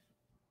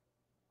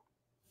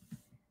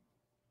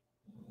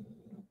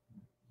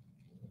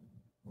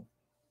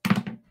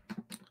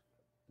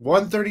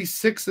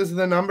 136 is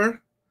the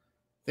number.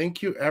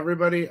 Thank you,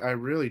 everybody. I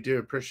really do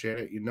appreciate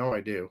it. You know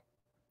I do.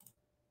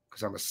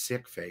 Because I'm a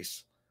sick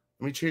face.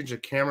 Let me change the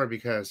camera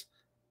because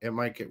it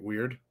might get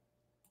weird.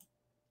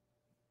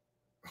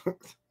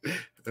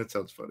 That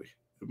sounds funny.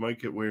 It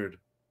might get weird.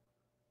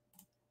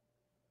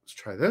 Let's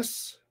try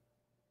this.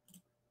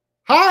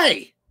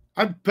 Hi!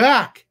 I'm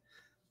back.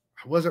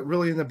 I wasn't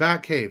really in the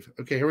bat cave.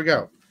 Okay, here we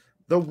go.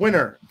 The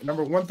winner,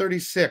 number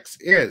 136,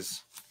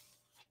 is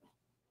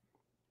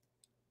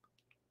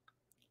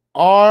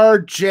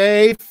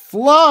RJ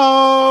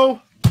Flo.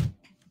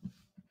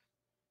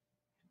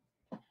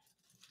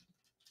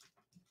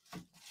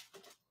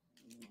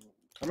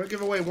 I'm gonna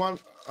give away one.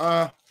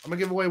 I'm gonna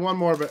give away one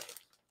more, but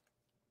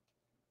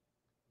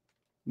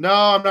no,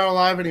 I'm not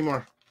alive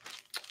anymore.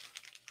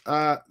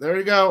 There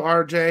you go,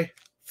 RJ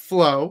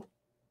Flo.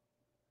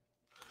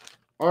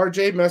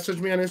 RJ messaged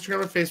me on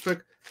Instagram or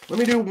Facebook. Let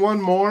me do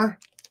one more.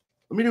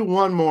 Let me do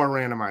one more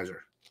randomizer.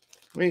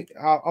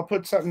 I'll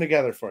put something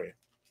together for you.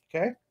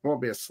 Okay,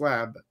 won't be a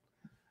slab, but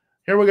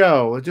here we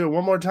go. We'll do it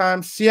one more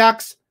time.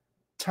 6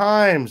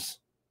 times.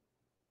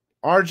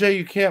 RJ,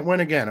 you can't win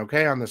again,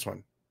 okay, on this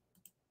one.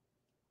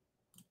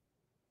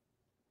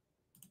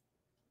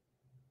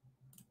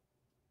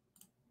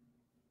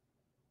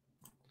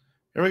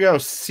 Here we go.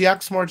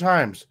 6 more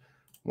times.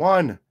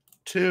 1,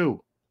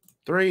 2,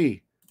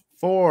 3,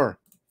 4,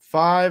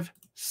 5,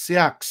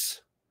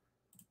 6.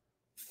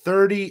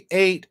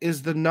 38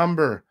 is the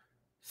number.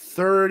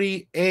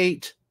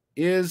 38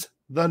 is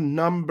the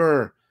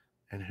number.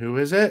 And who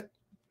is it?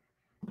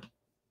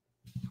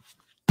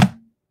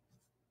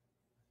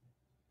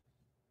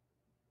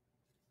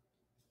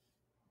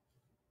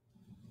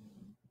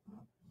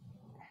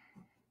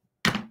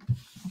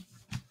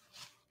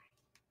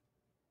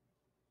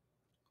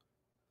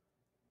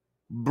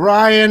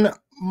 Brian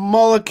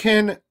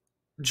Mullican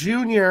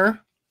Jr.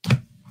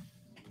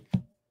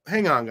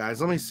 Hang on, guys.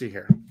 Let me see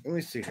here.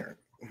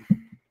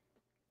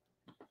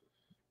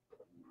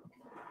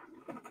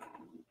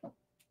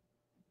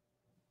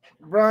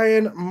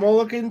 Brian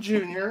Mullican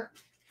Jr.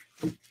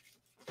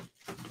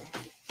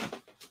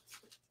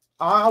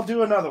 I'll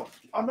do another one.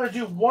 I'm going to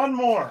do one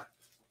more.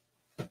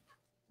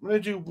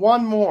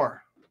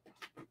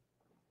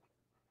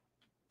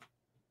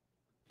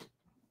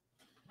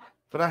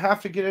 But I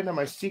have to get into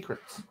my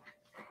secrets.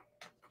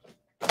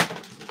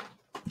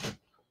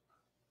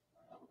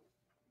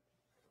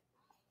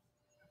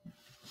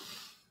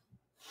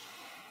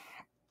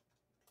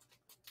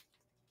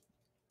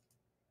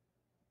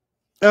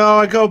 Oh,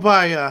 I go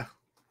by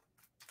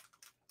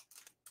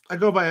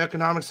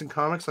economics and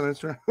comics on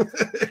Instagram.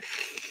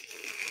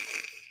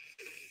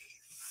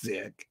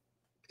 Sick.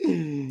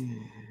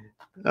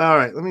 All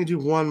right, let me do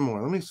one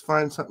more. Let me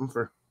find something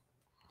for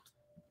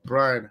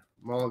Brian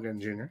Mulligan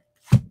Jr.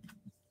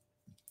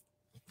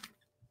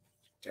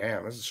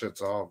 Damn, this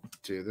shit's all,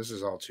 dude, this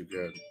is all too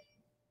good.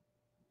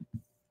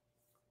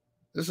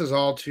 This is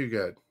all too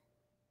good.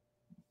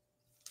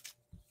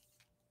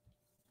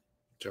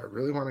 Do I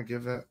really want to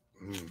give that?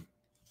 It's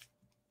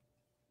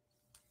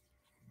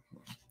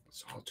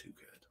all too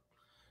good.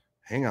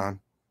 Hang on.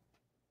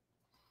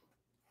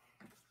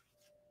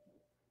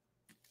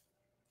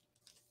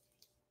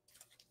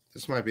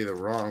 This might be the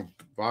wrong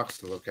box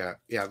to look at.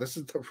 Yeah, this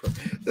is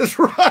this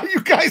right.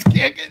 You guys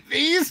can't get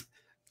these.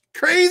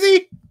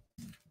 Crazy.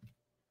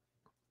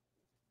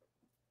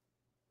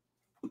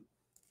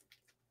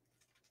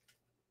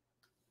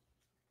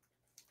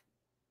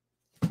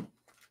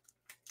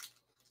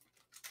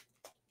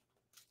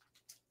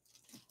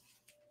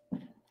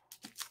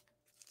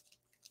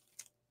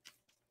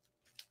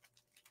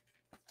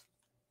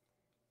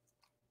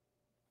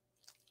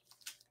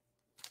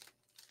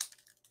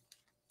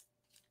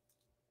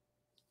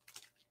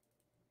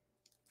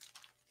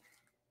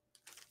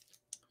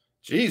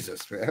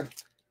 Jesus, man.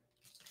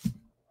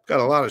 Got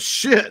a lot of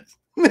shit.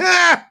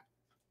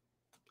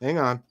 Hang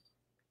on.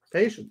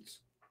 Patience.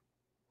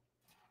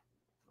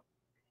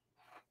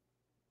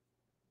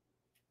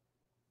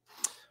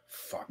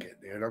 Fuck it,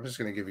 dude. I'm just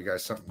going to give you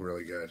guys something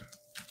really good.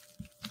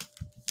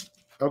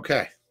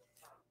 Okay.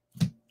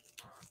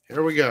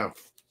 Here we go.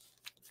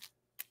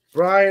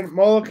 Brian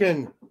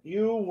Mulligan,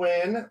 you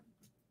win.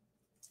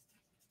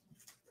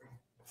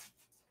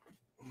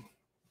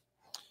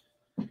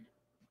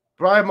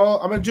 Brian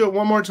Mulligan, I'm going to do it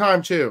one more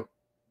time, too.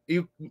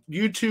 You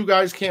two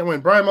guys can't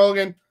win. Brian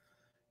Mulligan,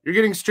 you're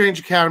getting Strange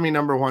Academy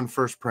 #1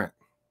 first print.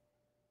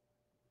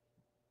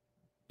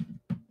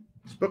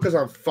 This book is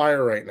on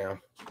fire right now.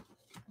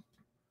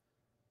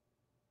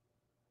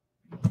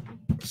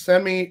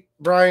 Send me,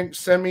 Brian,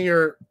 send me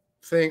your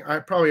thing. I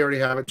probably already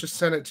have it. Just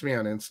send it to me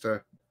on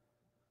Insta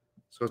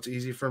so it's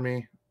easy for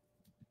me.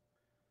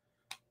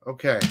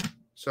 Okay.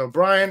 So,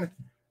 Brian,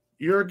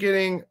 you're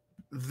getting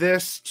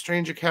this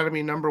Strange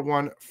Academy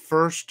 #1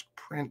 first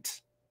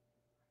print.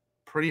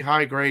 Pretty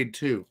high grade,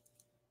 too.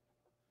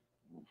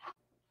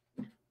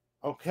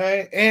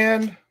 Okay.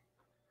 And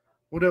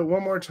we'll do it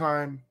one more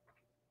time.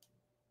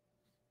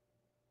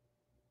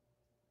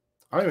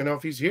 I don't even know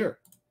if he's here.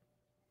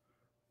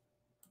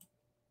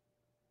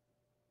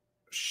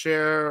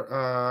 Share.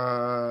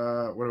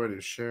 What do I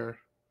do? Share.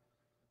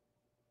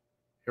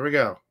 Here we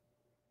go.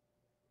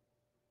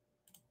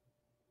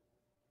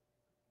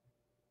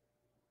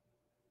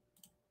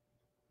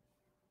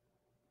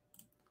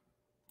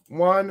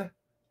 One,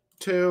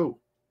 2,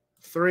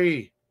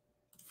 3,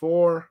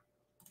 4,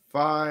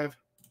 5,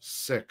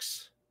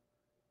 6.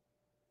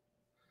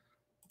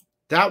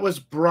 That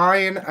was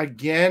Brian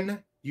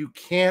again. You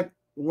can't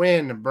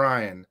win,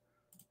 Brian.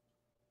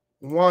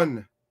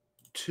 1,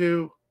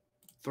 2,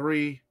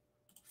 3,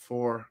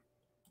 4,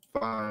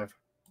 5,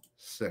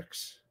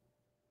 6.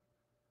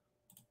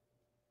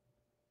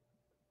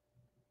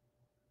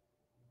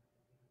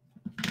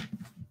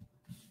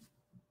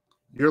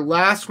 Your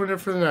last winner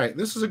for the night.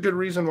 This is a good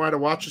reason why to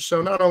watch the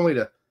show, not only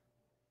to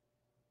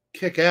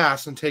kick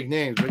ass and take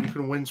names, but you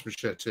can win some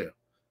shit too.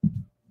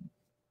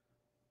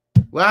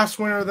 Last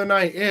winner of the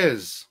night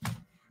is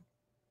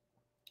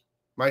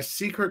my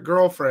secret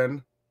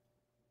girlfriend.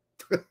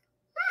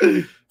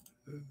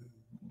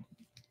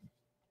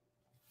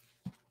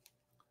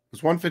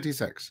 It's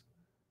 156.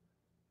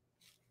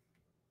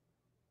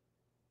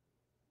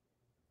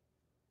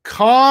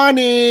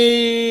 Connie.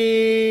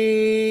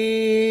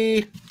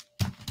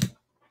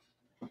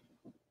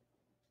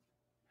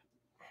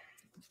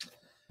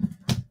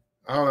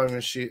 I don't know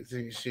if she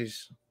thinks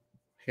she's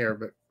here,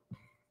 but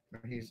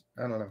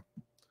I don't know.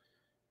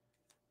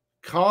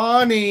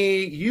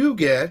 Connie, you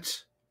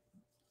get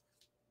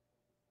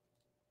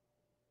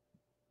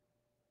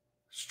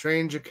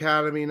Strange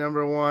Academy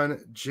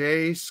 #1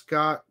 J.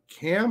 Scott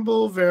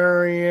Campbell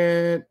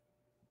variant.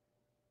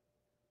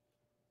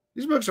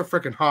 These books are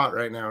freaking hot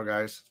right now,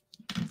 guys.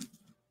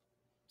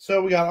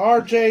 So we got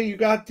RJ, you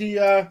got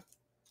the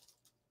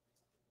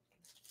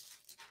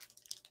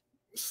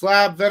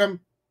Slab Venom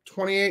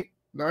 28,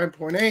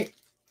 9.8.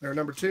 They're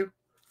 #2.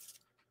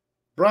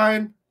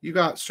 Brian, you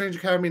got Strange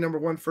Academy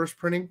 #1 first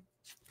printing.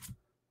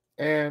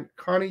 And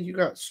Connie, you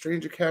got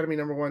Strange Academy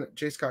 #1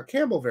 J. Scott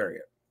Campbell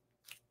variant.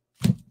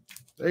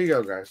 There you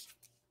go, guys.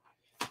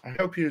 I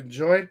hope you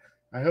enjoyed.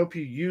 I hope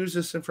you use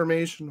this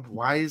information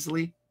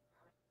wisely.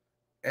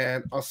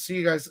 And I'll see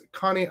you guys.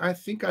 Connie, I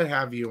think I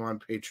have you on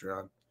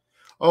Patreon.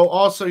 Oh,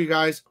 also, you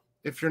guys,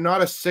 if you're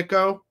not a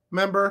Sicko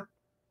member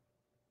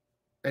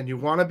and you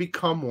want to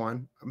become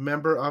one, a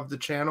member of the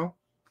channel,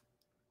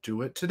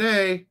 do it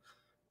today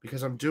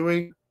because I'm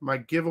doing my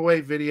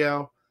giveaway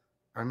video.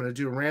 I'm going to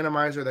do a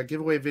randomizer. That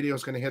giveaway video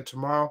is going to hit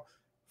tomorrow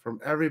from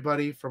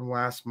everybody from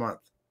last month.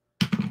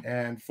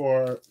 And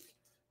for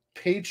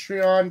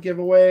Patreon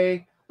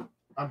giveaway,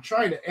 I'm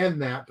trying to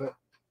end that, but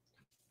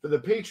for the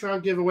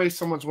Patreon giveaway,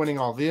 someone's winning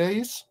all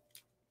these.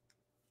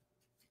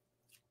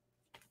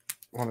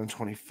 1 in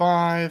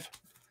 25,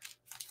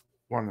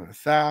 1 in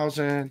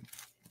 1,000.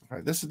 All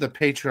right, this is the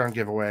Patreon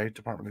giveaway,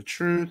 Department of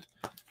Truth.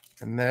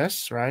 And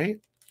this, right?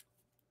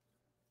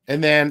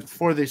 And then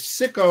for the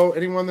Sicko,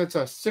 anyone that's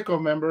a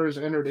Sicko member is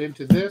entered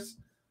into this.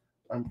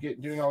 I'm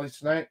doing all these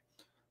tonight.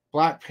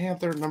 Black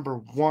Panther number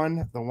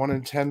 1, the 1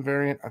 in 10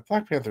 variant.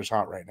 Black Panther's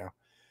hot right now.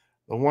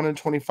 The 1 in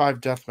 25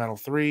 Death Metal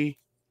 3.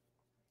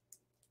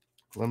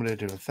 Limited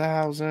to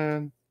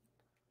 1,000.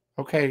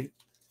 Okay.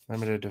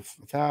 Limited to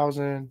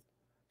 1,000.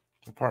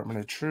 Department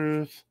of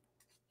Truth.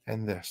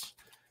 And this.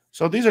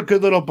 So these are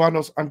good little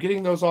bundles. I'm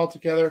getting those all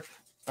together,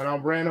 and I'll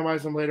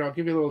randomize them later. I'll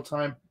give you a little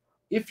time.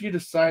 If you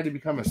decide to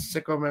become a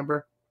Sicko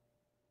member,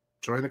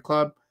 join the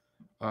club.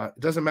 It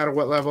doesn't matter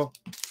what level.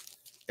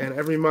 And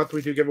every month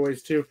we do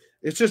giveaways too.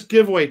 It's just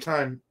giveaway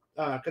time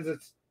because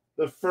it's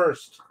the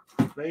first.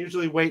 I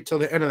usually wait till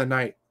the end of the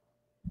night.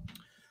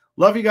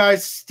 Love you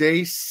guys.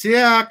 Stay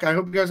sick. I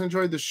hope you guys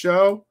enjoyed the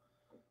show.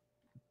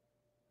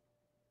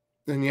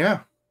 And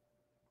yeah,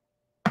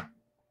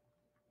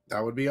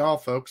 that would be all,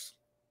 folks.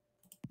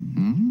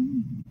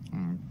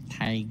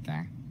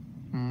 Tiger.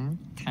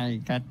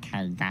 Tiger,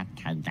 tiger,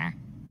 tiger.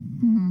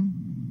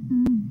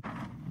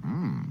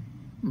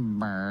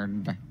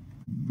 Bird.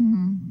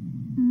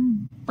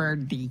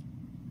 Birdie.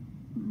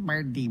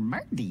 Birdie,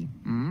 birdie.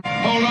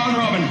 Hold on,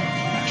 Robin.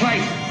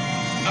 Tight.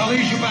 I'll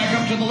ease you back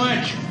up to the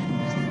ledge.